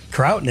like,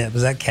 kraut nip.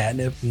 Is that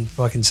catnip and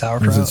fucking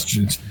sauerkraut?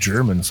 It's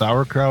German.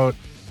 Sauerkraut,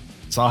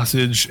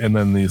 sausage, and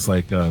then these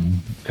like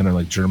kind of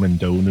like German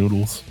dough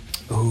noodles.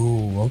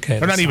 Oh, okay.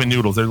 They're not even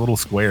noodles. They're little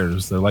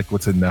squares. They're like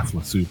what's in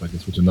Nefla soup, I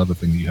guess, which is another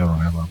thing that you don't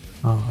have up there.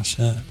 Oh,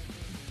 shit.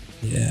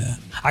 Yeah.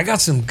 I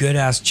got some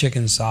good-ass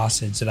chicken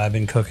sausage that I've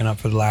been cooking up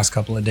for the last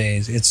couple of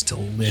days. It's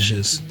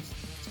delicious.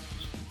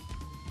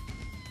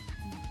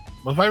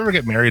 Well, if I ever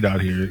get married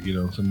out here,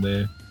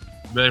 someday,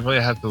 I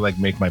probably have to like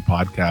make my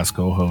podcast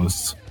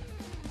co-hosts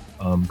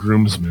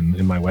groomsmen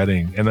in my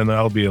wedding, and then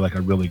that'll be like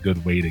a really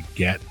good way to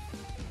get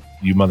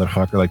you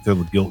motherfucker, like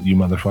they'll guilt you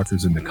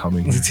motherfuckers into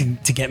coming here.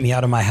 to get me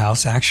out of my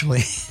house,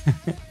 actually.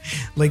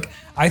 Like,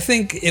 I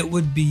think it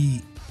would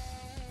be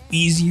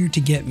easier to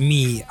get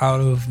me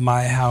out of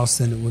my house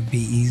than it would be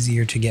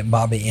easier to get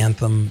Bobby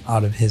Anthem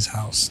out of his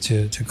house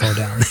to go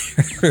down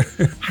there.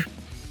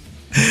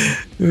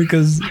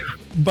 Because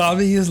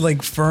Bobby is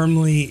like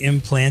firmly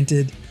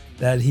implanted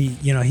that he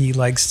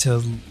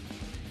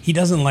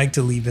doesn't like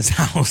to leave his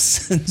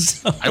house.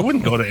 So, I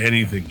wouldn't go to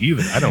anything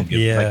either. I don't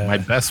get like my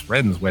best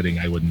friend's wedding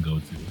I wouldn't go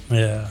to.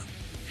 Yeah.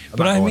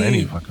 But I mean,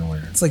 any fucking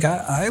where. It's like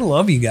I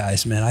love you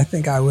guys, man. I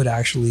think I would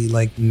actually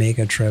like make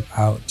a trip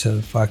out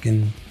to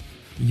fucking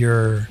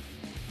your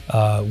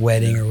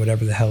wedding or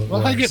whatever the hell it was.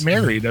 Well, if I get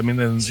married, I mean,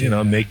 then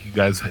make you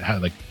guys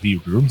have like be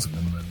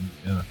groomsmen.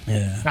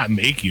 Yeah. Not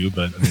make you,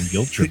 but I mean,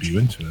 guilt trip you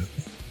into it.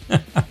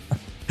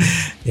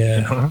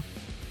 Yeah.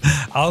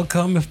 I'll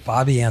come if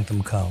Bobby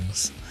Anthem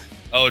comes.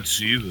 Oh,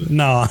 Jesus.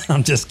 No,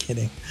 I'm just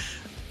kidding.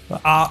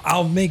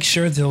 I'll make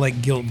sure to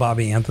like guilt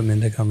Bobby Anthem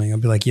into coming. I'll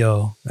be like,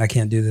 yo, I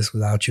can't do this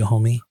without you,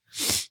 homie.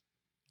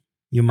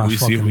 You're my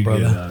fucking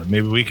brother.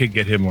 Maybe we could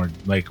get him more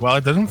like, well, I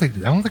don't think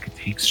it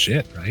takes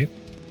shit, right?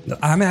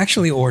 I'm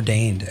actually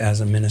ordained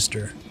as a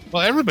minister.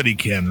 Well, everybody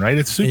can, right?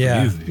 It's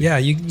super easy. Yeah,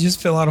 you can just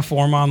fill out a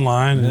form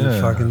online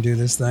and fucking do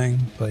this thing.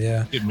 But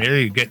yeah.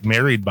 Get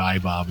married by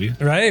Bobby.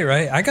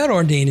 Right. I got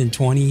ordained in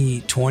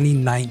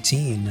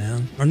 2019,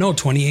 man. Or no,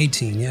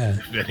 2018, yeah.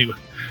 Anyway,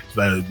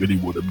 if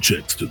anyone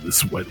objects to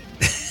this wedding,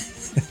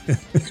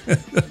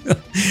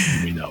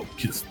 you may now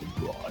kiss the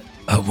bride.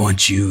 I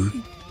want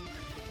you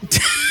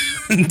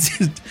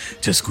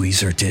to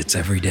squeeze her tits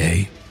every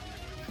day.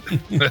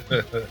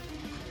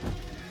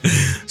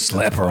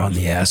 Slap her on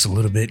the ass a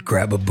little bit.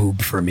 Grab a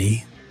boob for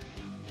me.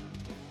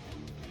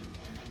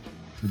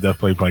 We'll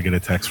definitely probably get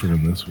a text from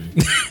him this week.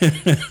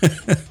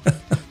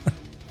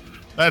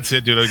 That's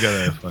it, dude. I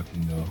gotta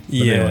fucking go. But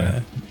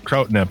anyway,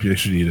 kraut nap, you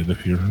should eat it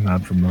if you're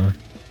not from the.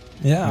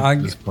 Yeah,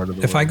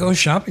 if I go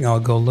shopping, I'll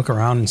go look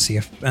around and see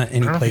if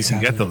any place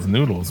has. Get those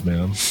noodles,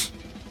 man.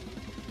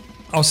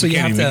 Oh, so we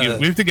have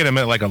to get them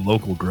at like a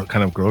local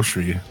kind of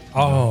grocery.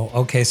 Oh,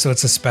 okay. So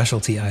it's a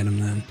specialty item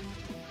then.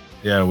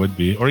 Yeah, it would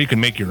be. Or you can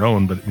make your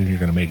own, but you're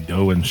going to make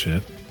dough and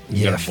shit.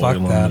 Yeah, fuck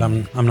that.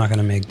 I'm not going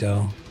to make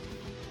dough.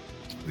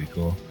 Pretty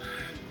cool.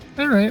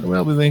 All right.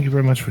 Well, thank you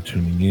very much for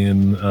tuning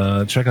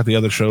in. Check out the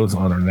other shows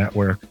on our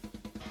network.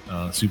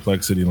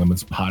 Suplex City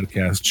Limits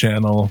podcast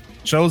channel.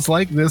 Shows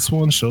like this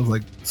one, shows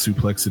like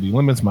Suplex City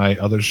Limits, my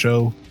other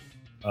show.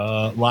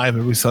 Live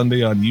every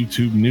Sunday on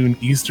YouTube, noon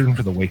Eastern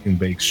for the Wake and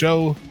Bake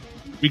show.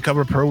 We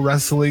cover pro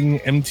wrestling,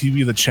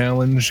 MTV The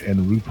Challenge,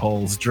 and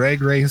RuPaul's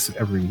Drag Race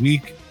every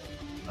week.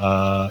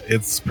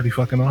 It's pretty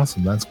fucking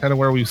awesome. That's kind of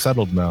where we've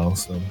settled now.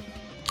 So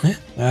yeah,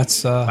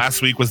 that's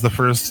last week was the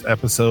first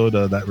episode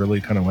that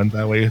really kind of went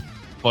that way.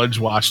 Fudge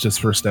watched his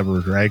first ever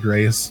Drag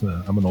Race.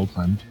 I'm an old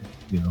time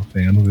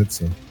fan of it,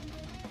 so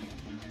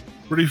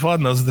pretty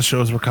fun. Those are the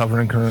shows we're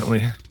covering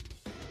currently.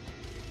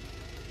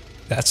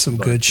 That's some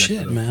good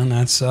shit, man.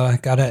 That's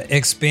gotta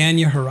expand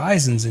your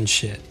horizons and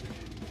shit.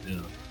 Yeah.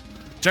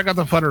 Check out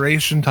the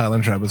Federation, Tyler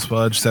and Travis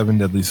Fudge, 7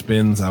 Deadly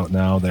Spins out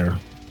now. They're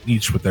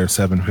each with their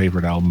 7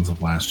 favorite albums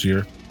of last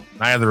year.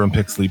 Neither of them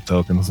pick Sleep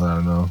Tokens. So I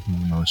don't know.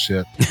 No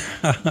shit.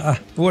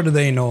 What do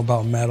they know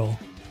about metal?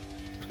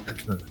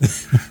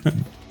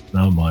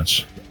 Not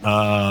much.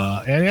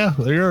 And yeah,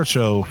 your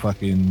show,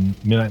 fucking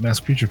Midnight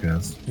Mass Creature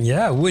Cast.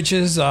 Yeah, which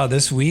is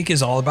this week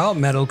is all about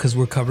metal because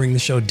we're covering the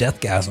show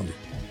Deathgasm.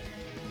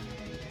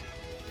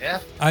 Yeah.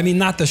 I mean,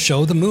 not the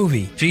show, the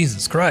movie.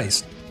 Jesus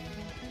Christ.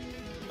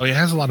 Oh, it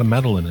has a lot of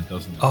metal in it,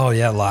 doesn't it? Oh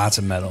yeah, lots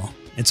of metal.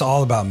 It's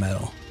all about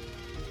metal.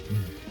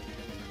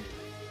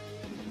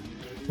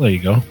 There you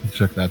go.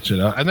 Check that shit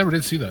out. I never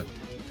did see that.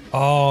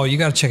 Oh, you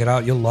got to check it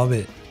out. You'll love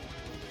it.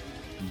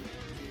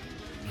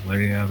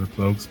 There you have it,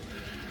 folks.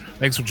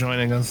 Thanks for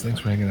joining us. Thanks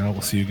for hanging out.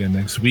 We'll see you again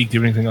next week. Do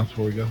you have anything else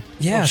before we go?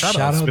 Yeah, shout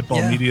out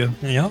Spitball Media.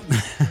 Yep.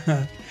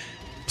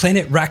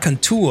 Planet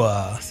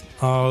Raconteur.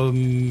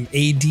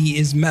 AD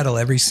is Metal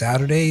every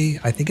Saturday.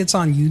 I think it's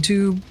on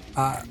YouTube.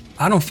 I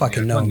don't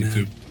fucking know, man.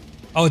 YouTube.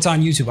 Oh, it's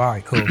on YouTube. All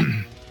right, cool.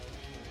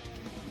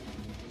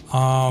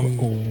 All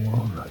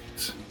right.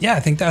 Yeah, I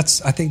think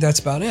that's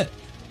about it.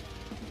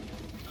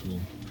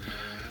 Cool.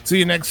 See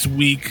you next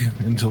week.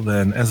 Until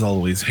then, as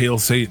always, hail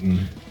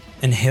Satan.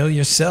 And hail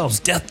yourselves.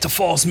 Death to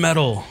false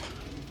metal.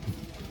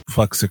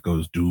 Fuck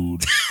sickos,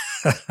 dude.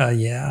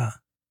 Yeah.